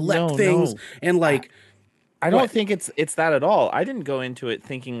trying to collect things. And like I don't think it's that at all. I didn't go into it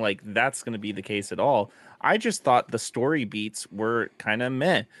thinking like that's going to be the case at all. I just thought the story beats were kind of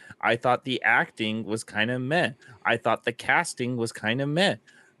meh. I thought the acting was kind of meh. I thought the casting was kind of meh.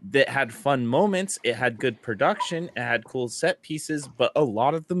 That had fun moments. It had good production. It had cool set pieces, but a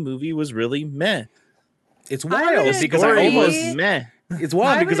lot of the movie was really meh. It's wild because I almost meh. It's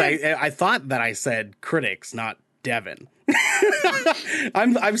wild because I thought that I said critics, not Devin.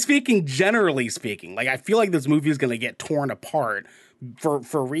 I'm speaking generally speaking. Like I feel like this movie is going to get torn apart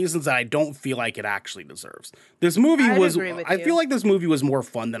for reasons that I don't feel like it actually deserves. This movie I feel like this movie was more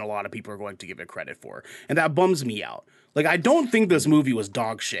fun than a lot of people are going to give it credit for, and that bums me out. Like I don't think this movie was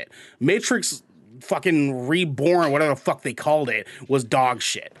dog shit. Matrix fucking Reborn, whatever the fuck they called it, was dog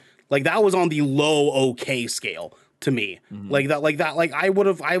shit. Like that was on the low okay scale to me. Mm-hmm. Like I would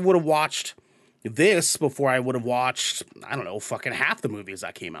have watched this before I would have watched, I don't know, fucking half the movies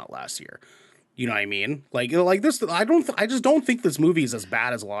that came out last year. You know what I mean? Like this, I just don't think this movie is as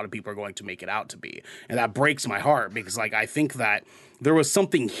bad as a lot of people are going to make it out to be. And that breaks my heart because like, I think that there was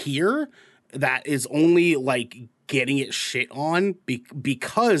something here that is only like getting it shit on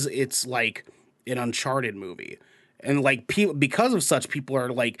because it's like an Uncharted movie. And like because of such, people are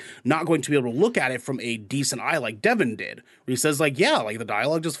like not going to be able to look at it from a decent eye like Devin did. Where he says like, yeah, like the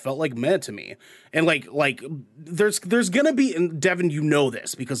dialogue just felt like meh to me. And like there's gonna be, and Devin, you know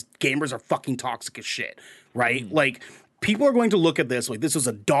this because gamers are fucking toxic as shit, right? Like people are going to look at this like this was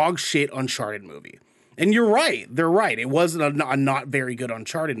a dog shit Uncharted movie. And you're right. They're right. It wasn't a not very good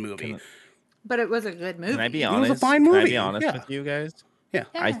Uncharted movie. But it was a good movie. Can I be It honest? was a fine movie. Can I be honest Yeah. with you guys? Yeah.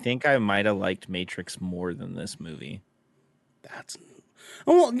 I think I might have liked Matrix more than this movie. That's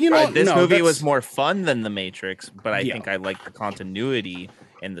well, you know, This no, movie that's- was more fun than The Matrix, but I Yeah. think I liked the continuity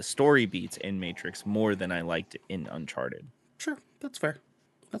and the story beats in Matrix more than I liked in Uncharted. Sure, that's fair.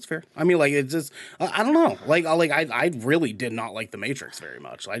 That's fair. I mean, like it's just I don't know. I really did not like The Matrix very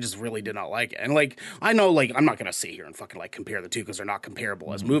much. I just really did not like it. And like I know, like I'm not gonna sit here and fucking like compare the two because they're not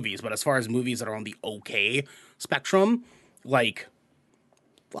comparable as movies. But as far as movies that are on the okay spectrum, like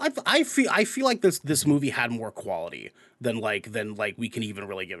I feel like this movie had more quality than we can even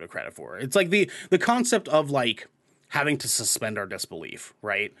really give it credit for. It's like the concept of like having to suspend our disbelief,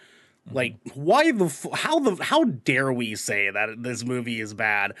 right? Like why how dare we say that this movie is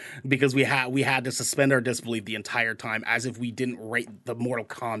bad because we had to suspend our disbelief the entire time as if we didn't rate the Mortal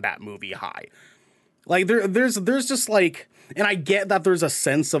Kombat movie high. Like there's just like, and I get that there's a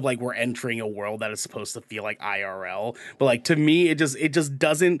sense of like we're entering a world that is supposed to feel like IRL, but like to me it just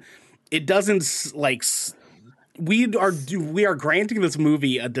doesn't like we are granting this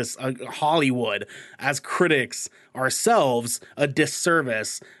movie a Hollywood as critics ourselves a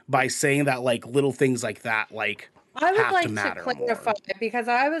disservice by saying that like little things like that like I would have like to to matter clarify more. because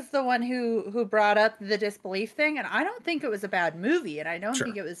I was the one who brought up the disbelief thing, and I don't think it was a bad movie, and I don't Sure.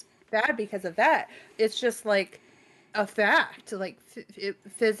 think it was bad because of that. It's just like a fact, like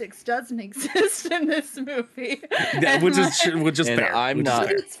physics doesn't exist in this movie, Yeah, And, which like, is And fair. I'm which is not-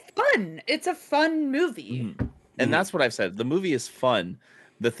 fair. it's fun. It's a fun movie. And that's what I've said. The movie is fun.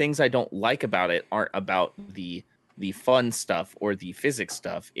 The things I don't like about it aren't about the fun stuff or the physics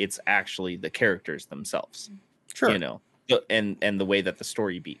stuff. It's actually the characters themselves. Sure. You know, and the way that the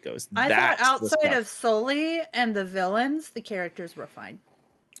story beat goes. I That's thought the outside stuff. of Sully and the villains, the characters were fine.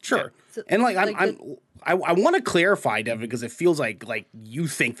 Sure. So, And like like I want to clarify, Devin, because it feels like you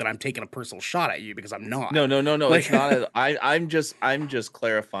think that I'm taking a personal shot at you because I'm not. No. Like- It's not. I'm just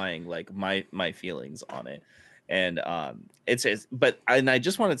clarifying like my feelings on it, and I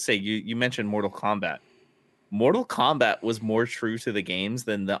just wanted to say you mentioned Mortal Kombat. Mortal Kombat was more true to the games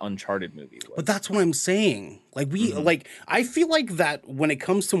than the Uncharted movie was. But that's what I'm saying. Like like I feel like that when it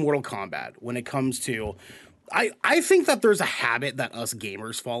comes to Mortal Kombat, when it comes to I think that there's a habit that us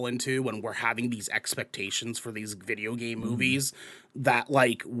gamers fall into when we're having these expectations for these video game movies that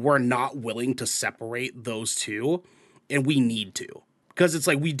like we're not willing to separate those two, and we need to. Because it's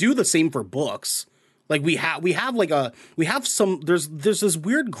like we do the same for books. Like we have some there's this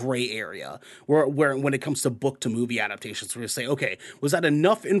weird gray area where when it comes to book to movie adaptations, we say, okay, was that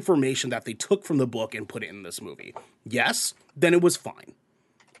enough information that they took from the book and put it in this movie? Yes, then it was fine.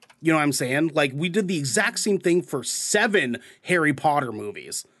 You know what I'm saying? Like we did the exact same thing for 7 Harry Potter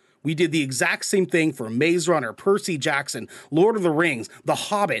movies. We did the exact same thing for Maze Runner, Percy Jackson, Lord of the Rings, The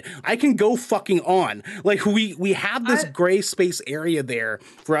Hobbit. I can go fucking on. Like we have this gray space area there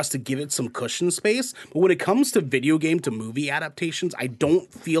for us to give it some cushion space. But when it comes to video game to movie adaptations, I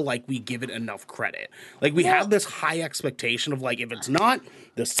don't feel like we give it enough credit. Like we have this high expectation of like, if it's not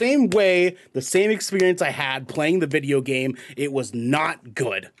the same way, the same experience I had playing the video game, it was not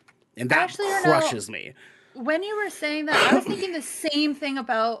good. And that Actually, Arnell, crushes me. when you were saying that, I was thinking the same thing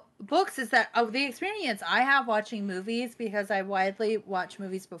about books. Is that the experience I have watching movies, because I widely watch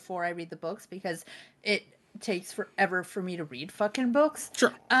movies before I read the books because it takes forever for me to read fucking books.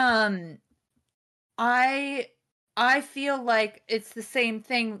 Sure. I feel like it's the same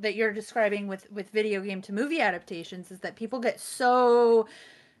thing that you're describing with video game to movie adaptations, is that people get so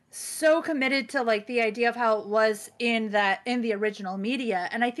committed to like the idea of how it was in the original media,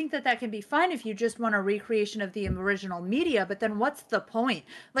 and I think that can be fine if you just want a recreation of the original media, but then what's the point?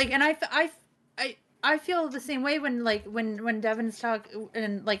 Like, and I feel the same way when Devin's talk,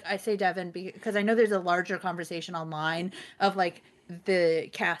 and like I say Devin because I know there's a larger conversation online of like the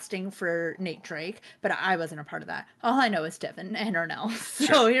casting for Nate Drake, but I wasn't a part of that. All I know is Devin and Arnell.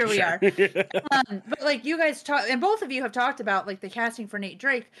 So here we are. But like you guys talk, and both of you have talked about like the casting for Nate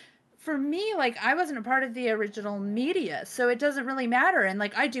Drake. For me, like I wasn't a part of the original media, so it doesn't really matter. And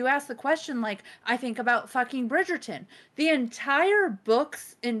like I do ask the question, like I think about fucking Bridgerton. The entire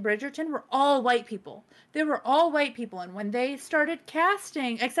books in Bridgerton were all white people. They were all white people, and when they started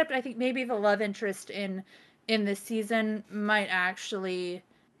casting, except I think maybe the love interest in this season might actually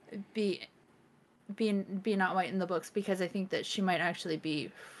be be not white in the books because I think that she might actually be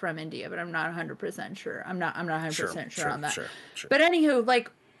from India, but I'm not 100% sure. I'm not 100% sure on that. Sure. But anywho,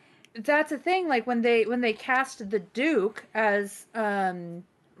 like that's a thing. Like when they cast the Duke as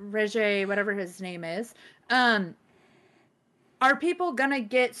Regé, whatever his name is, are people gonna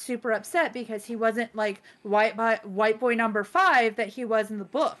get super upset because he wasn't like white boy number 5 that he was in the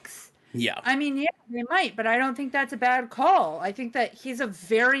books? Yeah. I mean, yeah, they might, but I don't think that's a bad call. I think that he's a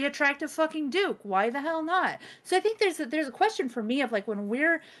very attractive fucking Duke. Why the hell not? So I think there's a question for me of like when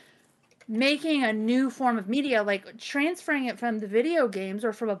we're making a new form of media, like transferring it from the video games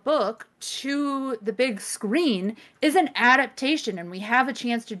or from a book to the big screen is an adaptation, and we have a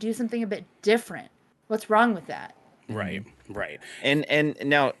chance to do something a bit different. What's wrong with that? Right. And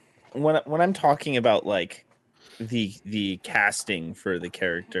now when I'm talking about like the casting for the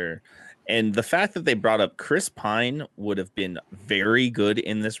character and the fact that they brought up Chris Pine would have been very good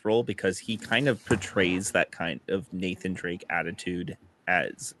in this role because he kind of portrays that kind of Nathan Drake attitude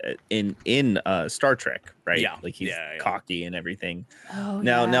as in Star Trek, right? Yeah. Like he's cocky and everything. Oh,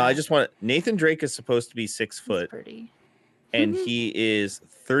 Now I just want Nathan Drake is supposed to be 6 foot. That's pretty. And he is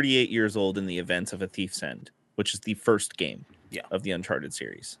 38 years old in the events of A Thief's End, which is the first game of the Uncharted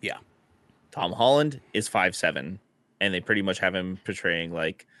series. Yeah. Tom Holland is 5'7", and they pretty much have him portraying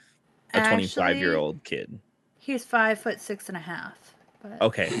like a 25-year-old kid. He's 5'6.5". But...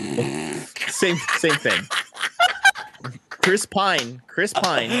 Okay, well, same thing. Chris Pine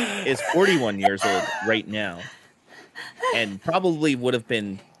is 41 years old right now, and probably would have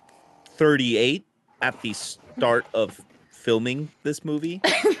been 38 at the start of filming this movie,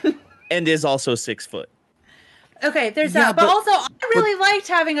 and is also 6 foot. Okay, there's that. But also, I really liked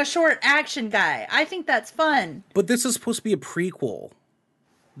having a short action guy. I think that's fun. But this is supposed to be a prequel.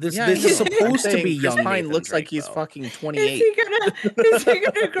 This is supposed to be young. Chris Pine Nathan looks Drake, like he's though. fucking 28. Is he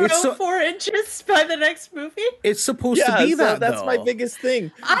gonna grow 4 inches by the next movie? It's supposed to be that. That's though. my biggest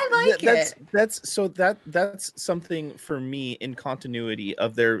thing. I like it. That's something for me in continuity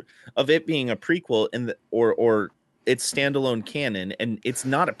of it being a prequel and or it's standalone canon, and it's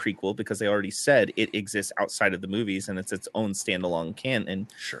not a prequel because they already said it exists outside of the movies and it's its own standalone canon.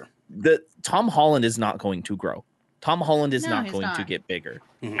 Sure. Tom Holland is not going to grow. Tom Holland is not going to get bigger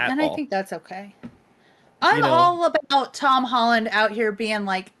at and all. I think that's okay. I'm all about Tom Holland out here being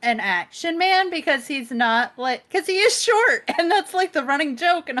like an action man because he's not because he is short, and that's like the running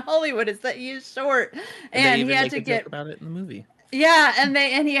joke in Hollywood is that he is short, and he had to get about it in the movie. Yeah, and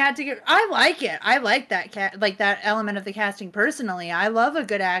he had to get. I like it. I like that that element of the casting personally. I love a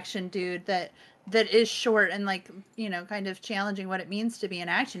good action dude that is short and like kind of challenging what it means to be an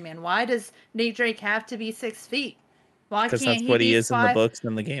action man. Why does Nate Drake have to be 6 feet? Why can't that's what he is in the books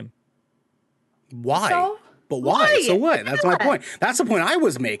and the game. Why? So? But why? So what? Yeah. That's my point. That's the point I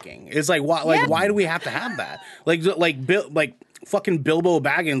was making. Is like why? Like why do we have to have that? Like fucking Bilbo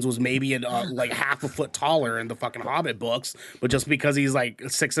Baggins was maybe like half a foot taller in the fucking Hobbit books, but just because he's like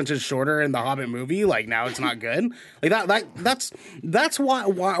 6 inches shorter in the Hobbit movie, like now it's not good. Like that's why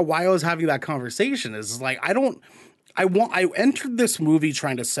I was having that conversation. Is like I entered this movie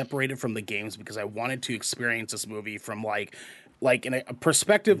trying to separate it from the games because I wanted to experience this movie from like in a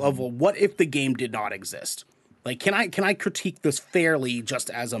perspective of what if the game did not exist. Like, can I critique this fairly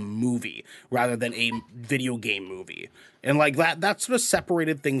just as a movie rather than a video game movie? And like that sort of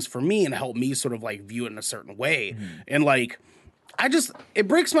separated things for me and helped me sort of like view it in a certain way. Mm-hmm. And like, it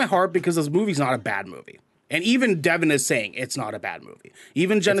breaks my heart because this movie's not a bad movie. And even Devin is saying it's not a bad movie.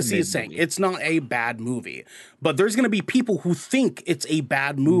 Even Genesee is saying it's not a bad movie. But there's going to be people who think it's a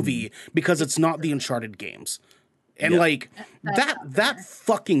bad movie because it's not the Uncharted games. And like that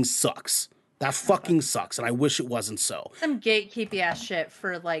fucking sucks. That fucking sucks, and I wish it wasn't so. Some gatekeepy ass shit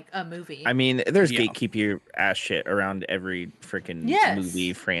for like a movie. I mean, there's gatekeepy ass shit around every freaking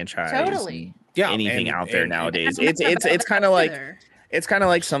movie franchise. Totally. Anything out there nowadays. It's kind of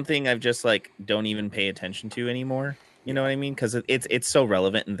like something I've just like don't even pay attention to anymore. You know what I mean? Because it's so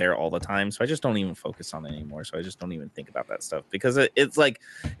relevant and there all the time. So I just don't even focus on it anymore. So I just don't even think about that stuff because it's like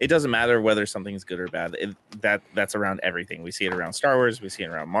it doesn't matter whether something's good or bad. That's around everything. We see it around Star Wars. We see it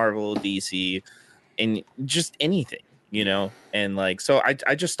around Marvel, DC, and just anything, And like so,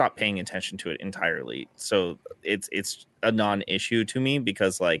 I just stopped paying attention to it entirely. So it's a non-issue to me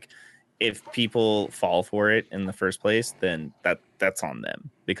because like if people fall for it in the first place, then that's on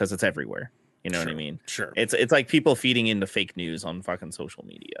them because it's everywhere. You know what I mean? Sure. It's like people feeding into fake news on fucking social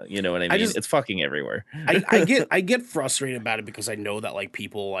media. You know what I mean? It's fucking everywhere. I get frustrated about it because I know that like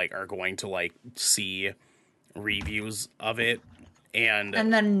people like are going to like see reviews of it and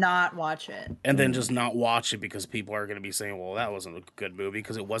then not watch it. And then just not watch it because people are going to be saying, well, that wasn't a good movie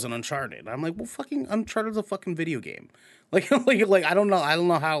because it wasn't Uncharted. And I'm like, well, fucking Uncharted's a fucking video game. Like I don't know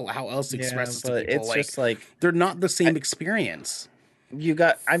how else to express this to people. It's just like they're not the same experience.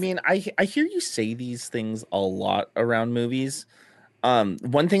 I mean, I hear you say these things a lot around movies.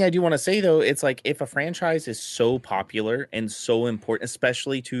 One thing I do want to say though, it's like if a franchise is so popular and so important,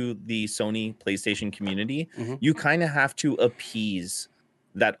 especially to the Sony PlayStation community, you kind of have to appease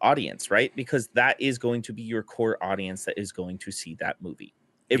that audience, right? Because that is going to be your core audience that is going to see that movie.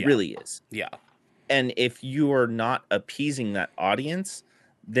 It really is. Yeah. And if you are not appeasing that audience,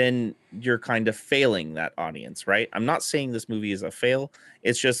 then you're kind of failing that audience, right? I'm not saying this movie is a fail.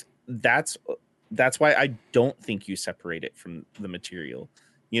 It's just that's why I don't think you separate it from the material.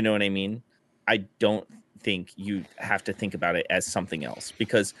 You know what I mean? I don't think you have to think about it as something else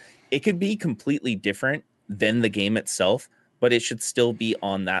because it could be completely different than the game itself, but it should still be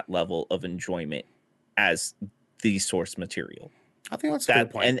on that level of enjoyment as the source material. I think that's a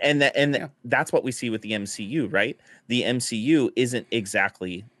good point. And that's what we see with the MCU, right? The MCU isn't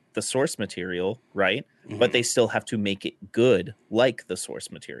exactly the source material, right? But they still have to make it good like the source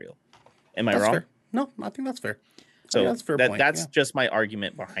material. Am I wrong? Fair. No, I think that's fair. So that's a fair point. That's just my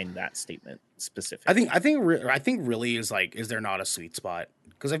argument behind that statement specifically. I think really is like, is there not a sweet spot?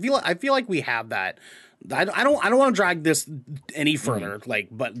 Because I feel like we have that. I don't want to drag this any further. Like,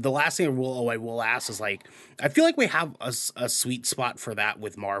 but the last thing I will ask is like, I feel like we have a sweet spot for that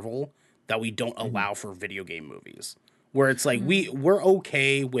with Marvel that we don't allow for video game movies, where it's like we're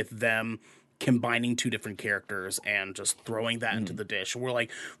okay with them combining two different characters and just throwing that into the dish. We're like,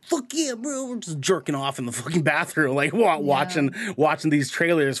 fuck yeah, bro. We're just jerking off in the fucking bathroom, like watching these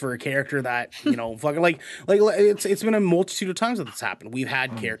trailers for a character that, you know, fucking like it's been a multitude of times that this happened. We've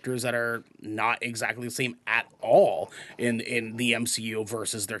had characters that are not exactly the same at all in the MCU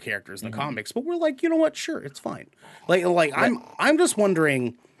versus their characters in the comics, but we're like, you know what? Sure, it's fine. Like I'm just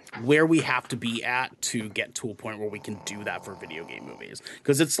wondering where we have to be at to get to a point where we can do that for video game movies.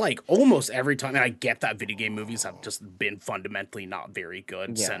 Because it's like almost every time, and I get that video game movies have just been fundamentally not very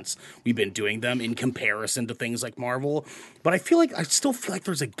good since we've been doing them in comparison to things like Marvel. But I still feel like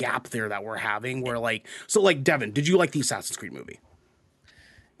there's a gap there that we're having where like, so like Devin, did you like the Assassin's Creed movie?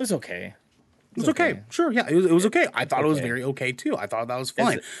 It was okay. It was okay. Sure, yeah, it was okay. I thought it was very okay too. I thought that was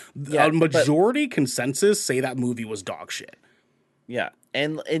fine. A majority consensus say that movie was dog shit. Yeah.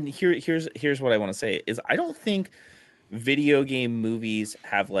 And here's what I want to say is I don't think video game movies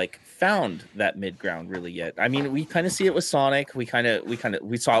have like found that mid ground really yet. I mean, we kind of see it with Sonic. We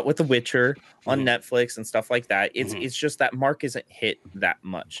saw it with The Witcher on Netflix and stuff like that. It's just that mark isn't hit that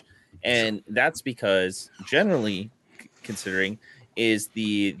much. And that's because generally considering is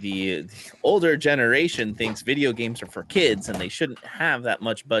the older generation thinks video games are for kids and they shouldn't have that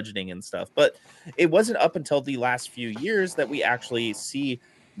much budgeting and stuff. But it wasn't up until the last few years that we actually see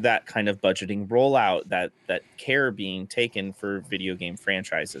that kind of budgeting rollout, that care being taken for video game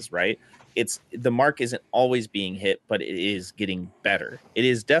franchises, right? The mark isn't always being hit, but it is getting better. It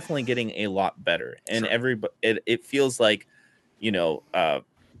is definitely getting a lot better. And it feels like, you know,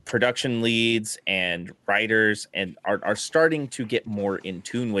 production leads and writers and are starting to get more in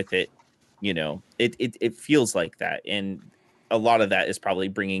tune with it. You know, it feels like that. And a lot of that is probably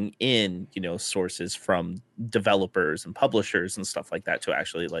bringing in, you know, sources from developers and publishers and stuff like that to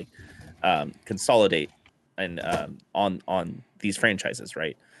actually like consolidate and on these franchises.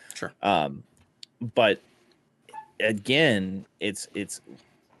 Right. Sure. But again,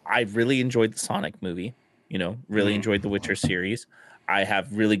 I really enjoyed the Sonic movie, you know, really enjoyed the Witcher series. I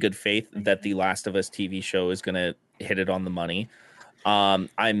have really good faith that the Last of Us TV show is going to hit it on the money. I'm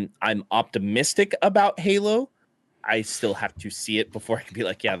optimistic about Halo. I still have to see it before I can be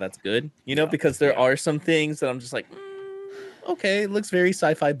like, yeah, that's good. You know, because there are some things that I'm just like, okay, it looks very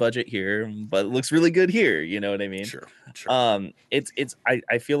sci-fi budget here, but it looks really good here. You know what I mean? Sure.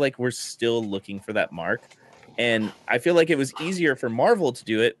 I feel like we're still looking for that mark. And I feel like it was easier for Marvel to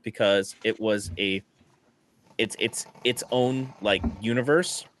do it because it was its own like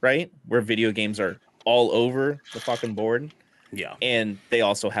universe, right? Where video games are all over the fucking board. Yeah. And they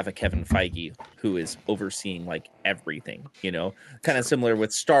also have a Kevin Feige who is overseeing like everything, you know, kind of similar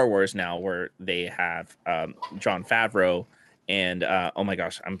with Star Wars now, where they have Jon Favreau and oh my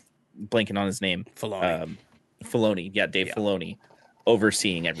gosh, I'm blanking on his name. Filoni. Yeah, Dave Filoni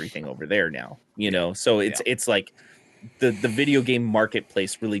overseeing everything over there now, you know. So it's like the video game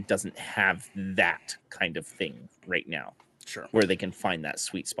marketplace really doesn't have that kind of thing right now. Sure. Where they can find that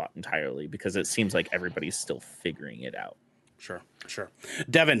sweet spot entirely, because it seems like everybody's still figuring it out. Sure.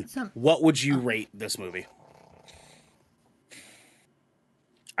 Devin, what would you rate this movie?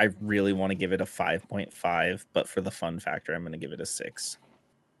 I really want to give it a 5.5, but for the fun factor, I'm going to give it a 6.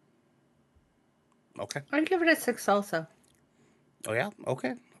 Okay. I'd give it a 6 also. Oh yeah.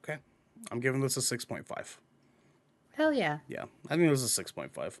 Okay. I'm giving this a 6.5. Hell yeah. Yeah, I think this is a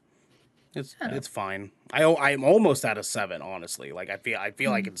 6.5. It's fine. I'm almost at a 7, honestly. Like I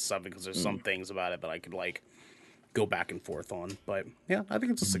feel like it's 7 because there's some things about it that I could like go back and forth on. But yeah, I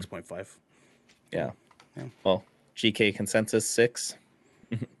think it's a 6.5. Yeah. Well, GK consensus 6.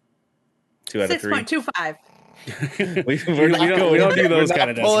 2 out of 3. 6.25. We don't do those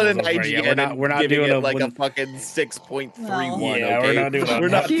kind of pulling an decimals. IGN. We're not giving doing it a like a fucking 6.31. No. yeah. Okay? We're not doing We're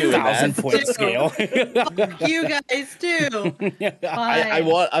not doing that. 1,000-point scale. Fuck you guys too. I Fine.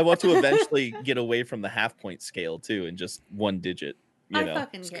 want to eventually get away from the half point scale too, and just 1 digit. You I know.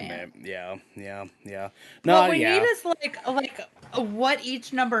 fucking can't. Yeah. No, What we yeah. need is like what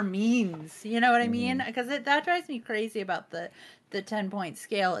each number means. You know what I mean? Because that drives me crazy about the 10-point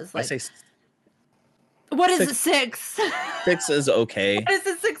scale. Is I like, say what is a 6. 6? 6 is okay. What is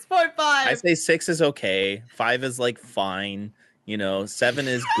a 6.5? I say 6 is okay. 5 is like fine. 7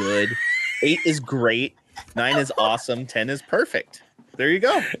 is good. 8 is great. 9 is awesome. 10 is perfect. There you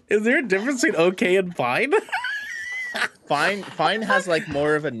go. Is there a difference between okay and fine? Fine has like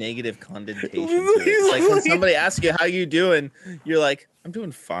more of a negative connotation to it. It's like when somebody asks you how you doing, you're like, I'm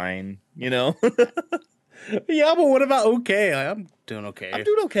doing fine. Yeah, but what about okay? I'm doing okay. I'm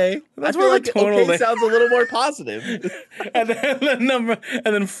doing okay. That's I feel more like tonal okay than- sounds a little more positive. and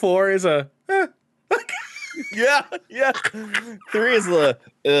then 4 is a. Yeah. 3 is the.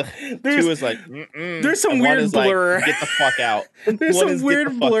 2 is like. There's some and 1 weird is like, blur. get the fuck out. There's 1 some is, weird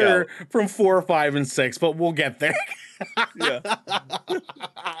get the fuck blur out. from 4, 5, and 6, but we'll get there. Yeah.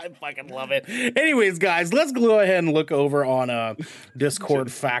 I fucking love it. Anyways, guys, let's go ahead and look over on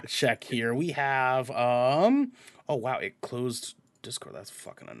Discord fact check here. We have oh wow, it closed Discord. That's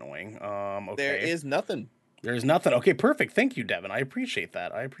fucking annoying. Okay. There is nothing. There's nothing. Okay, perfect. Thank you, Devin. I appreciate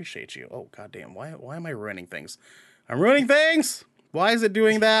that. I appreciate you. Oh goddamn, why am I ruining things? I'm ruining things. Why is it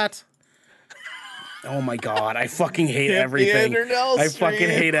doing that? Oh my god, I fucking hate everything. I fucking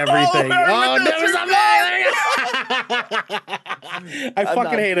hate everything. Oh, Devin's not I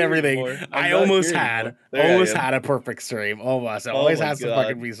fucking hate everything. I almost had a perfect stream. Almost. It always has to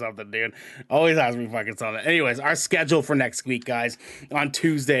fucking be something, dude. Always has to be fucking something. Anyways, our schedule for next week, guys. On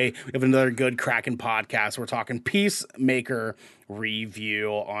Tuesday, we have another good Kraken podcast. We're talking Peacemaker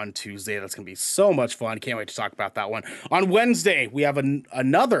review on Tuesday. That's going to be so much fun. Can't wait to talk about that one. On Wednesday, we have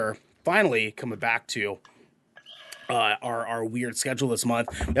another, finally coming back to our weird schedule this month.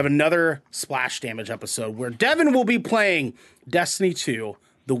 We have another Splash Damage episode where Devin will be playing Destiny 2,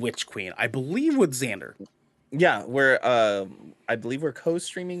 The Witch Queen, I believe with Xander. Yeah, I believe we're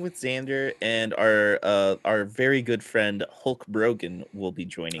co-streaming with Xander, and our very good friend Hulk Brogan will be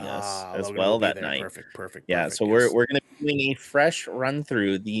joining us as Logan well will be that there. night. Perfect. Yeah, so yes. we're going to be doing a fresh run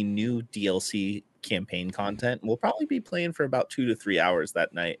through the new DLC campaign content. We'll probably be playing for about 2 to 3 hours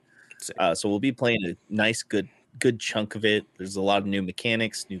that night. So we'll be playing a nice, good chunk of it. There's a lot of new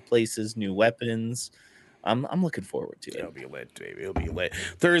mechanics, new places, new weapons. I'm looking forward to it. It'll be lit, baby. It'll be lit.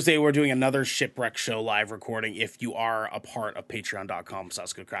 Thursday, we're doing another Shipwreck Show live recording. If you are a part of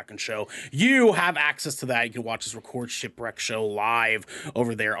patreon.com/GoodKraken Show, you have access to that. You can watch us record Shipwreck Show live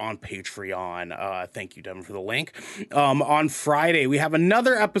over there on Patreon. Thank you, Devin, for the link. On Friday, we have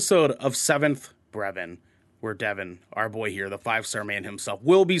another episode of 7th Brevin, where Devin, our boy here, the 5-star man himself,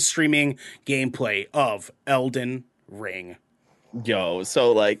 will be streaming gameplay of Elden Ring. Yo,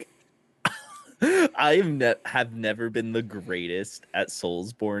 so like, I have never been the greatest at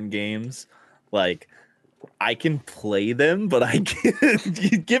Soulsborne games. Like, I can play them, but I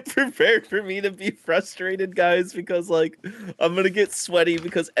can't get prepared for me to be frustrated, guys, because like I'm gonna get sweaty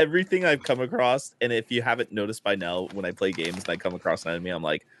because everything I've come across, and if you haven't noticed by now, when I play games and I come across an enemy, I'm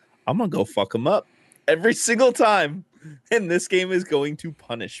like, I'm gonna go fuck them up every single time. And this game is going to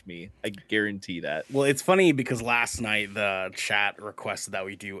punish me. I guarantee that. Well, it's funny because last night the chat requested that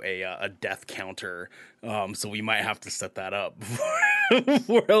we do a death counter. So we might have to set that up.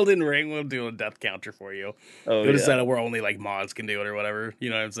 For Elden Ring, we'll do a death counter for you. Oh, we'll just set it where only like mods can do it or whatever.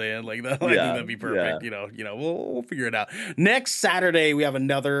 You know what I'm saying? Like that. I think that'd be perfect. Yeah. We'll figure it out. Next Saturday, we have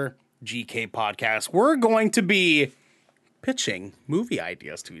another GK podcast. We're going to be pitching movie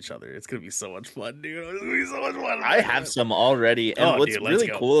ideas to each other. It's gonna be so much fun, dude. It's gonna be so much fun. I have some already, and what's dude, let's really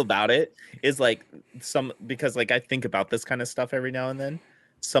go. cool about it is like because like I think about this kind of stuff every now and then.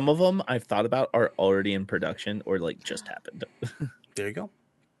 Some of them I've thought about are already in production or like just happened. There you go.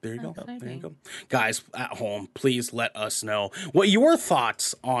 There you go. There you Exciting. go. Guys at home, please let us know what your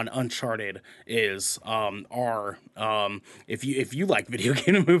thoughts on Uncharted is. If you like video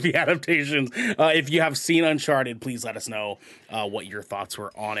game and movie adaptations, if you have seen Uncharted, please let us know what your thoughts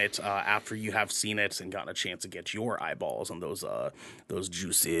were on it after you have seen it and gotten a chance to get your eyeballs on those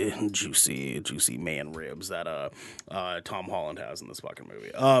juicy man ribs that Tom Holland has in this fucking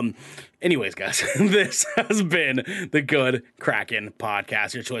movie. Anyways, guys, this has been the Good Kraken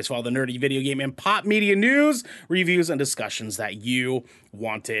Podcast, your choice for all the nerdy video game and pop media news, reviews, and discussions that you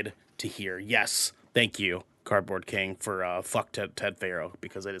wanted to hear. Yes, thank you, Cardboard King, for fuck Ted Farrow,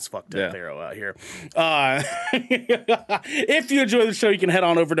 because it is fuck Ted Farrow out here. If you enjoy the show, you can head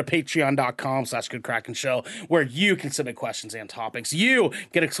on over to patreon.com/goodkrakenshow, where you can submit questions and topics. You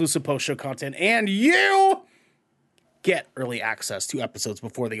get exclusive post-show content, and you get early access to episodes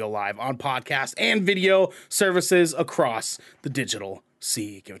before they go live on podcast and video services across the digital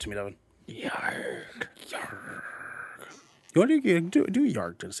sea. Give it to me, Devin. Yarg. Yarg. You want to do a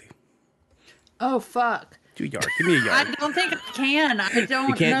yarg, Jesse? Oh, fuck. Do a yarg. Give me a yarg. I don't think I can. I don't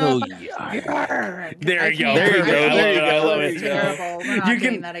You can't know. go yarg. There you go. There you go. There you go. I love There it. you go. Terrible. We're not You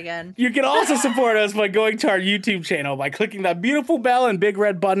doing can- that again. You can also support us by going to our YouTube channel, by clicking that beautiful bell and big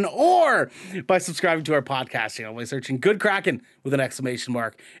red button, or by subscribing to our podcast channel by searching Good Kraken with an exclamation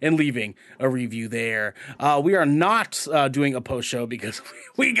mark and leaving a review there. We are not doing a post show because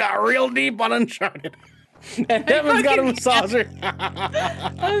we got real deep on Uncharted. And Devin's got a massager.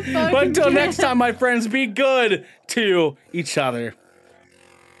 But until next time, my friends, be good to each other.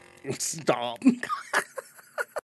 Stop.